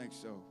started? I think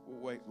so.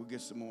 We'll wait. We'll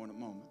get some more in a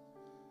moment.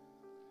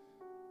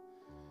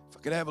 If I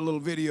could have a little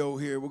video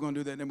here, we're going to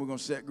do that, and then we're going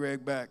to set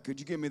Greg back. Could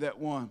you give me that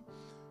one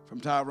from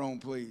Tyrone,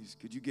 please?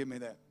 Could you give me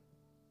that?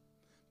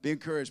 Be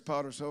encouraged,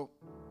 Potter's Hope.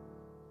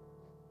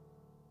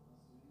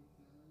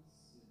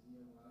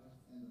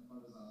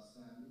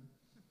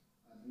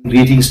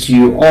 Greetings to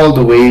you all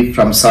the way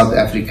from South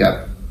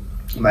Africa.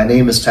 My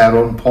name is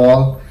Tyrone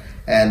Paul,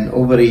 and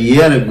over a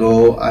year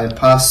ago I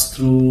passed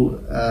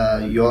through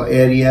your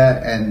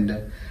area,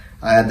 and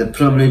I had the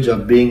privilege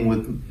of being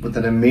with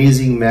an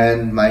amazing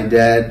man, my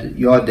dad,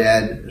 your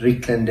dad,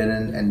 Rick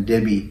Clendenin, and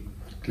Debbie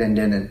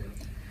Clendenin.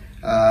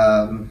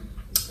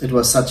 It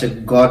was such a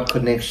God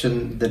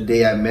connection the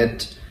day I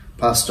met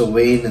Pastor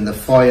Wayne in the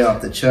foyer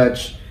of the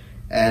church,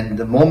 and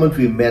the moment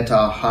we met,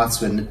 our hearts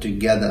were knit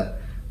together.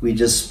 We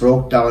just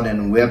broke down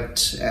and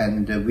wept,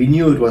 and we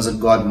knew it was a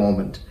God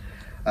moment.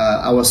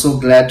 I was so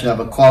glad to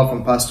have a call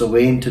from Pastor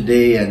Wayne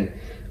today, and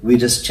we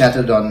just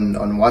chatted on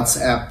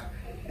WhatsApp,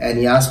 and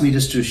he asked me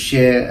just to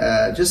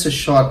share just a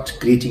short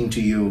greeting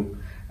to you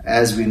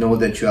as we know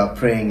that you are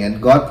praying.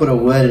 And God put a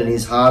word in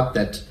his heart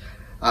that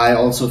I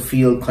also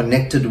feel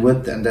connected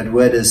with, and that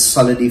word is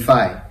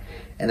solidify.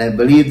 And I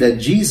believe that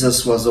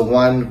Jesus was the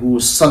one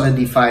who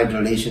solidified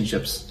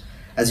relationships.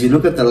 As you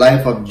look at the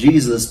life of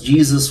Jesus,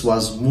 Jesus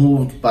was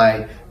moved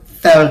by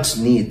felt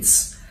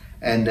needs.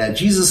 And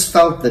Jesus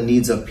felt the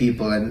needs of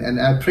people.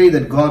 And I pray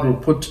that God will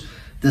put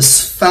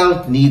this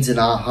felt needs in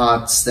our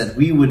hearts, that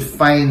we would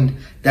find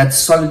that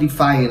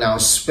solidifying in our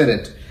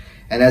spirit.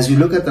 And as you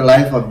look at the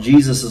life of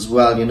Jesus as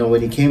well, you know,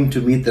 when he came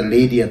to meet the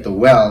lady at the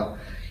well,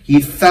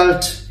 he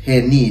felt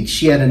her need.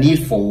 She had a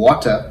need for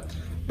water,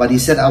 but he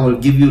said, I will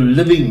give you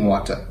living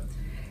water.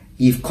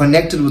 He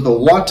connected with the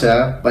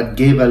water, but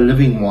gave her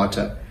living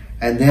water.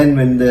 And then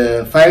when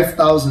the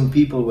 5,000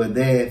 people were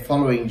there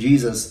following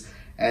Jesus,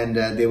 and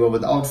they were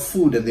without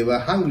food and they were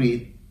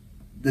hungry,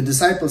 the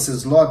disciples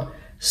says, Lord,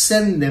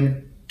 send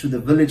them to the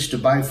village to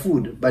buy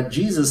food. But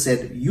Jesus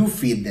said, you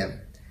feed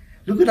them.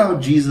 Look at how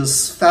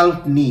Jesus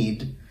felt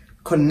need,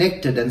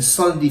 connected and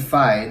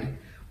solidified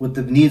with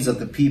the needs of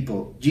the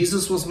people.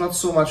 Jesus was not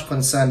so much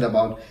concerned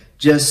about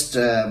just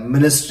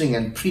ministering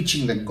and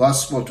preaching the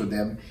gospel to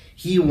them.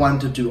 He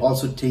wanted to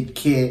also take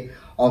care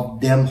of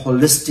them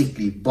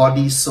holistically,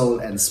 body, soul,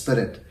 and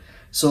spirit.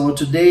 So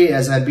today,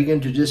 as I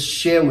begin to just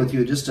share with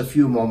you just a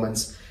few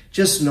moments,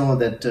 just know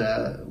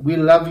that we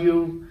love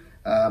you,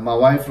 my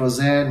wife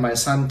Roseanne, my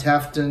son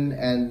Tafton,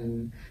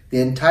 and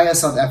the entire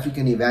South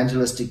African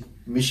Evangelistic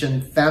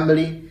Mission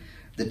family,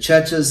 the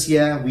churches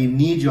here. We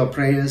need your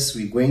prayers.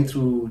 We're going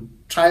through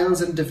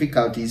trials and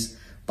difficulties,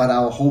 but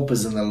our hope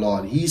is in the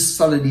Lord. He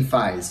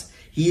solidifies,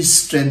 He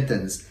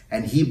strengthens,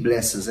 and He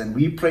blesses. And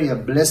we pray a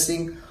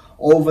blessing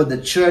over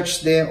the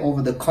church there,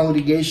 over the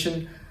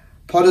congregation.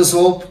 Potter's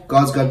Hope,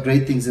 God's got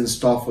great things in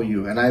store for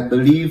you. And I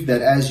believe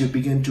that as you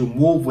begin to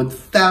move with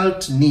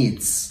felt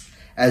needs,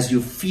 as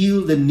you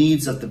feel the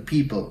needs of the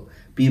people,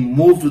 be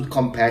moved with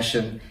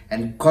compassion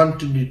and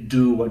continue to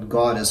do what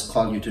God has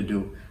called you to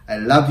do. I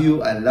love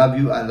you, I love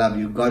you, I love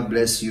you. God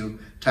bless you.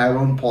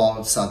 Tyrone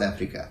Paul, South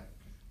Africa.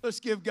 Let's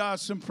give God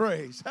some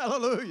praise.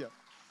 Hallelujah.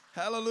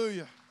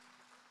 Hallelujah.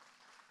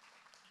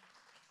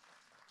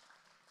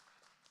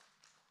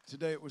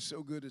 Today it was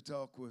so good to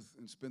talk with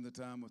and spend the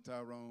time with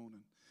Tyrone.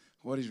 And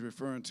what he's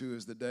referring to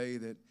is the day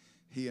that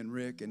he and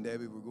Rick and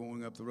Debbie were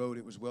going up the road.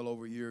 It was well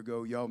over a year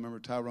ago. Y'all remember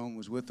Tyrone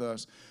was with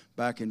us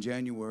back in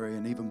January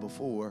and even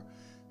before,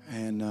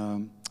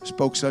 and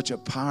spoke such a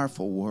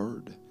powerful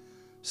word.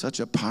 Such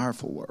a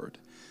powerful word.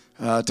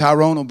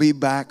 Tyrone will be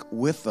back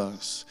with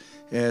us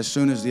as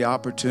soon as the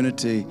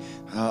opportunity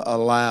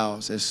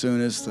allows, as soon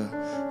as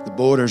the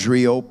borders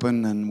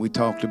reopen, and we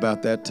talked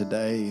about that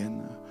today.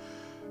 And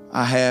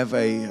I have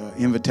a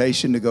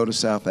invitation to go to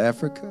South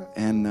Africa,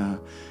 and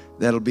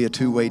that'll be a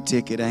two-way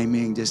ticket,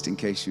 Amy, just in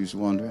case you was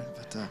wondering.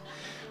 But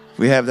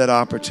we have that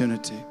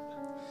opportunity.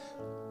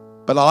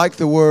 But I like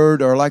the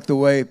word, or I like the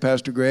way,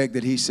 Pastor Greg,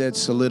 that he said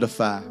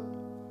solidify.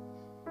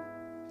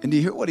 And do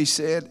you hear what he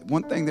said?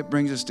 One thing that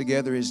brings us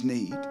together is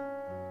need.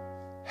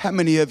 How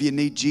many of you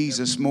need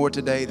Jesus more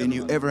today than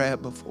you ever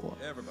have before?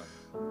 Everybody.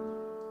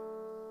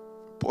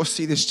 Boy,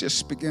 see, this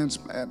just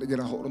begins, man, to get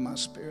a hold of my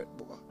spirit,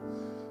 boy.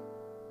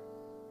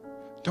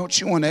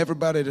 Don't you want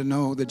everybody to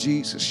know the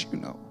Jesus you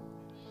know?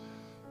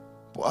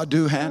 Boy, I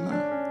do,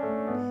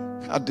 Hannah.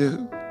 I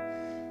do.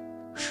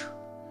 Whew.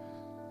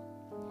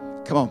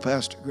 Come on,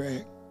 Pastor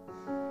Greg.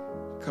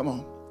 Come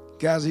on.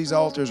 Guys, these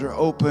altars are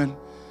open.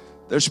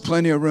 There's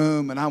plenty of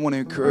room, and I want to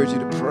encourage you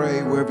to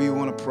pray wherever you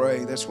want to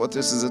pray. That's what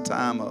this is a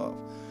time of.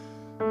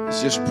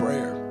 It's just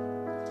prayer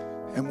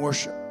and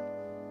worship.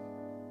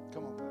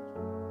 Come on,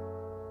 Pastor.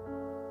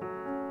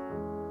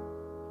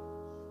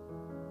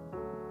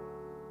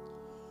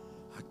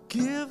 I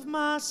give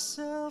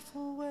myself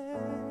away.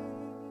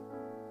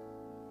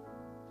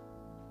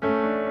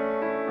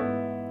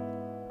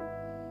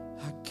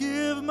 I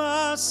give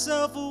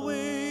myself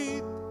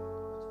away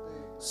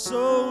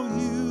so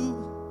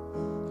you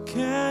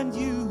can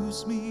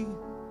use me.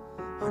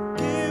 I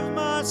give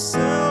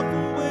myself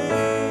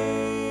away.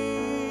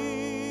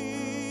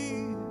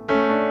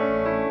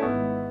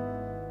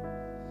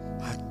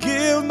 I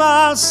give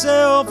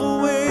myself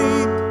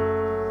away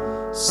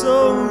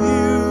so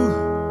you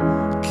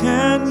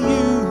can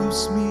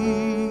use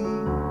me.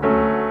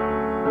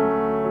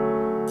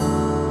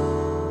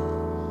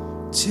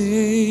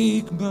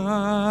 Take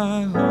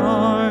my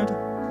heart,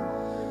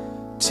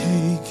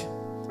 take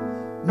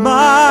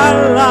my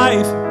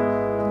life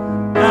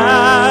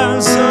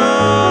as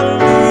a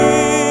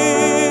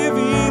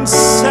living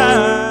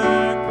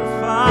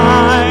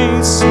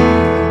sacrifice.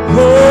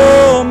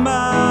 All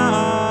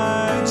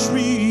my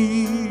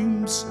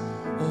dreams,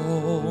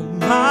 all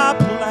my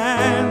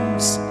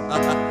plans,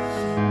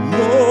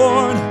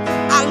 Lord,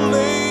 I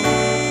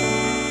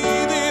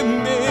lay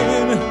them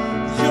in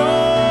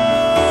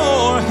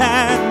your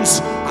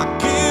hands. I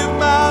give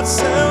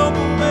myself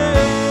away.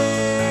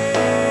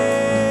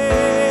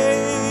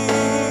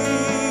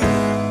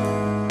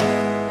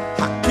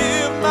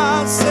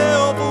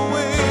 Myself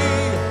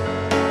away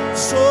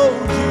so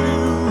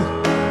you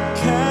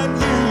can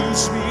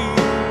use me.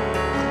 I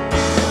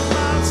give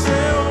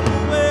myself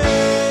away.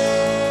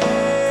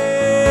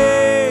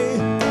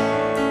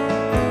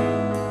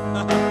 I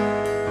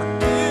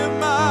give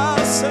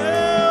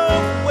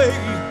myself away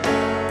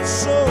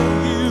so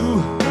you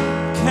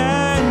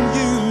can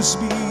use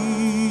me.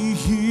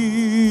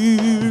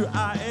 Here I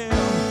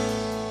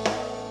am,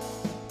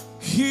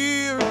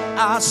 here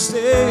I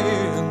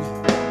stand.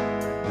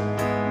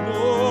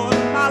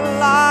 My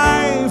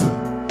life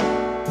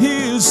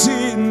is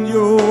in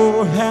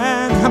your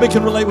hand. How many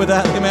can relate with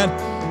that? Amen.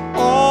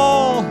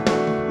 Oh,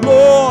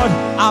 Lord,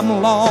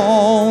 I'm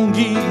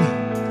longing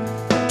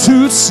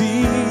to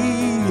see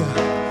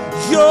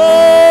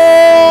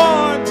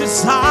your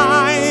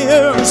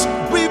desires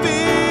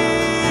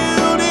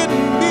revealed in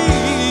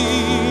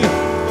me.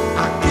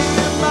 I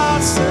give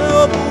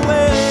myself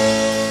away.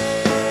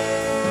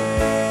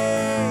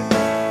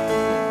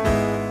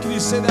 Can you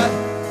say that?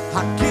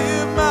 I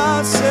give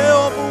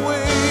myself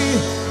away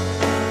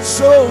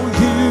so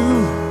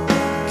you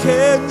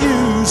can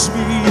use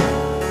me.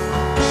 I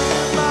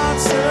give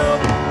myself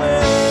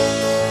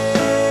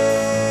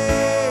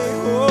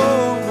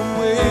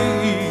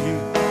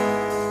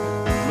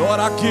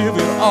give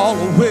it all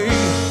away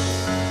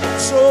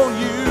so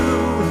you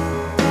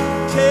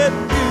can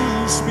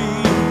use me.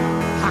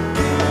 I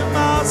give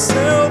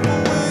myself away.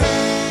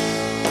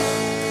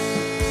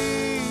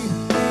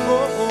 Oh,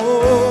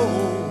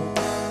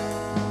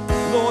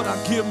 Lord, I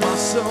give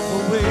myself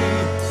away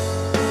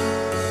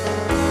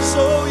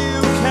so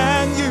you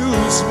can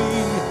use me.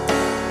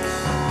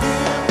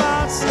 Give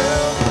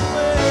myself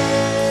away.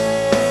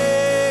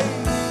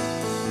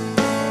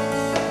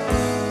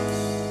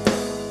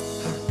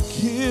 I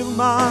give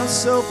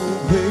myself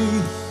away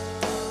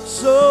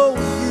so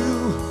you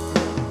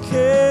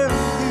can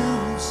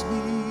use me.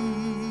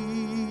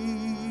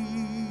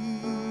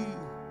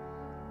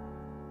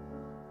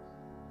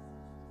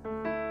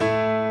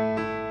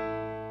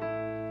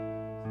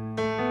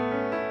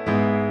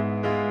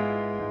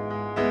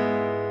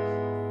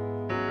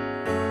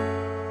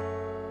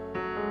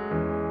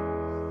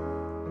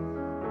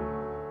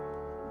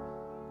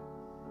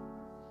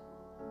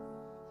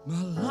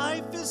 My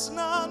life is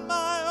not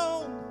my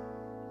own.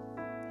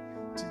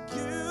 To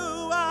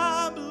you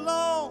I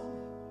belong.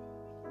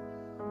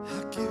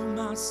 I give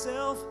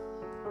myself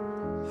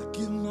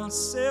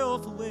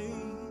away.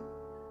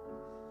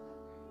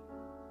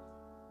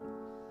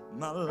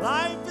 My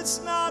life is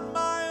not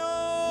my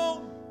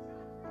own.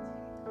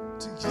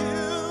 To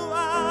you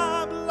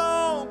I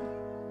belong.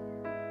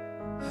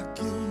 I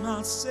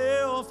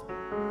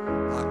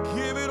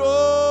give it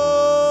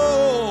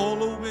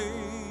all away.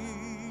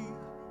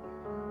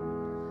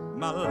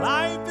 My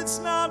life, it's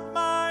not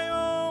my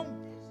own.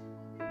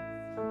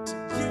 To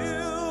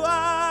you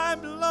I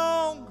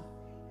belong.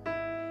 I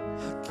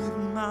give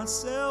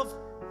myself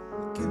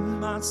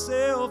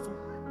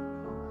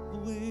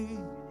away.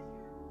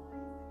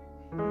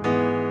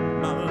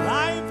 My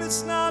life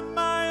is not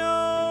my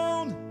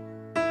own.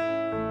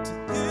 To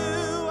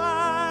you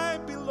I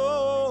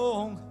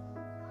belong.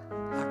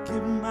 I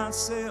give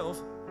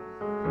myself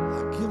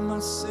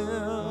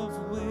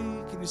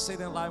away. Can you say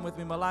that line with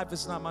me? My life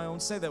is not my own.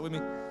 Say that with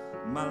me.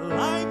 My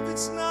life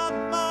is not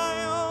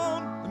my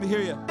own. Let me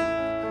hear you.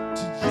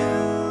 To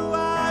you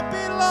I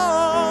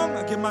belong.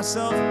 I give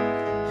myself.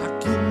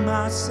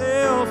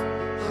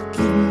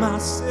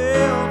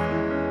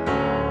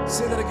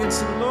 Say that again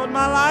to the Lord.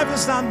 My life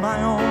is not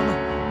my own.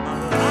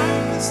 My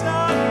life is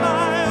not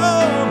my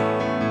own.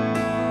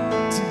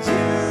 To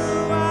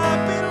you I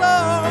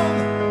belong.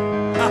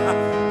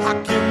 I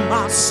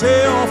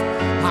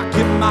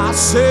give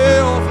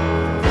myself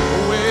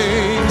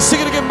away. Sing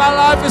it again. My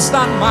life is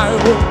not my own.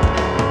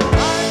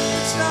 Life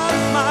is not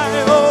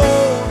my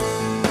own.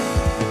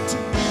 To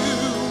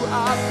you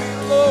I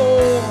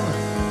belong.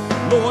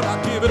 Lord, I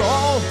give it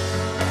all.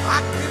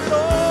 I give it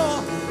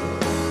all.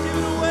 Give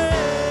it away.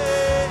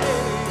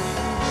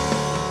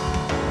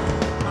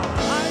 My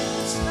life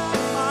is not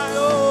my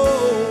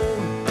own.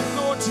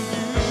 Lord, to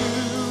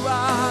you I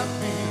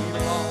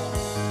belong.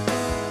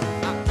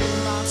 I give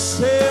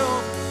myself.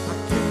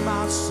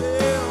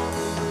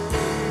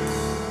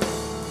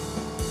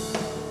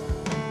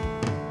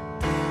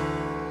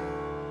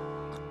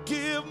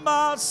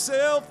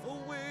 Myself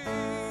away.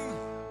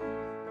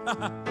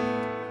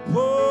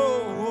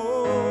 Whoa,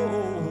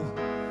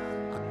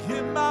 I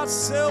give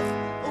myself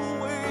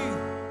away,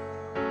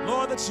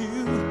 Lord, that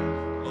you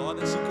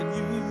can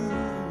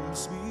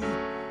use me.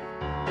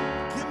 I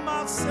give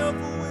myself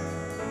away,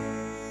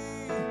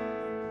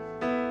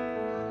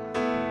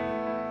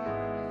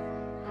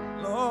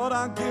 Lord,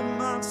 I give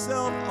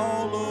myself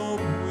all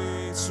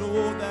away so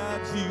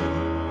that you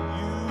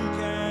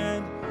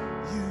can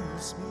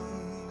use me.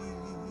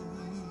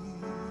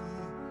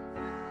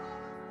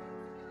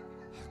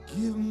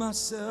 Give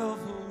myself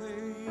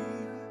away.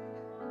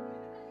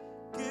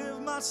 Give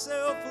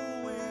myself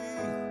away.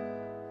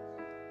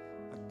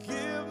 I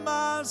give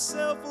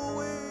myself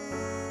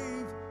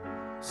away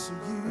so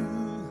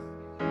you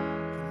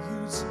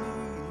can use me.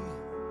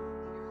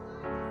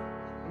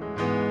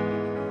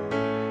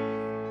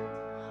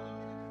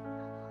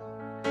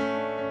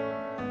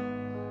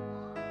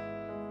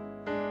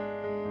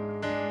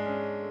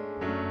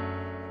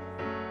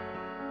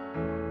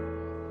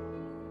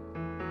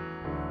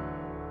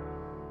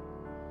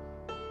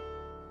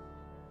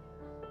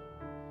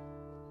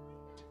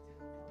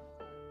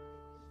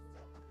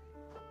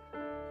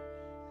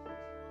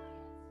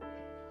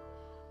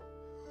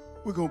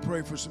 We're going to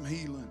pray for some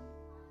healing.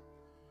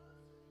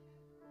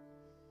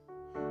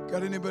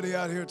 Got anybody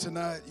out here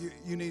tonight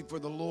you need for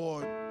the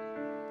Lord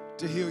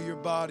to heal your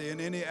body in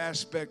any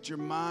aspect, your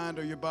mind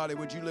or your body?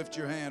 Would you lift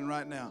your hand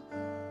right now?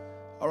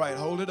 All right,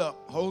 hold it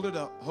up, hold it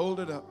up, hold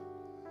it up,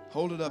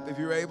 hold it up. If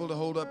you're able to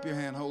hold up your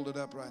hand, hold it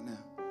up right now.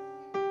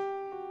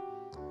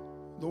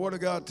 The Word of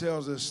God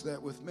tells us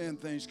that with men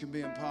things can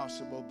be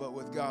impossible, but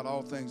with God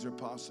all things are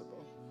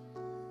possible.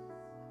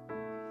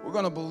 We're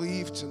going to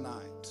believe tonight.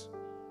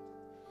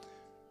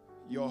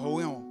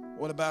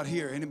 What about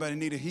here? Anybody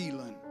need a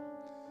healing?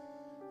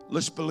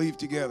 Let's believe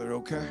together,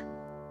 okay?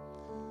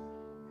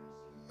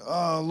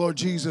 Lord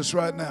Jesus,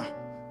 right now,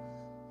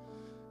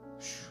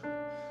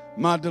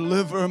 my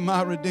deliverer,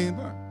 my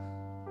redeemer,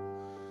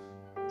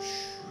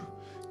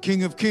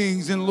 King of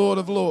kings and Lord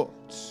of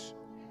lords.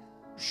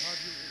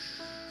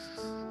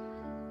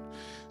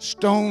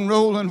 Stone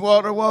rolling,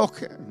 water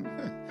walking.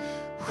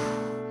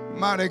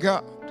 Mighty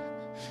God.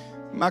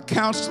 My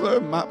counselor,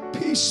 my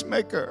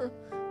peacemaker.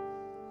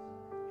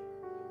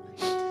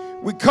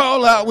 We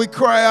call out, we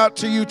cry out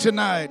to you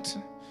tonight.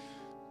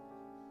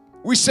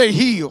 We say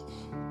heal.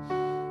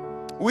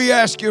 We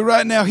ask you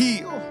right now,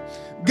 heal.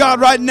 God,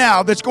 right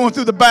now, that's going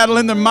through the battle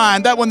in their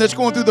mind, that one that's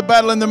going through the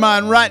battle in their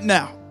mind right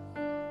now.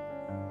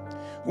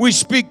 We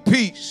speak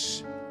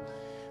peace.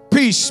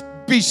 Peace,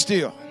 be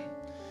still.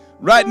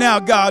 Right now,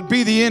 God,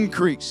 be the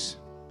increase.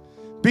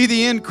 Be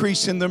the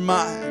increase in their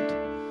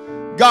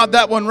mind. God,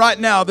 that one right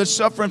now that's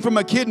suffering from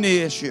a kidney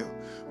issue.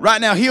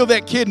 Right now, heal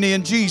that kidney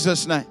in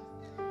Jesus' name.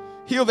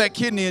 Heal that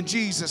kidney in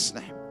Jesus'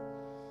 name.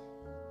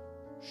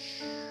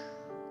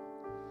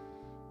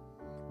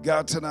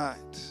 God, tonight,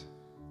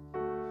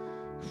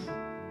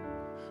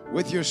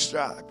 with your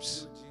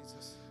stripes,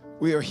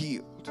 we are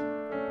healed.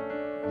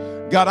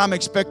 God, I'm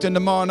expecting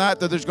tomorrow night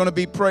that there's going to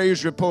be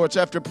praise reports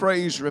after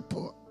praise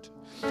report.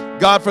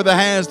 God, for the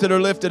hands that are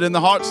lifted and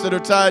the hearts that are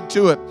tied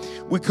to it,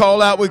 we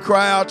call out, we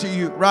cry out to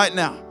you right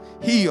now.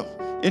 Heal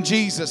in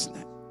Jesus'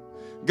 name.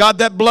 God,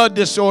 that blood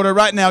disorder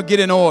right now, get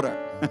in order.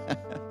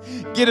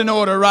 Get in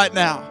order right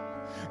now.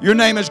 Your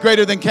name is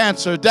greater than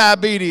cancer,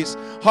 diabetes,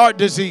 heart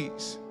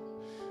disease.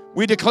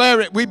 We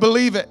declare it. We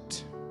believe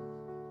it.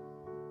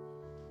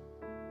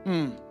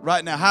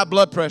 Right now, high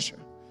blood pressure.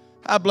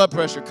 High blood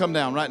pressure, come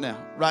down right now.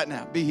 Right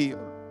now, be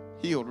healed.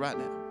 Healed right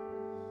now.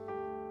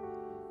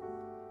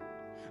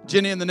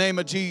 Jenny, in the name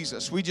of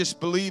Jesus, we just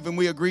believe and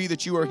we agree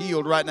that you are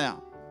healed right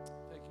now.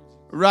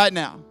 Right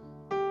now.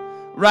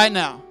 Right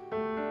now.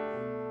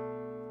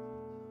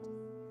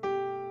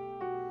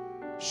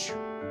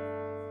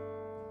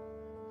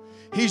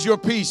 He's your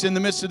peace in the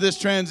midst of this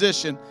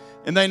transition.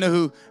 And they know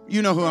who,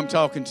 you know who I'm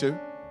talking to.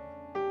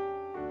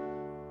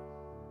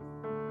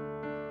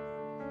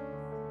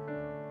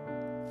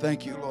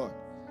 Thank you, Lord.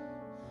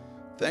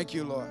 Thank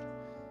you, Lord.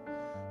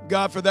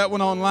 God, for that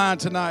one online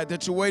tonight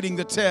that's awaiting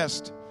the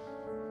test.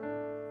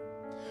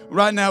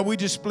 Right now, we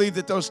just believe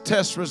that those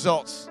test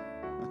results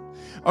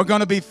are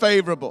going to be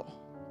favorable.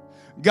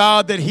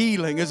 God, that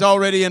healing is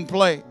already in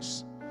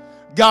place.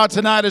 God,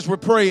 tonight as we're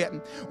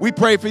praying, we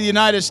pray for the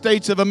United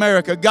States of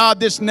America. God,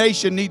 this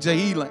nation needs a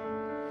healing.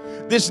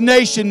 This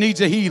nation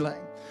needs a healing.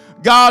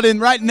 God,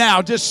 and right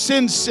now, just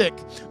sin sick.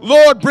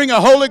 Lord, bring a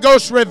Holy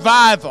Ghost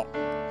revival.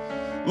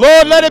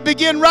 Lord, let it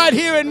begin right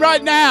here and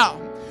right now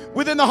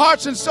within the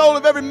hearts and soul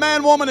of every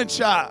man, woman, and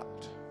child.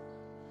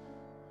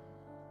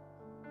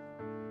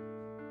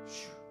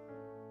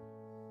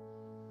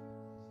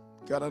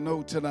 God, I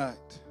know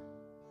tonight,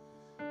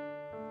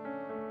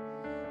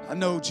 I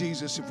know,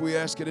 Jesus, if we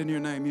ask it in your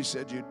name, you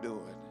said you'd do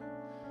it.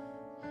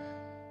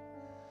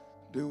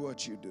 Do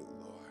what you do,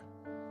 Lord.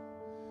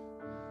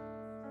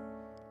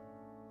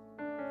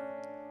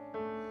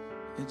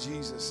 In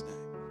Jesus' name.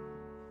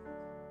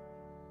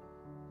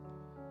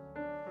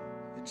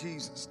 In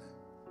Jesus' name.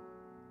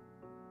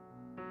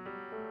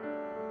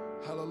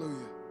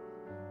 Hallelujah.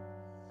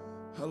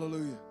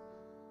 Hallelujah.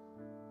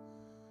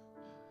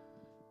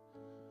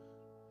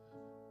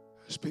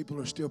 As people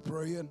are still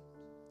praying,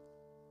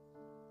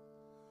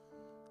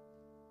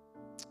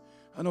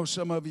 I know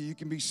some of you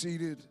can be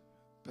seated.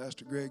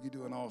 Pastor Greg, you're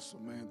doing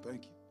awesome, man.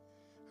 Thank you.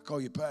 I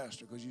call you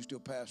pastor because you still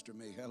pastor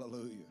me.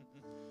 Hallelujah.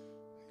 You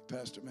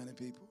pastor many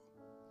people.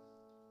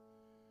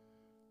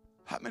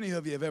 How many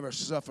of you have ever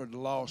suffered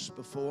loss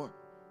before?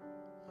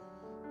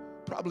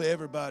 Probably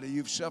everybody.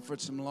 You've suffered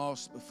some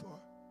loss before.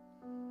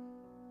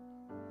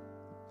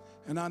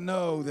 And I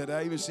know that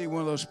I even see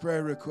one of those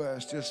prayer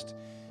requests just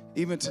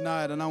even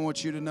tonight, and I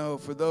want you to know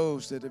for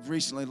those that have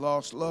recently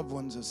lost loved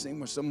ones, it seemed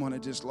where someone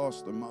had just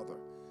lost their mother.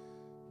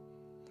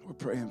 We're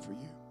praying for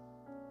you.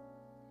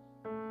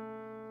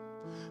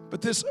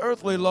 But this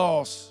earthly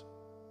loss,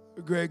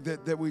 Greg,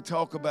 that we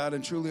talk about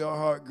and truly our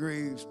heart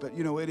grieves, but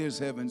you know, it is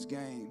heaven's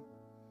gain.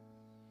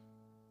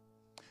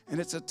 And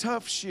it's a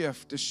tough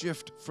shift to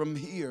shift from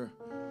here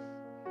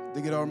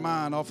to get our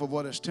mind off of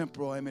what is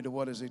temporal, amen, to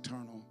what is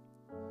eternal.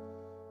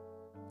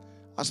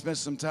 I spent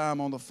some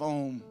time on the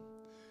phone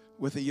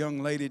with a young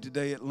lady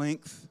today at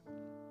length.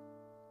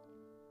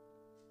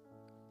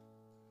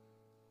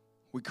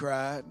 We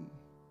cried.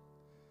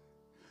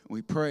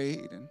 We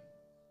prayed and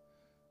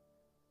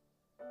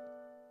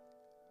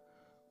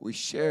we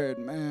shared,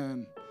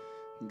 man,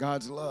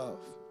 God's love.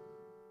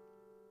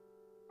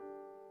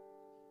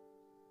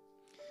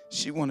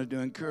 She wanted to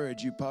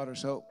encourage you,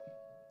 Potter's Hope.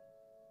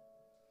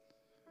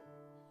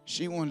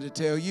 She wanted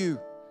to tell you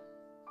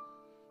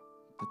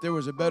that there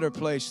was a better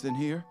place than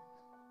here.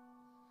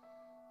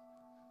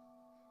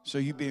 So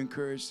you be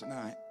encouraged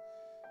tonight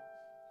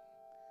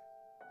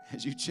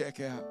as you check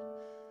out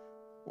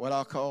what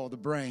I'll call the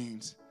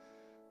brains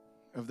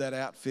of that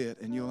outfit,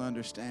 and you'll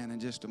understand in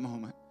just a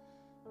moment.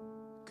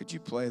 Could you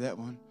play that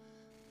one?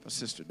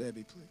 Sister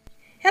Debbie, please.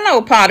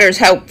 Hello, Potter's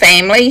Hope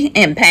family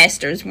and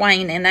Pastors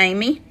Wayne and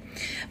Amy.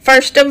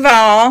 First of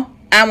all,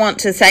 I want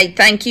to say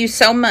thank you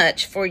so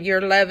much for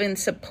your love and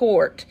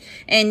support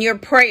and your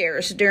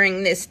prayers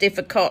during this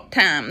difficult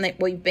time that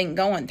we've been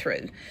going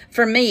through.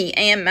 For me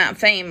and my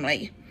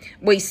family,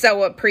 we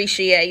so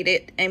appreciate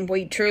it, and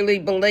we truly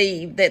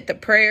believe that the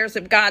prayers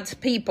of God's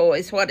people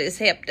is what has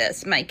helped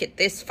us make it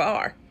this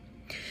far.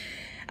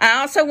 I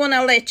also want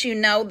to let you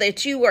know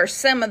that you are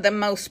some of the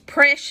most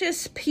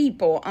precious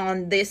people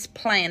on this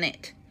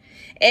planet.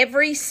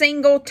 Every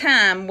single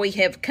time we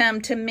have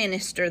come to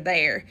minister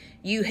there,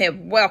 you have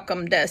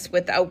welcomed us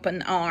with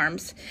open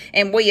arms,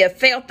 and we have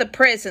felt the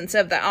presence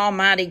of the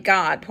Almighty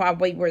God while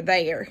we were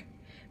there.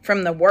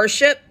 From the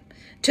worship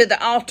to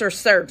the altar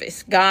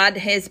service, God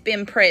has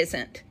been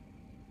present.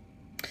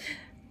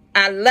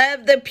 I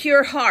love the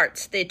pure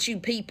hearts that you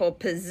people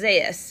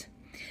possess.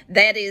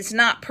 That is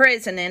not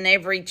present in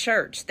every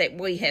church that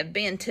we have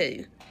been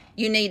to.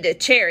 You need to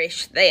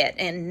cherish that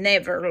and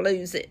never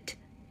lose it.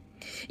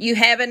 You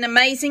have an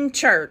amazing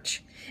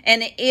church,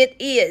 and it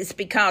is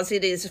because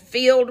it is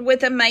filled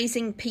with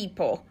amazing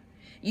people.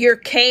 Your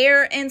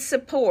care and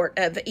support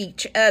of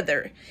each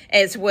other,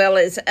 as well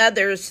as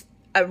others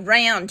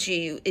around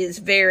you, is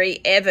very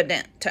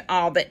evident to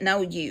all that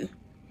know you.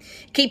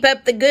 Keep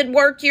up the good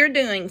work you're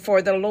doing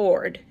for the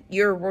Lord.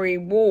 Your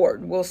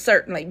reward will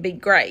certainly be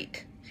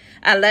great.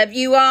 I love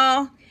you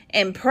all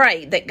and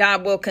pray that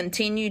God will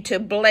continue to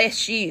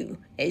bless you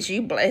as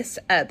you bless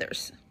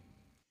others.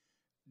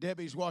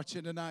 Debbie's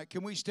watching tonight.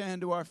 Can we stand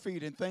to our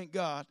feet and thank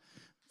God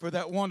for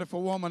that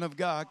wonderful woman of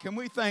God? Can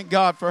we thank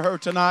God for her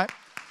tonight?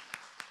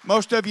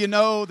 Most of you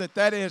know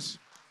that is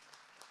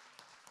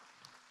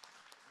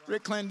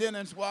Rick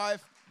Clendenin's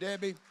wife,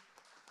 Debbie.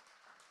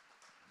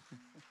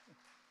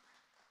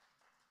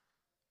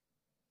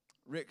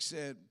 Rick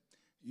said,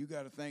 you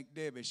got to thank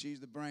Debbie.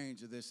 She's the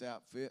brains of this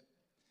outfit.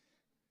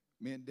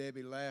 Me and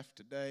Debbie laughed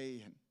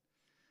today and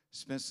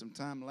spent some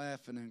time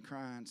laughing and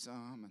crying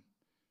some. And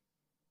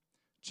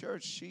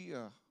church,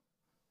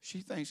 she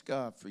thanks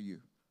God for you.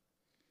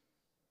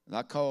 And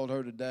I called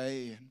her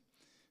today, and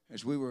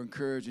as we were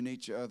encouraging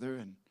each other,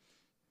 and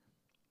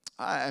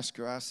I asked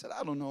her, I said,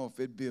 I don't know if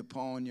it'd be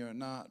upon you or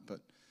not, but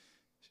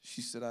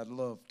she said, I'd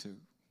love to.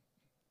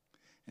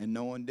 And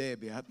knowing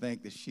Debbie, I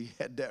think that she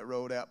had that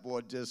road out, boy,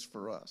 just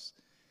for us.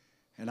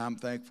 And I'm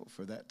thankful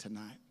for that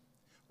tonight.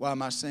 Why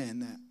am I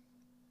saying that?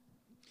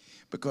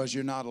 Because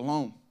you're not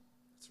alone.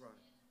 That's right.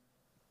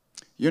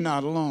 You're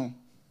not alone.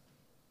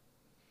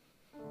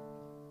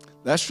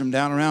 That's from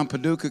down around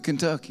Paducah,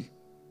 Kentucky.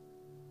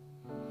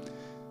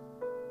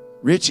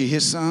 Richie,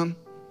 his son,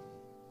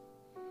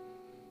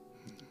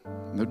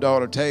 and their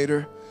daughter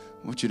Tater,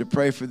 I want you to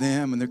pray for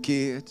them and their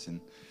kids.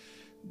 And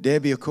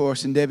Debbie, of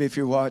course. And Debbie, if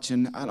you're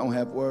watching, I don't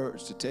have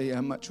words to tell you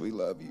how much we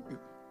love you.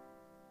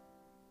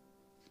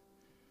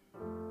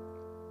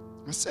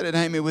 I said it,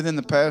 Amy, within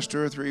the past 2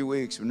 or 3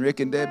 weeks when Rick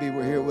and Debbie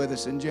were here with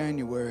us in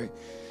January,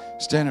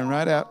 standing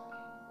right out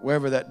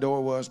wherever that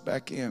door was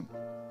back in.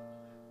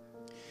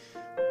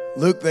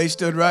 Luke, they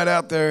stood right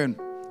out there and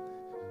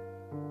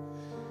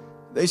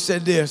they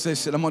said this. They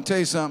said, I'm going to tell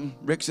you something.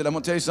 Rick said, I'm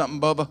going to tell you something,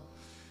 Bubba.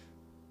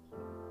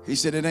 He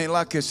said, it ain't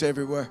like this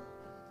everywhere.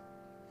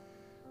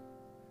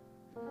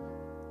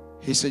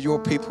 He said, your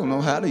people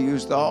know how to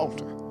use the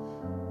altar.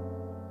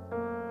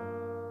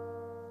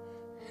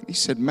 And he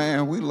said,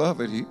 man, we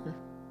love it here.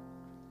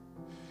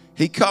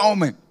 He called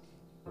me.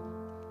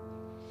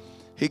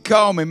 He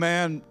called me,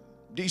 man,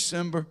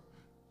 December.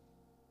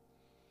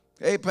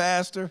 Hey,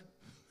 Pastor.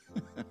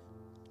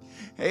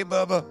 Hey,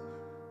 Bubba.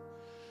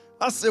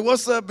 I said,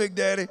 what's up, Big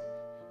Daddy?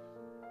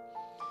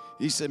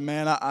 He said,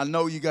 man, I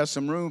know you got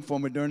some room for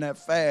me during that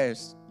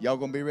fast. Y'all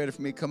going to be ready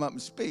for me to come up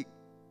and speak?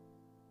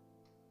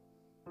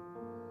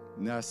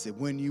 And I said,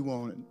 when you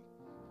want it?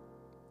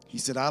 He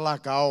said, I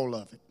like all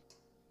of it.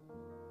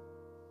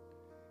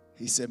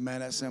 He said, man,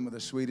 that's some of the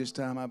sweetest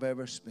time I've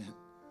ever spent.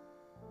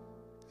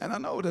 And I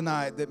know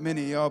tonight that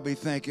many of y'all be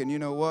thinking, you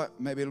know what?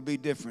 Maybe it'll be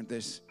different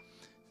this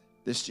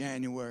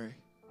January.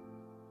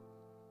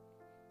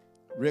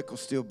 Rick will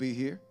still be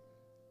here.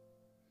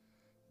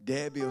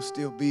 Debbie will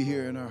still be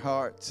here in our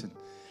hearts. And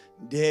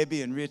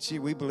Debbie and Richie,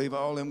 we believe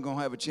all of them going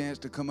to have a chance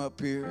to come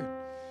up here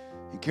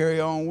and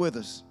carry on with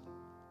us.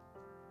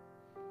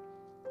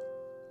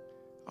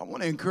 I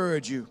want to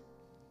encourage you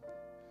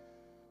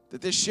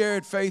that this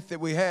shared faith that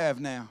we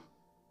have now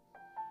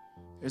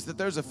is that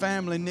there's a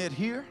family knit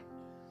here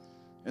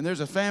and there's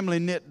a family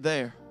knit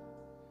there.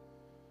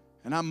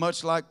 And I'm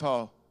much like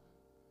Paul.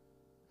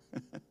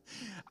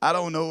 I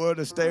don't know where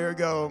to stay or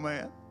go,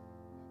 man.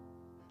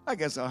 I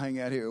guess I'll hang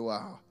out here a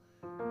while.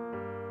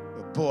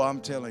 But boy,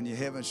 I'm telling you,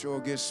 heaven sure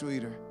gets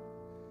sweeter.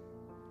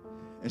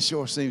 It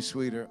sure seems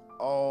sweeter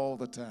all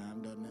the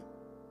time, doesn't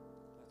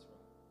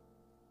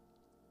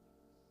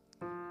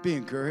it? Be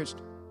encouraged.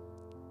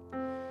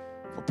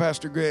 Well,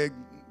 Pastor Greg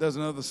does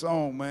another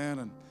song, man,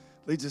 and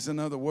leads us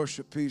another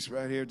worship piece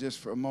right here just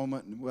for a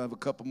moment, and we'll have a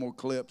couple more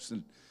clips.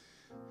 And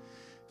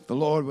if the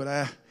Lord would,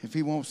 if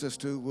He wants us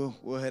to,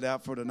 we'll head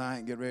out for tonight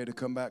and get ready to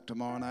come back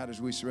tomorrow night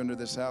as we surrender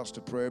this house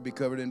to prayer. Be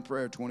covered in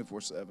prayer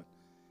 24/7,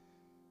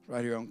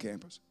 right here on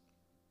campus.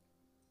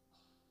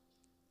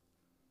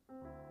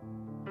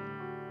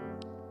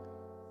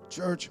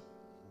 Church,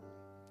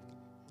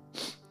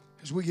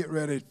 as we get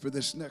ready for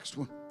this next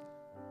one,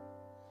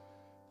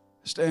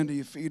 stand to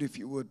your feet if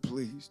you would,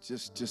 please.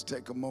 Just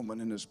take a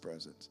moment in His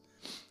presence.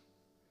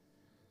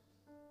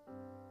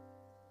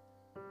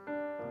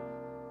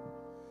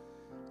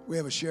 We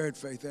have a shared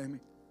faith,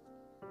 Amy.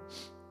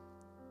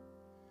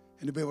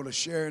 And to be able to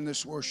share in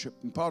this worship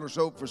and Potter's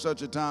Hope for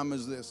such a time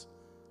as this.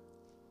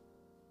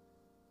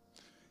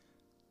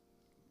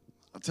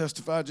 I'll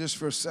testify just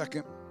for a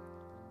second.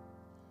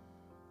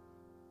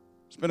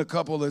 There's been a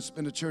couple that's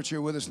been to church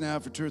here with us now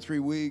for 2 or 3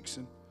 weeks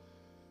and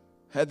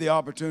had the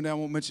opportunity, I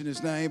won't mention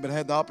his name, but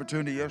had the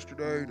opportunity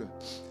yesterday to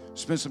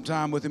spend some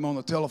time with him on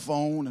the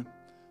telephone. And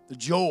the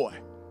joy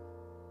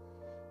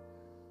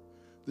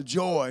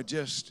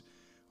just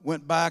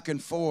went back and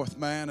forth,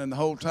 man. And the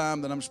whole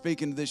time that I'm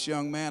speaking to this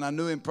young man, I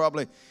knew him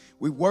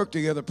we worked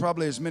together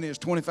probably as many as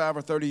 25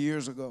 or 30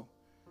 years ago.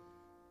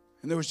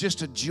 And there was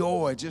just a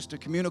joy, just a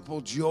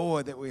communicable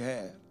joy that we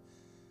had.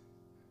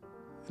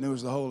 And it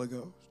was the Holy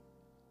Ghost.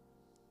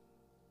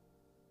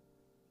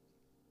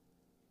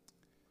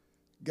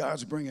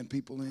 God's bringing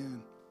people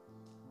in.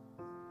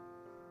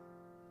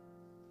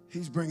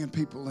 He's bringing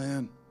people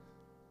in.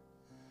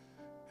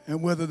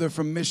 And whether they're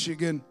from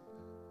Michigan,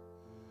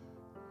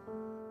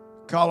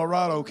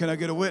 Colorado, can I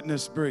get a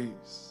witness,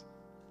 Breeze?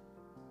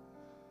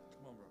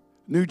 Come on, bro.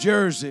 New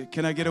Jersey,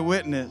 can I get a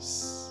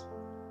witness?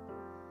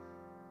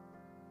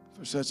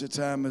 For such a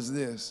time as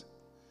this,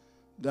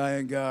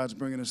 Diane, God's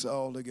bringing us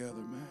all together,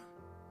 man.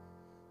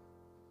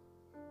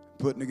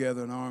 Putting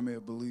together an army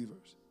of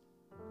believers.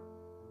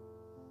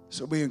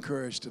 So be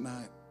encouraged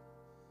tonight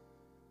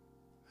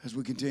as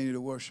we continue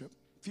to worship.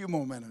 A few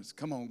more minutes.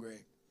 Come on,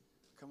 Greg.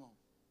 Come on.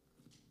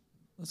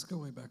 Let's go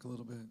way back a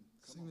little bit.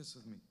 Sing this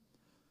with me.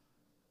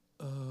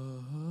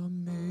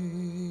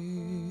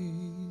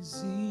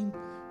 Amazing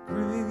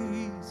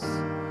grace,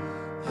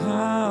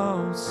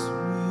 how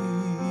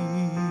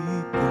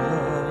sweet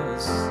the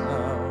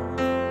sound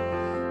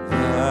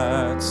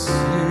that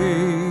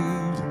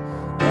saved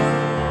a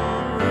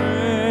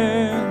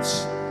wretch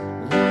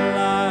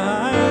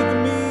like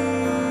me.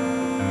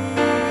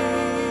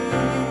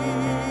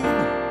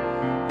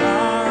 I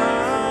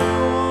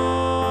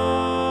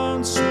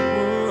once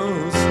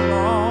was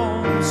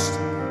lost,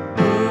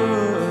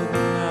 but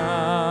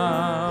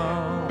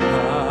now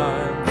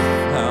I'm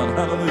found.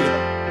 Hallelujah.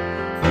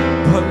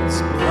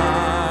 Was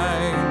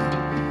blind,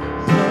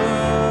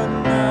 but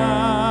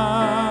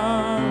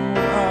now I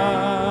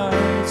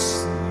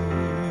see.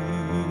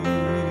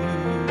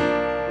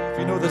 If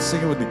you know this,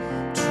 sing it with me.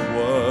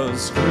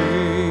 'Twas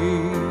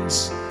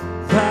grace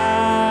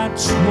that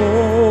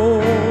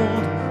told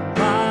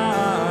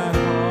my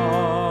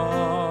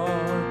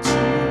heart to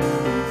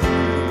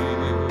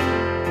give,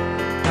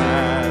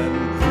 and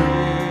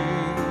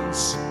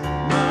grace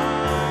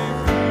my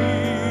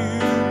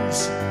fears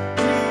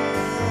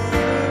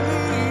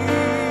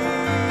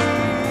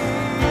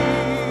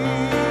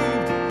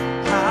relieved.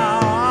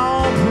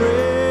 How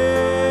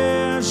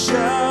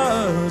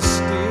precious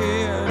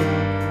did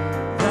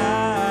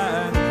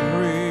that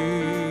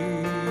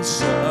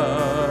grace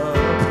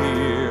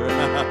appear,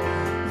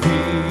 the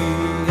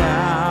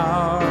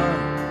hour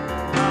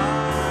I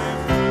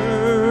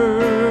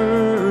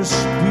first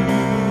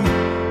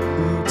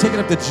believed. Take it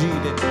up to G,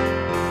 Dick.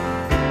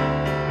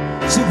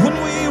 See, when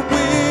we've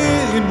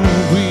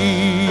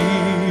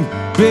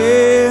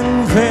been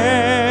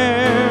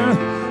there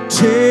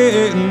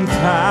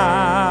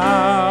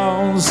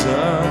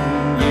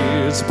 10,000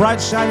 years,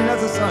 bright shining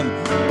as the sun,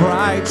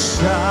 bright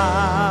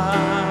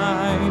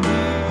shining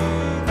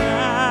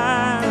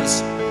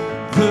as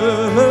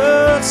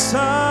the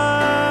sun.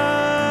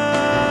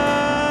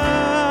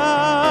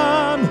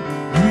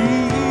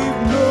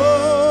 We've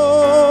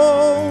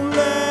no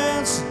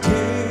less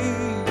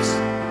days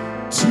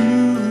to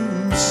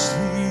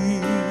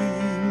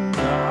sing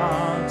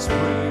God's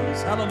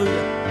praise.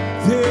 Hallelujah.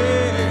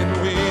 Then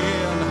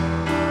when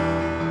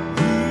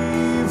we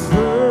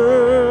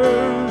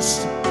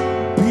first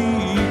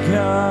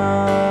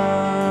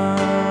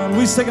began.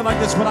 We sing it like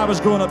this when I was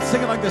growing up.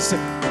 Sing it like this. Sing,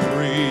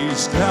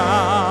 praise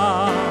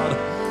God,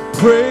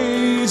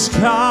 praise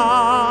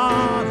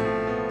God,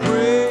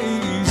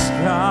 praise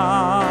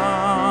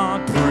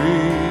God,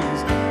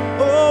 praise.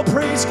 Oh,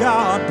 praise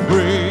God,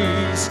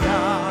 praise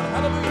God.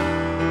 Hallelujah.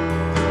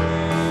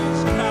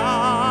 Praise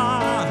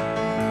God,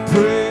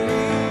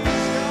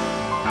 praise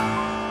God.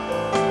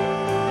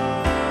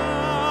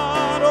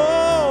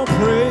 Oh,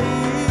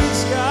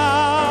 praise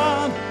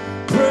God,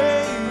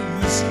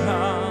 praise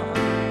God,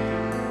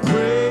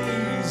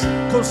 praise.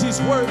 'Cause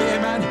He's worthy,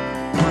 amen.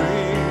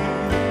 Praise,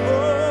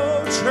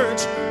 oh,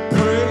 church,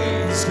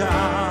 praise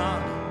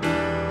God.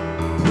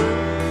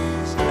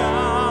 Praise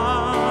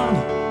God.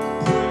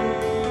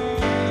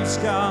 Praise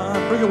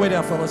God. Bring it way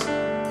down, fellas.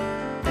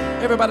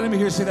 Everybody, let me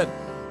hear you say that.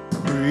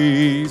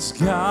 Praise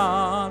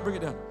God. Bring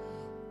it down.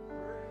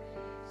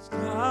 Praise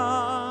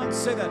God.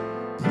 Say that.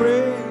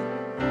 Praise.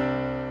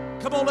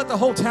 Come on, let the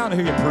whole town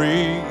hear you.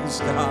 Praise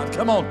God.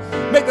 Come on.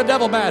 Make the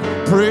devil mad.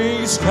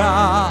 Praise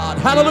God.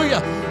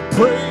 Hallelujah.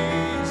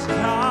 Praise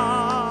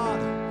God.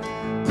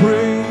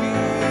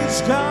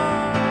 praise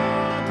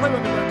God. Play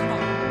with me, Brett. Come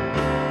on.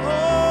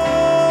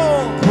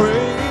 Oh,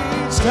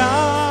 praise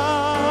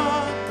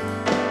God.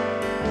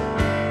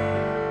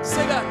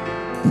 Say that.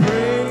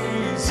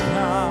 Praise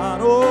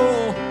God.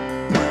 Oh,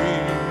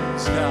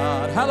 praise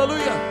God.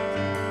 Hallelujah.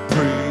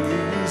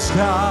 Praise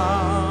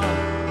God.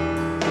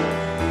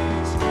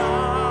 Praise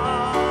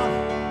God.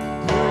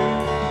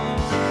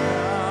 Praise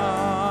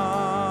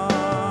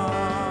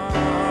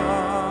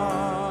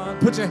God.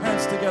 Put your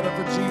hands together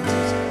for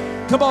Jesus.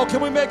 Come on,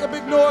 can we make a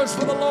big noise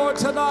for the Lord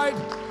tonight?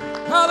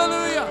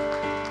 Hallelujah.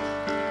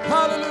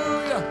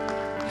 Hallelujah.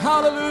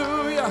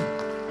 Hallelujah.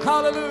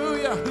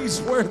 Hallelujah.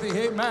 He's worthy.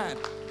 Amen.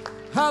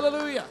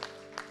 Hallelujah.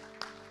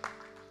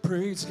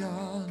 Praise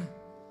God.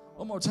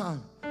 One more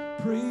time.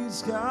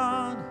 Praise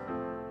God.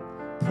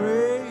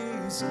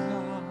 Praise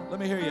God. Let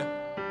me hear you.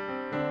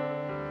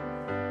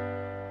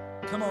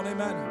 Come on,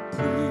 amen.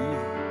 Praise.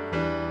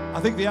 I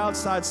think the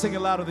outside sing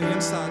it louder than the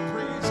inside.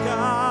 Praise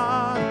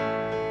God.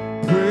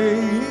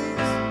 Praise.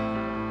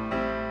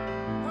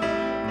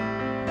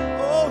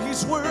 Oh,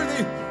 he's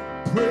worthy.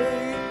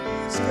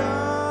 Praise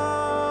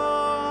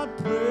God.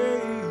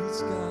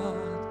 Praise God.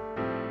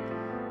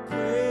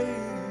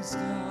 Praise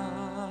God.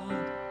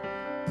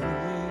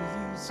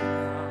 Praise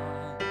God.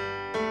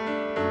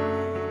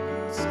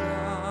 Praise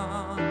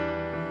God.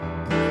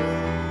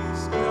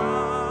 Praise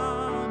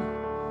God.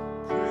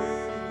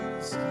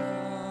 Praise God.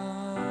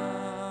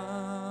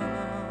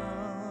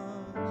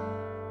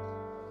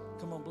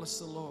 Come on, bless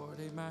the Lord.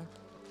 Amen.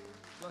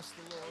 Bless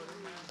the Lord.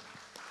 Amen.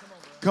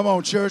 Come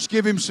on, church.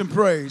 Give him some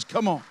praise.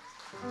 Come on.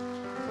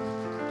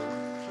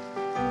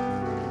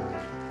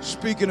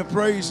 Speaking of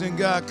praising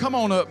God, come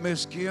on up,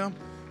 Miss Kim.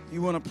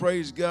 You want to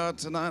praise God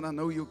tonight? I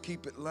know you'll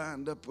keep it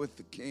lined up with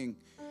the King.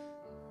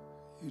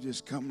 You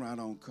just come right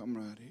on. Come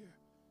right here.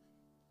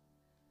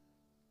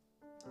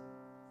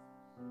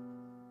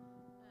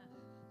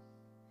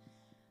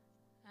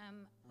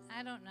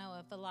 I don't know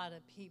if a lot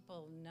of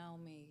people know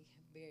me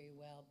very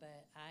well,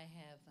 but I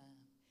have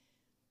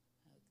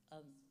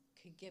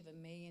could give a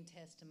million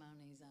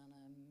testimonies on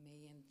a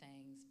million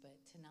things, but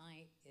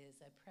tonight is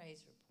a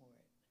praise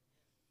report.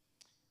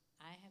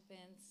 I have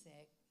been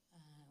sick,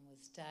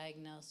 was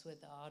diagnosed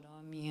with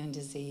autoimmune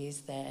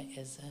disease that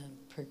is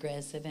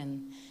progressive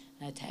and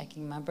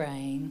attacking my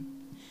brain,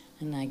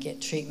 and I get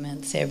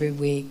treatments every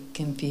week,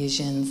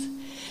 infusions,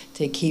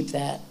 to keep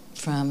that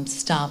from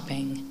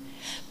stopping.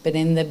 But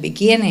in the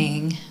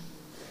beginning,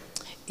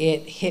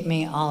 it hit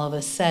me all of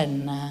a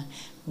sudden. I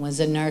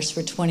was a nurse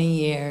for 20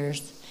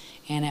 years,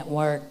 and at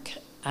work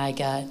I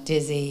got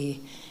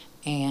dizzy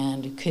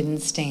and couldn't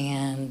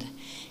stand,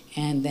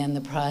 and then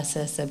the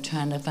process of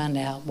trying to find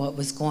out what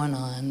was going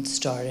on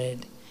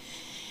started.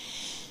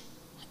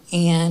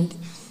 And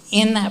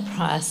in that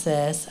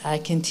process, I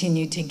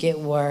continued to get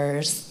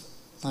worse.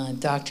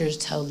 Doctors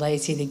told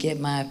Lacey to get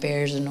my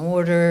affairs in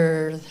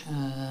order.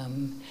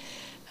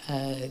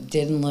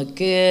 Didn't look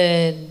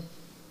good,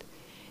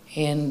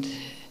 and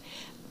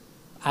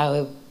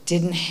I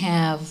didn't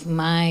have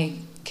my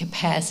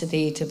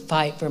capacity to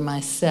fight for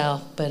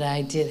myself, but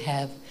I did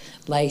have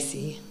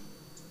Lacey.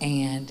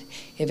 And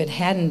if it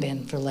hadn't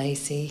been for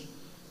Lacey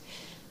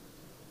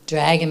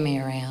dragging me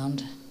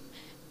around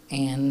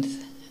and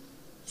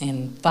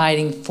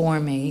fighting for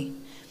me,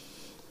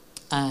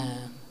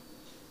 the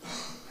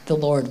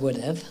Lord would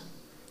have.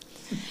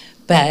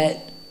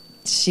 But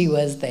she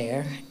was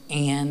there.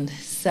 And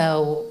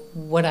so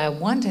what I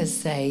want to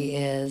say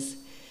is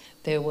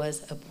there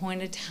was a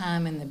point of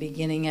time in the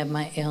beginning of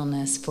my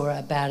illness for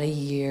about a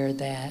year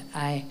that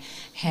I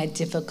had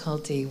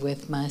difficulty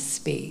with my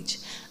speech.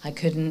 I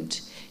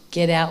couldn't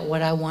get out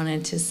what I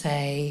wanted to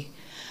say.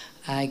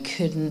 I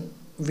couldn't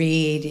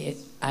read it.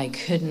 I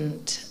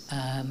couldn't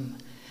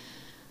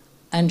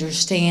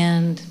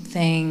understand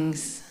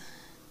things.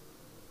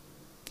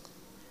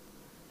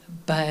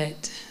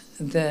 But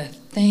the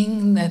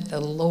thing that the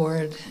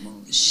Lord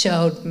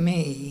showed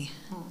me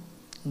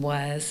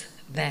was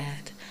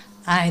that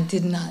I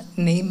did not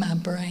need my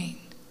brain.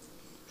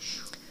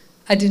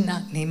 I did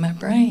not need my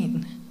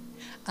brain.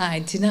 I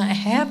did not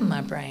have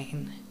my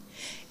brain.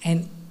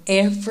 And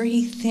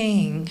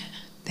everything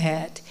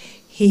that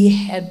He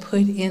had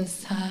put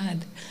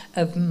inside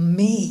of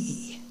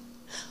me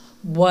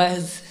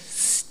was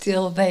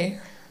still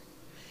there.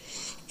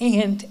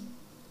 And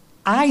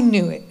I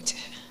knew it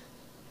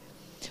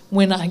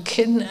when I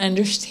couldn't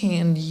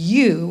understand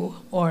you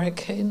or I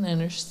couldn't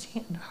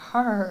understand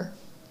her.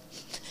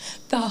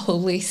 The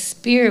Holy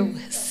Spirit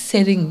was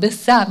sitting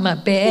beside my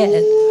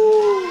bed.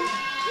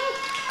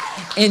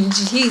 And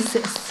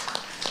Jesus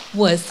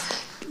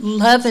was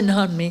loving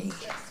on me.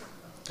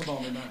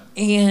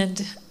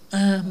 And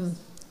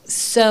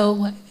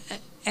so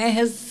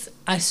as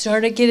I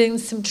started getting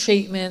some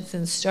treatments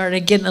and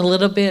started getting a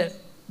little bit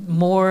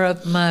more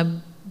of my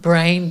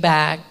brain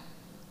back,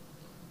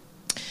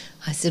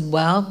 I said,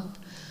 well,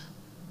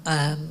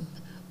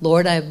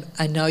 Lord,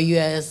 I know you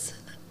as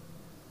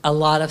a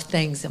lot of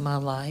things in my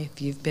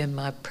life. You've been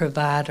my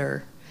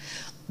provider.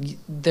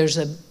 There's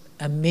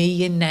a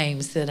million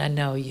names that I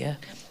know you.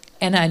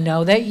 And I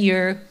know that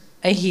you're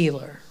a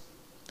healer.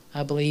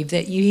 I believe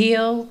that you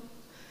heal.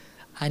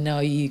 I know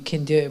you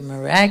can do it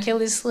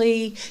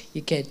miraculously.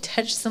 You can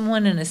touch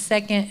someone in a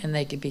second and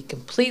they can be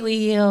completely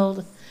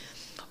healed.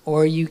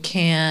 Or you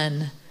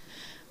can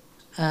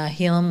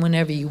heal them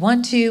whenever you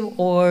want to,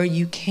 or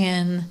you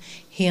can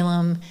heal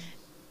them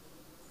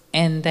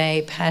and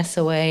they pass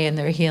away and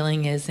their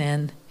healing is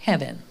in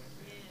heaven.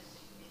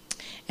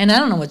 And I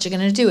don't know what you're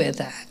going to do with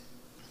that.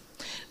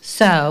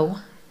 So,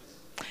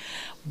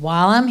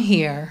 while I'm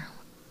here,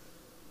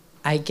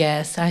 I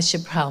guess I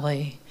should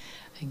probably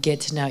get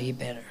to know you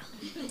better.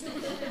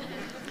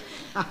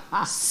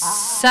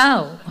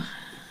 So,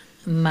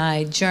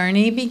 my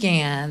journey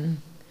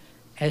began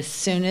as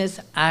soon as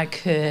I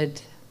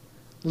could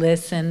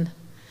listen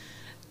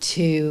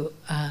to,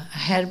 I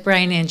had a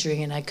brain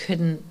injury and I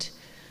couldn't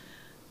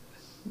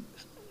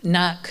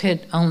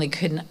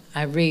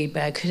I read,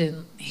 but I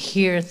couldn't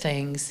hear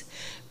things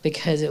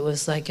because it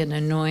was like an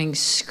annoying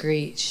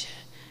screech.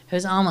 It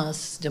was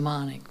almost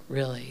demonic,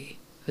 really.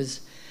 It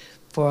was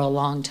for a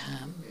long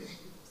time.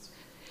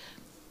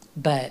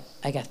 But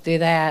I got through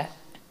that,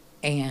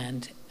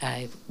 and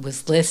I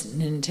was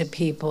listening to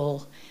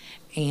people,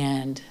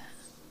 and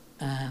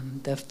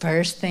the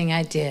first thing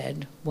I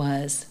did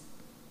was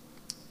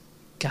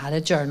got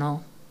a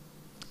journal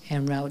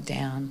and wrote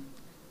down,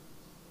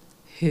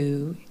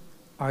 who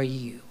are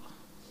you?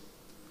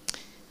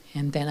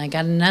 And then I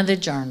got another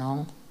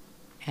journal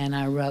and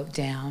I wrote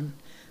down,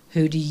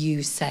 who do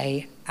you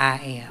say I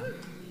am?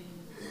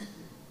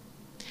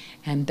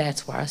 And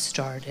that's where I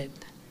started.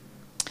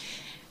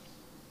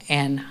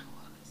 And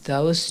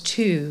those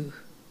two,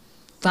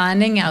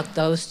 finding out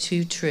those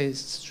two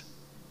truths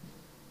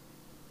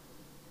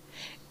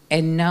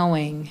and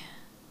knowing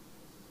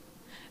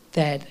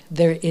that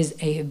there is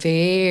a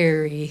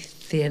very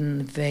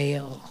thin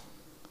veil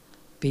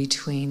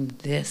between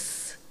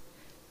this,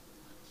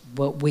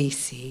 what we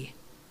see,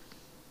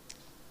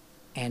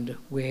 and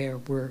where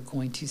we're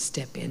going to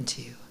step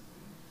into.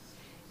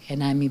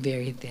 And I mean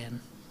very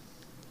thin,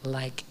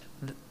 like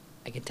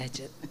I can touch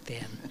it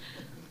thin.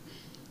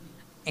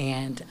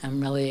 And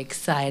I'm really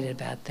excited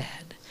about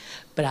that.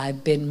 But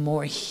I've been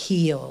more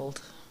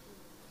healed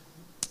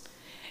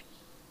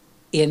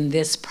in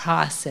this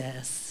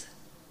process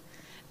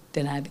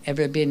than I've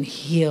ever been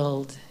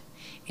healed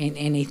in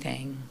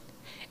anything.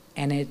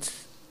 And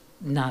it's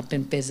not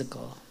been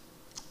physical.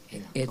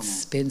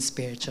 It's been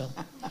spiritual.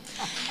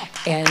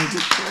 And, you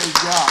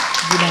know,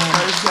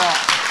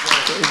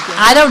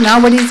 I don't know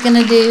what he's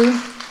going to do.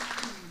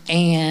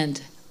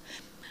 And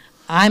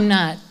I'm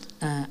not,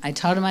 I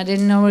told him I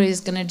didn't know what he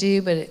was going to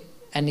do, but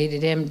I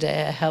needed him to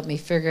help me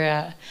figure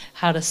out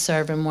how to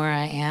serve him where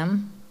I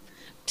am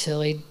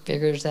till he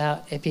figures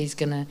out if he's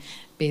going to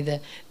be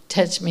the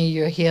touch me,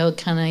 you're healed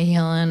kind of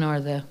healing, or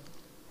the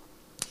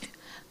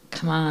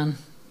come on,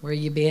 where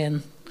you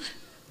been?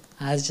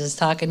 I was just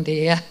talking to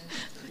you.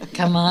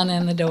 Come on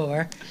in the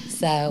door.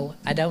 So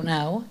I don't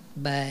know,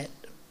 but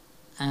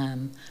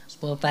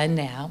we'll find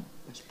out.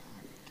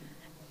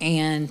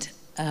 And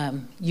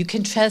you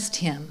can trust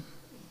him.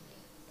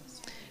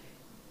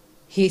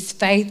 He's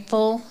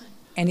faithful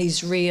and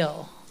he's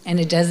real. And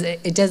it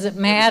doesn't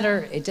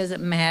matter. It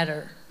doesn't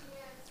matter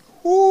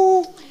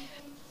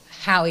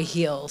how he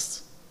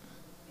heals.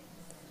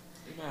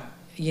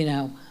 You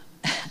know,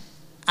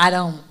 I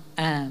don't.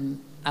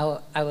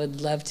 I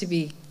would love to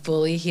be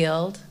fully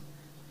healed.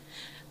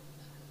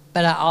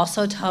 But I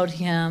also told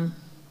him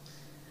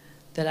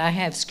that I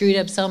have screwed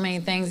up so many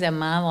things in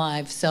my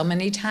life so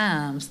many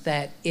times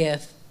that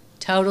if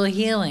total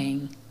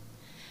healing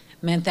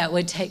meant that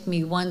would take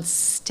me one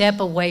step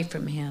away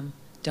from him,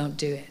 don't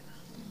do it.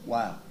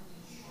 Wow.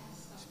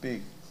 It's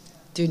big.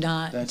 Do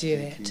not That's do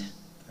big, it. huge.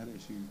 That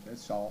is huge.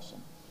 That's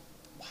awesome.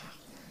 Wow.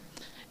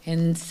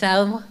 And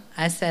so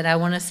I said, I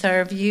want to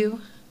serve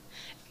you,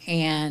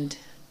 and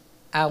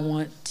I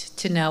want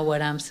to know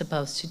what I'm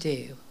supposed to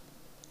do.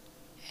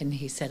 And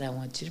he said, I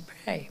want you to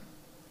pray.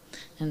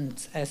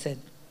 And I said,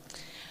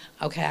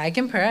 okay, I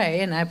can pray,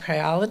 and I pray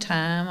all the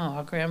time. I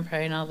walk around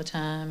praying all the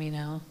time, you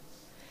know.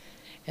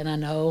 And I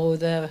know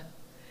the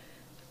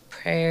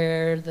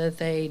prayer that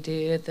they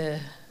do at the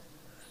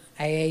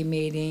AA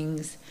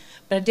meetings,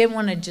 but I didn't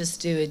want to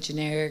just do a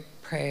generic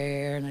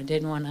prayer, and I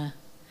didn't want to.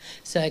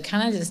 So I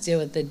kind of just did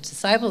what the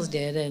disciples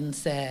did and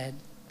said,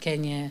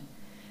 can you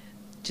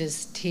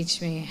just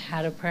teach me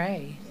how to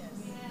pray?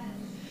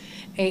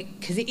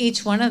 Because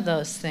each one of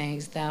those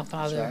things, thou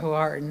Father who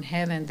art in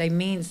heaven, they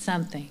mean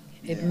something.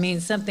 It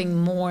means something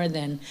more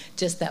than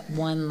just that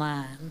one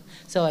line.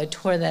 So I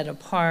tore that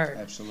apart.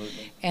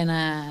 Absolutely. And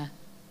I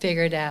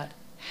figured out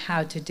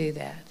how to do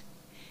that.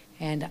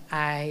 And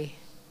I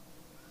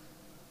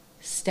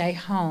stay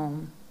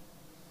home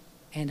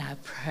and I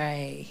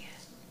pray.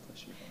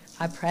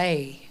 I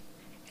pray.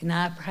 And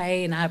I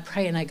pray and I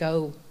pray and I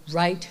go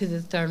right to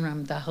the throne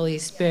room. The Holy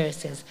Spirit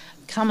says,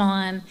 come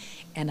on.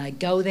 And I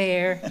go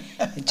there,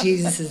 and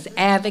Jesus is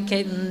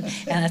advocating,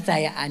 and I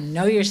say, I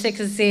know you're sick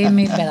of seeing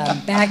me, but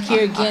I'm back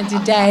here again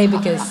today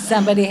because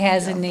somebody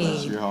has a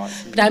need.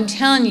 But I'm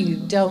telling you,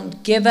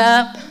 don't give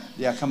up.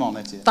 Yeah, come on,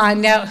 that's it.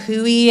 Find out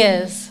who He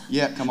is.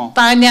 Yeah, come on.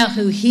 Find out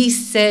who He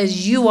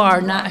says you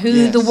are, not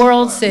who the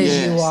world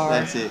says you are.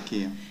 That's it,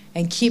 Kim.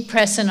 And keep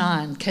pressing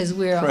on, because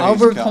we're Praise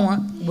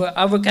we're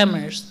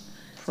overcomers.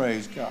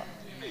 Praise God.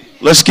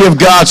 Let's give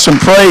God some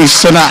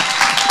praise tonight.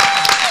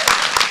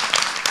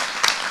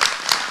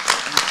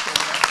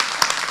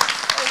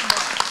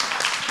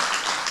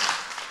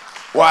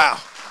 Wow.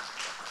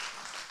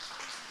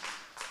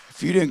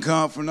 If you didn't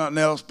come for nothing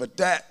else but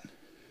that,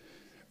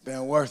 it's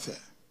been worth it.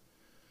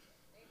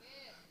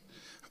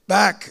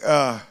 Back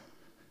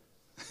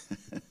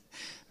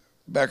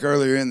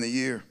earlier in the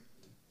year,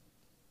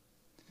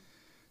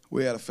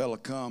 we had a fella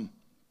come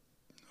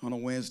on a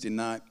Wednesday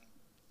night,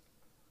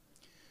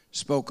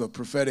 spoke a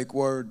prophetic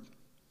word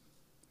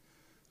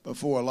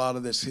before a lot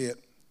of this hit.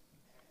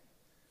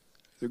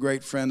 He's a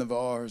great friend of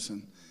ours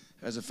and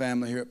has a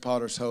family here at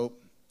Potter's Hope.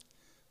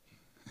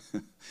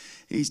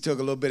 He's took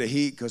a little bit of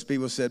heat because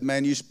people said,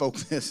 man, you spoke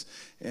this,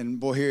 and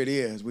boy, here it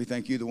is. We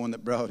think you're the one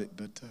that brought it,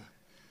 but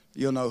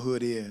you'll know who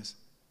it is.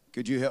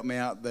 Could you help me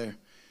out there?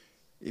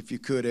 If you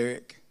could,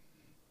 Eric.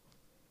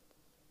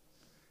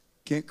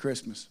 Kent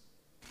Christmas.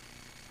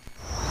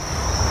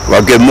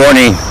 Well, good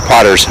morning,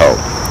 Potter's Hope.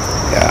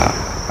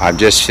 I'm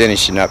just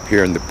finishing up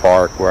here in the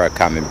park where I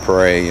come and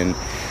pray, and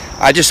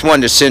I just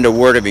wanted to send a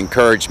word of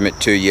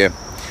encouragement to you.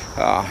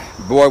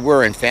 Boy,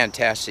 we're in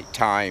fantastic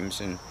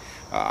times, and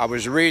I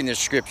was reading the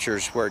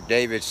scriptures where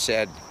David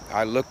said,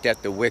 I looked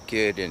at the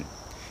wicked, and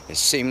it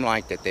seemed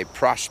like that they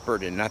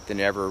prospered and nothing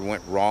ever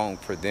went wrong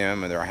for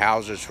them, and their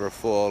houses were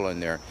full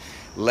and their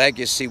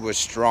legacy was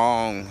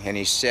strong. And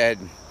he said,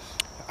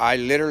 I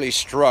literally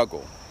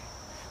struggled.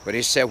 But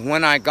he said,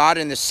 when I got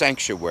in the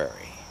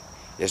sanctuary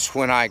is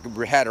when I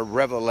had a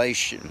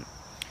revelation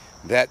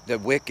that the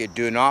wicked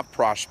do not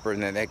prosper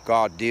and that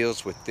God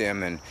deals with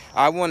them. And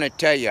I want to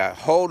tell you,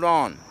 hold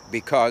on,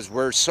 because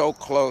we're so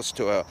close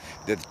to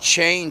the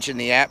change in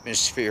the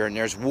atmosphere, and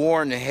there's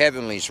war in the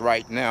heavenlies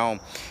right now,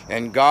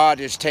 and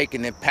God is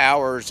taking the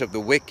powers of the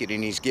wicked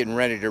and He's getting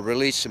ready to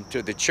release them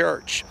to the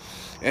church.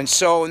 And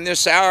so in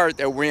this hour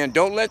that we're in,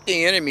 don't let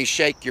the enemy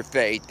shake your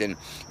faith. And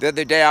the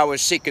other day I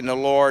was seeking the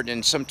Lord,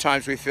 and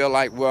sometimes we feel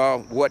like, well,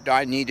 what do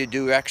I need to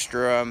do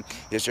extra?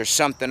 Is there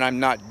something I'm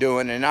not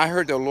doing? And I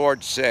heard the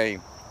Lord say,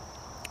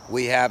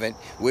 we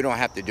don't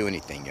have to do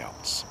anything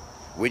else.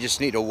 We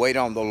just need to wait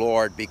on the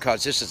Lord,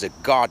 because this is a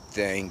God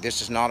thing.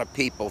 This is not a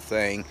people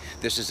thing.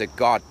 This is a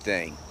God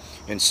thing.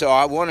 And so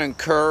I want to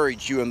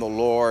encourage you in the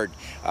Lord.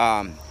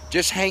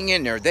 Just hang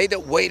in there. They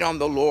that wait on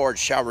the Lord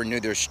shall renew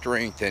their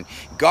strength. And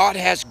God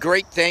has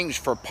great things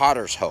for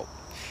Potter's Hope.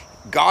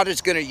 God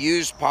is going to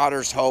use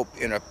Potter's Hope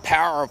in a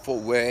powerful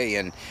way.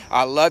 And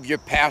I love your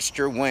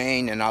Pastor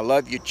Wayne, and I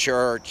love your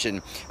church.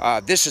 And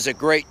this is a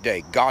great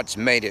day. God's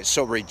made it.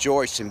 So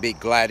rejoice and be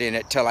glad in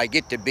it. Till I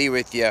get to be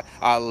with you,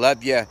 I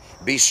love you.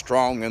 Be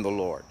strong in the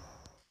Lord.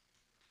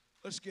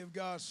 Let's give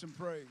God some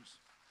praise.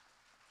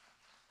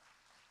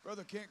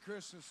 Brother Kent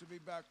Christmas will be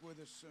back with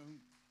us soon.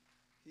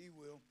 He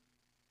will.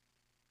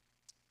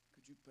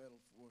 Could you pedal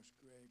for us,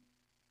 Greg?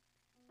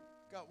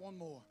 Got one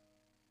more.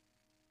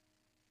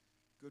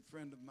 Good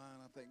friend of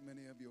mine. I think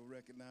many of you will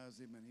recognize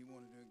him, and he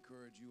wanted to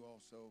encourage you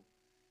also.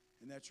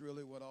 And that's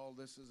really what all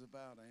this is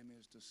about, Amy,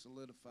 is to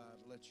solidify,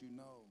 to let you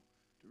know,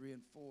 to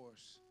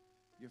reinforce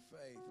your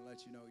faith, and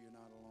let you know you're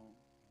not alone.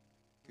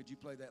 Could you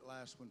play that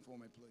last one for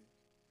me, please?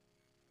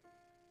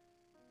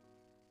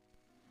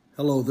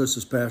 Hello, this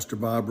is Pastor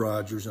Bob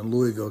Rogers in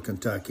Louisville,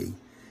 Kentucky.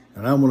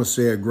 And I want to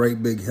say a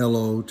great big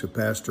hello to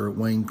Pastor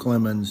Wayne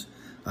Clemens.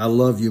 I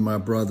love you, my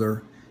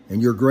brother,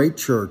 and your great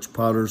church,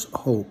 Potter's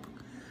Hope.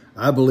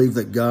 I believe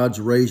that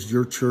God's raised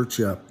your church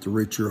up to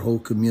reach your whole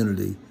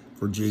community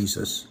for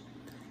Jesus.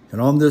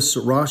 And on this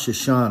Rosh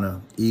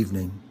Hashanah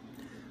evening,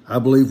 I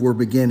believe we're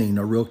beginning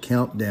a real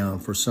countdown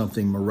for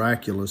something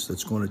miraculous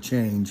that's going to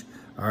change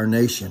our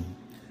nation.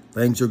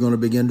 Things are going to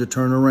begin to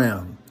turn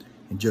around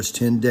in just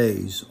 10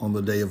 days on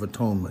the Day of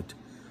Atonement.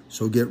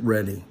 So get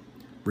ready.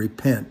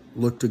 Repent.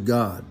 Look to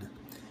God.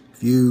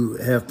 If you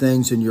have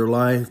things in your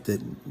life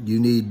that you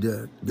need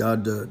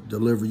God to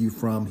deliver you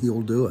from,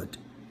 He'll do it.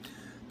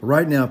 But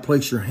right now,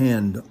 place your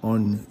hand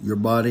on your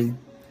body.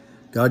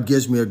 God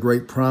gives me a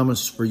great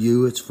promise for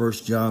you. It's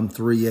 1 John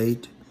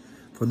 3:8.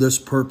 For this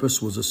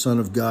purpose was the Son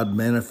of God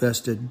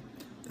manifested,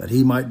 that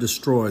He might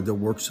destroy the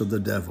works of the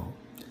devil.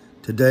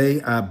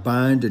 Today, I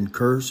bind and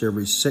curse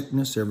every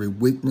sickness, every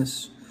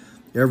weakness,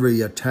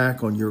 every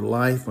attack on your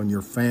life, on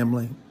your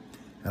family.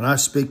 And I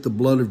speak the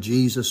blood of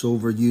Jesus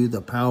over you,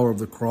 the power of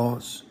the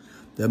cross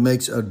that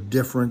makes a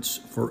difference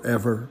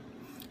forever.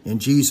 In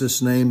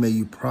Jesus' name, may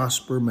you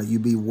prosper, may you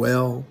be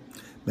well,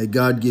 may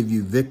God give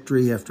you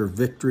victory after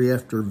victory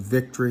after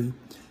victory,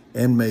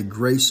 and may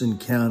Grayson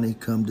County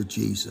come to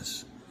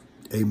Jesus.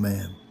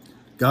 Amen.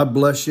 God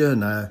bless you,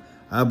 and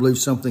I believe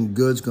something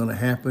good's going to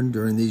happen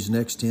during these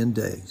next 10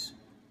 days.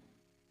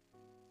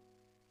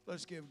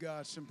 Let's give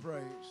God some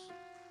praise.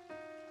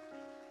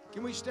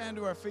 Can we stand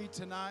to our feet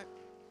tonight?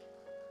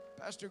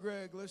 Pastor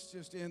Greg, let's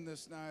just end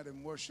this night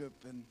in worship.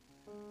 And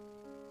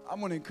I'm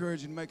going to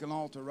encourage you to make an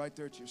altar right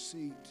there at your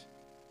seat.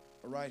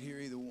 or right here,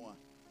 either one.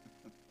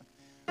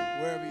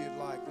 Wherever you'd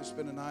like. This has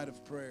been a night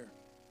of prayer.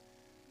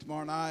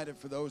 Tomorrow night, and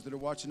for those that are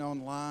watching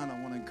online, I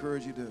want to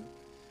encourage you to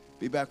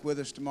be back with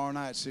us tomorrow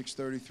night at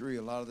 6:33,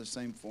 a lot of the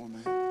same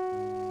format.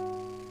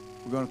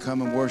 We're going to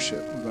come and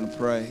worship. We're going to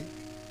pray.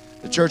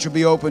 The church will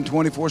be open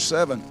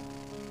 24/7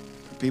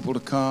 for people to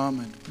come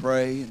and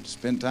pray and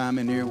spend time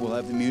in here. We'll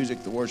have the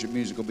music. The worship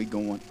music will be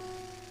going.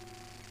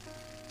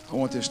 I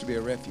want this to be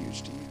a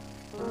refuge to you.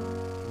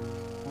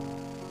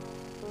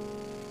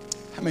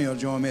 How many will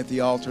join me at the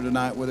altar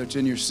tonight, whether it's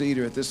in your seat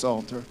or at this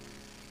altar?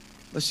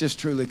 Let's just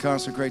truly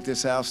consecrate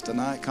this house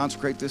tonight,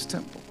 consecrate this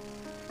temple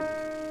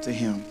to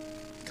Him.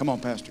 Come on,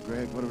 Pastor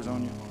Greg, whatever's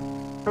on you.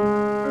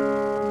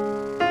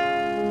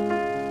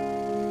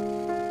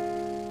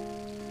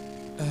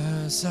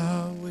 As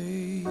I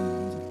wait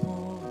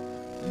upon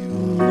you,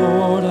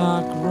 Lord,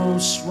 I grow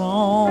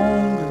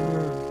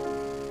stronger.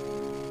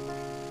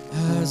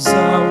 As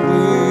I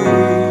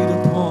wait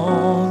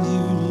upon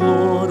you,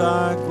 Lord,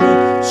 I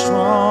grow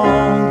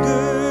stronger.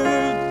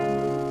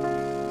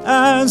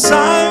 As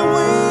I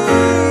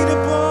wait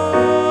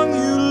upon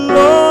you,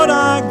 Lord,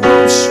 I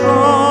grow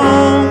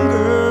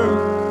stronger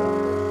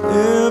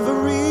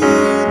every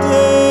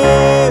day.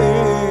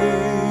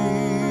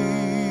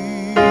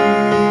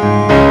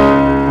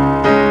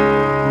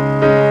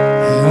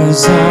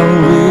 As I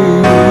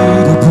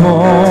wait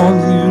upon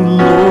you,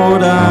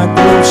 Lord, I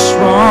grow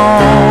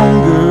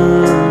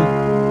stronger.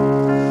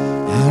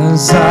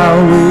 As I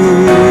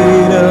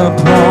wait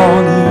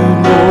upon you,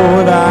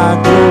 Lord,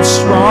 I grow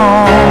stronger.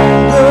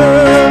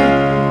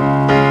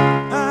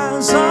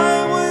 As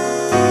I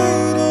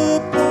wait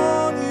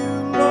upon you,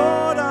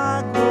 Lord,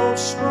 I grow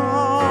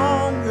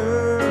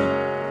stronger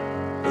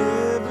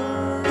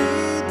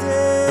every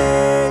day.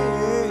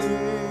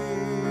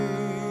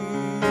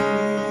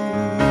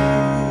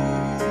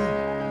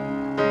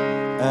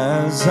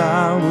 As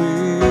I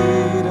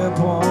wait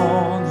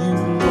upon you,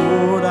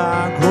 Lord,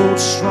 I grow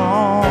stronger.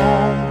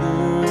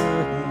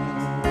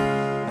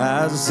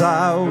 As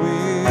I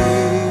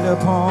wait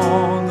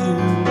upon you,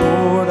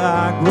 Lord,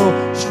 I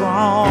grow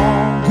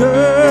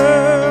stronger.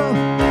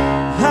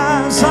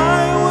 As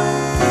I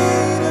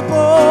wait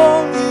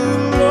upon you,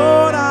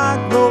 Lord, I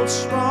grow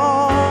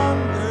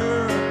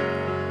stronger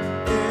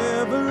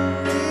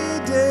every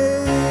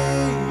day.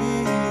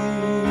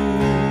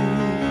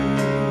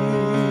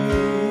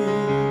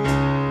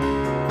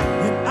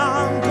 And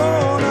I'm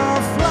gonna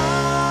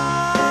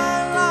fly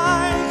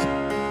like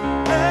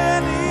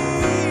an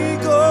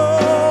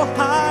eagle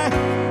high.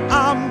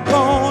 I'm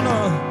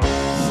gonna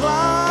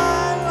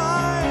fly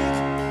like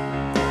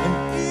an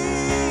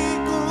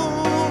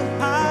eagle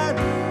high.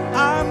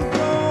 I'm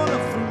gonna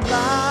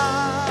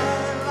fly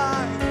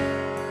like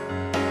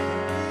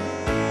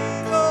an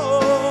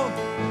eagle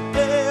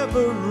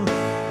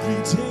every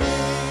day.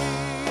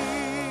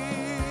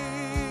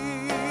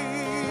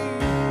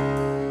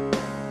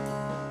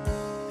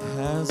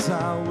 As I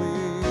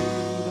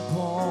wait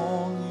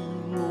upon you,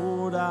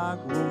 Lord, I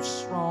grow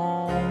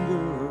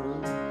stronger.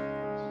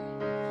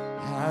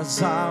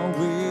 As I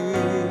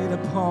wait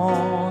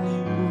upon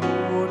you,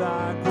 Lord,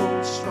 I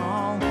grow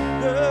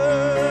stronger.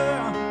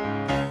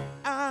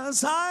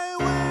 As I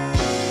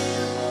wait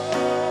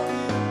upon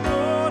you,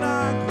 Lord, I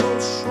grow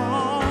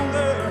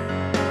stronger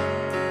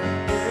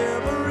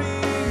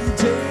every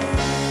day.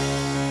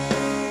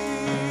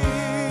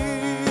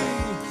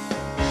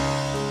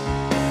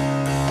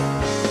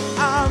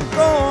 I'm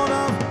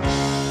gonna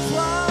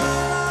fly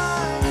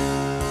like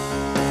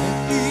an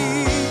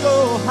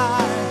eagle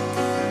high.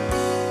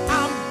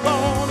 I'm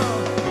gonna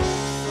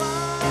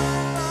fly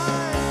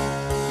like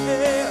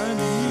an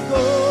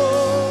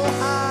eagle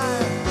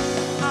high.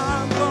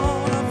 I'm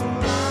gonna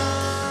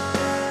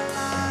fly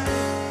like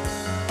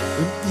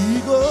an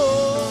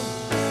eagle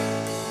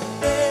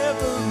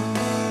every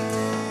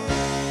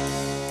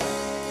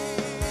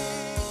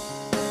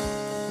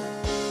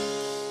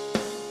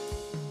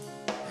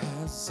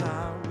As I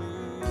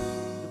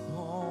wait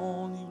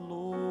upon you,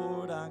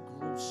 Lord, I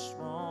grow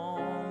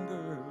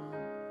stronger.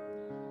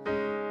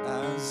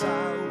 As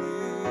I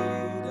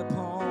wait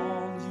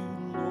upon you,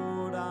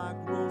 Lord, I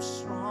grow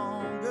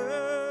stronger.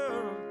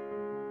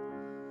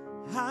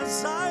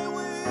 As I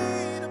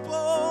wait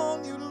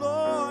upon you,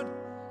 Lord,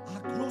 I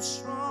grow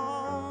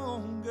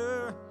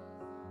stronger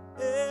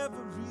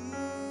every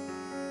day.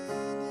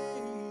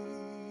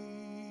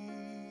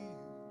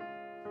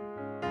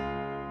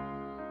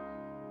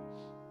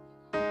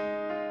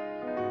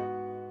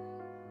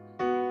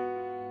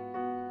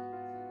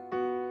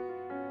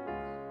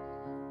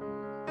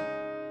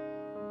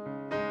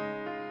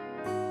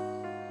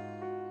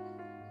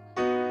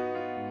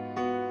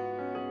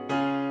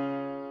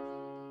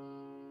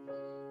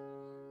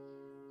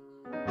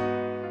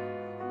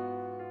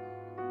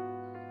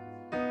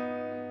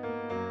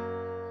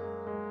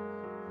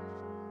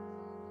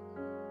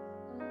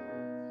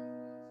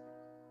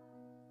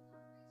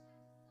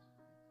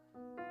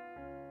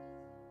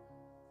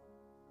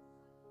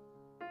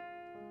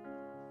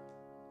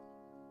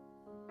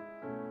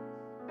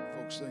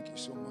 Folks, thank you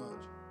so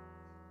much.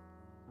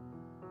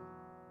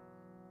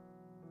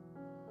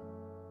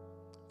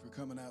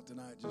 coming out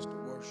tonight just to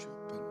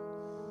worship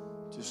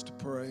and just to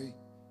pray.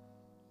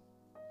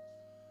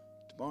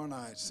 Tomorrow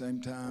night, same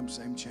time,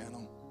 same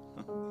channel.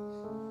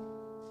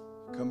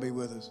 Come be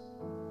with us.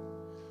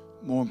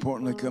 More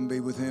importantly, come be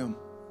with Him.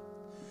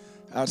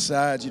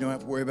 Outside, you don't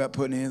have to worry about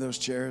putting any of those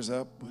chairs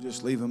up. We'll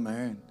just leave them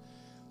there. And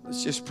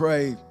let's just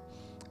pray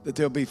that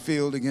they'll be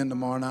filled again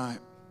tomorrow night.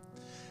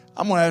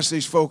 I'm going to ask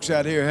these folks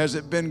out here, has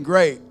it been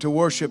great to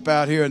worship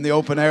out here in the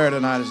open air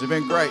tonight? Has it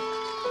been great?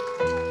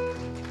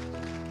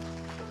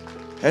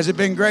 Has it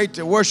been great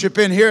to worship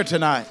in here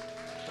tonight?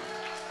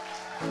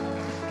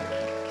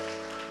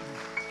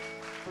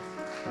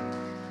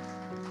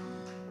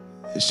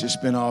 It's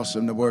just been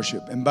awesome to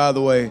worship. And by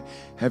the way,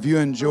 have you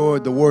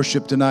enjoyed the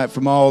worship tonight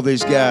from all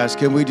these guys?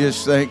 Can we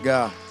just thank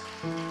God?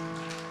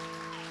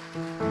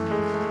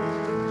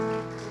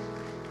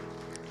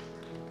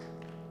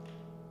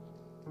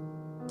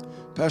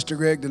 Pastor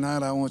Greg,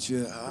 tonight I want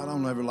you, I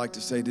don't ever like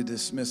to say to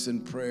dismiss in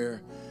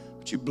prayer,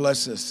 but you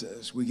bless us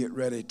as we get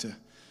ready to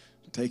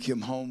take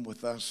him home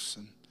with us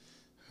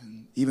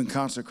and even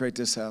consecrate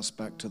this house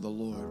back to the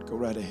Lord. Go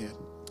right ahead.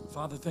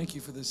 Father, thank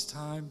you for this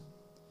time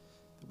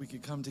that we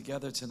could come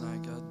together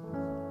tonight, God.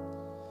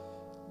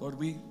 Lord,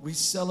 we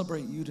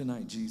celebrate you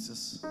tonight,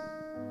 Jesus.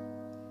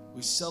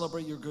 We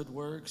celebrate your good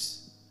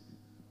works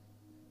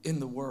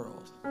in the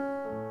world.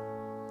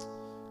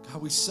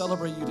 God, we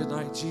celebrate you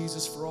tonight,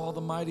 Jesus, for all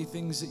the mighty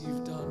things that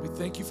you've done. We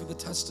thank you for the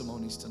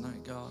testimonies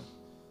tonight, God.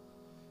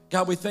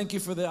 God, we thank you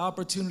for the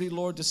opportunity,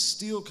 Lord, to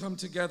still come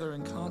together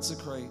and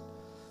consecrate,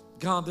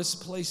 God, this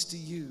place to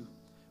you.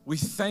 We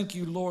thank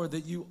you, Lord,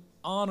 that you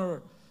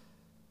honor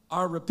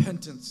our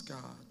repentance, God.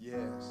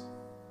 Yes.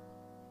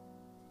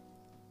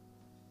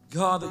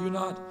 God, that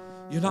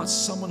you're not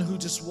someone who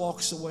just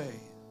walks away.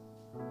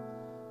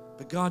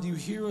 But God, you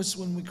hear us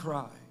when we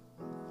cry.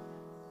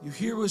 You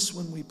hear us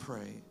when we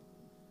pray.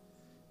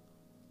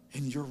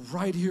 And you're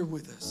right here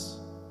with us.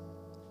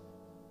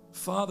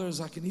 Father,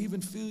 as I can even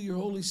feel your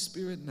Holy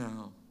Spirit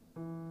now,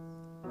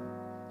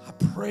 I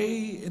pray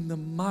in the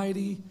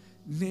mighty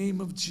name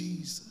of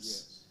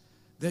Jesus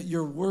that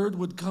your word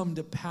would come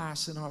to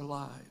pass in our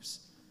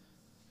lives,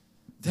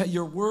 that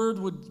your word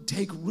would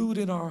take root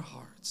in our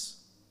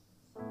hearts.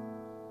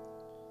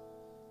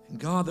 And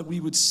God, that we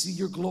would see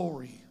your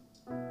glory,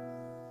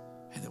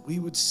 and that we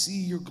would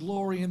see your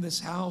glory in this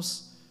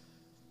house.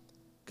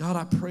 God,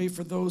 I pray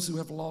for those who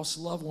have lost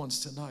loved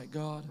ones tonight,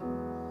 God.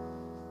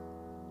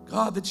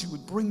 God, that you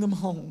would bring them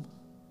home.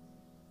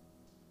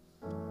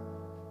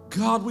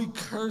 God, we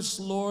curse,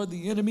 Lord,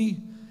 the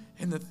enemy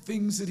and the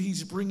things that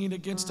he's bringing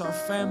against our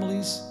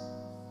families.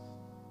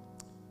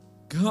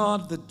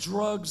 God, the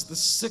drugs, the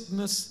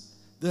sickness,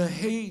 the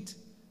hate,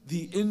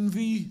 the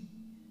envy.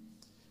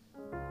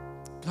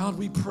 God,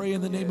 we pray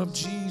in the name of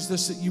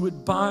Jesus that you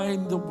would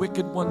bind the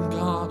wicked one,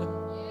 God.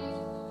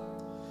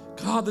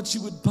 God, that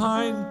you would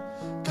bind,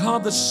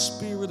 God, the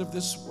spirit of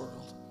this world.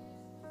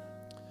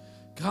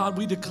 God,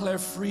 we declare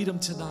freedom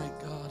tonight,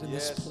 God, in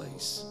this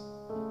place.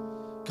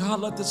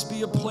 God, let this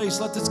be a place,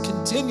 let this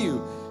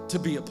continue to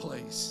be a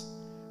place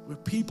where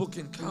people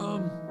can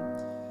come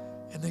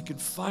and they can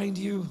find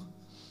you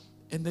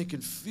and they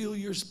can feel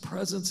your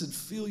presence and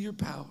feel your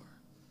power.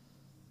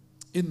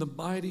 In the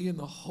mighty and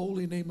the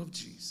holy name of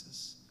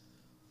Jesus.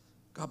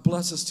 God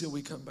bless us till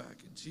we come back.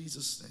 In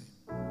Jesus'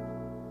 name,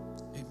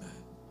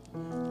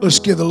 amen. Let's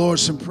give the Lord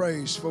some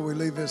praise before we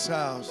leave this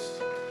house.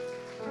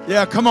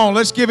 Yeah, come on,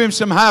 let's give him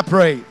some high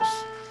praise.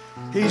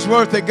 He's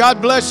worth it.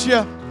 God bless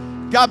you.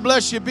 God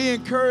bless you. Be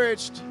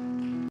encouraged.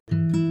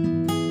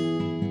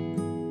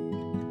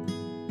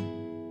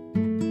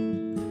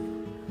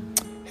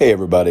 Hey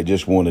everybody,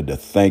 just wanted to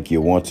thank you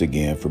once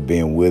again for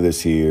being with us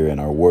here in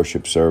our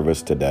worship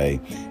service today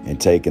and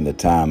taking the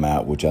time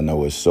out, which I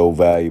know is so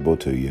valuable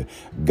to you.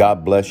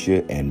 God bless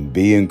you and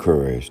be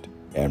encouraged.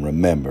 And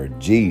remember,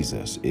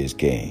 Jesus is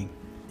King.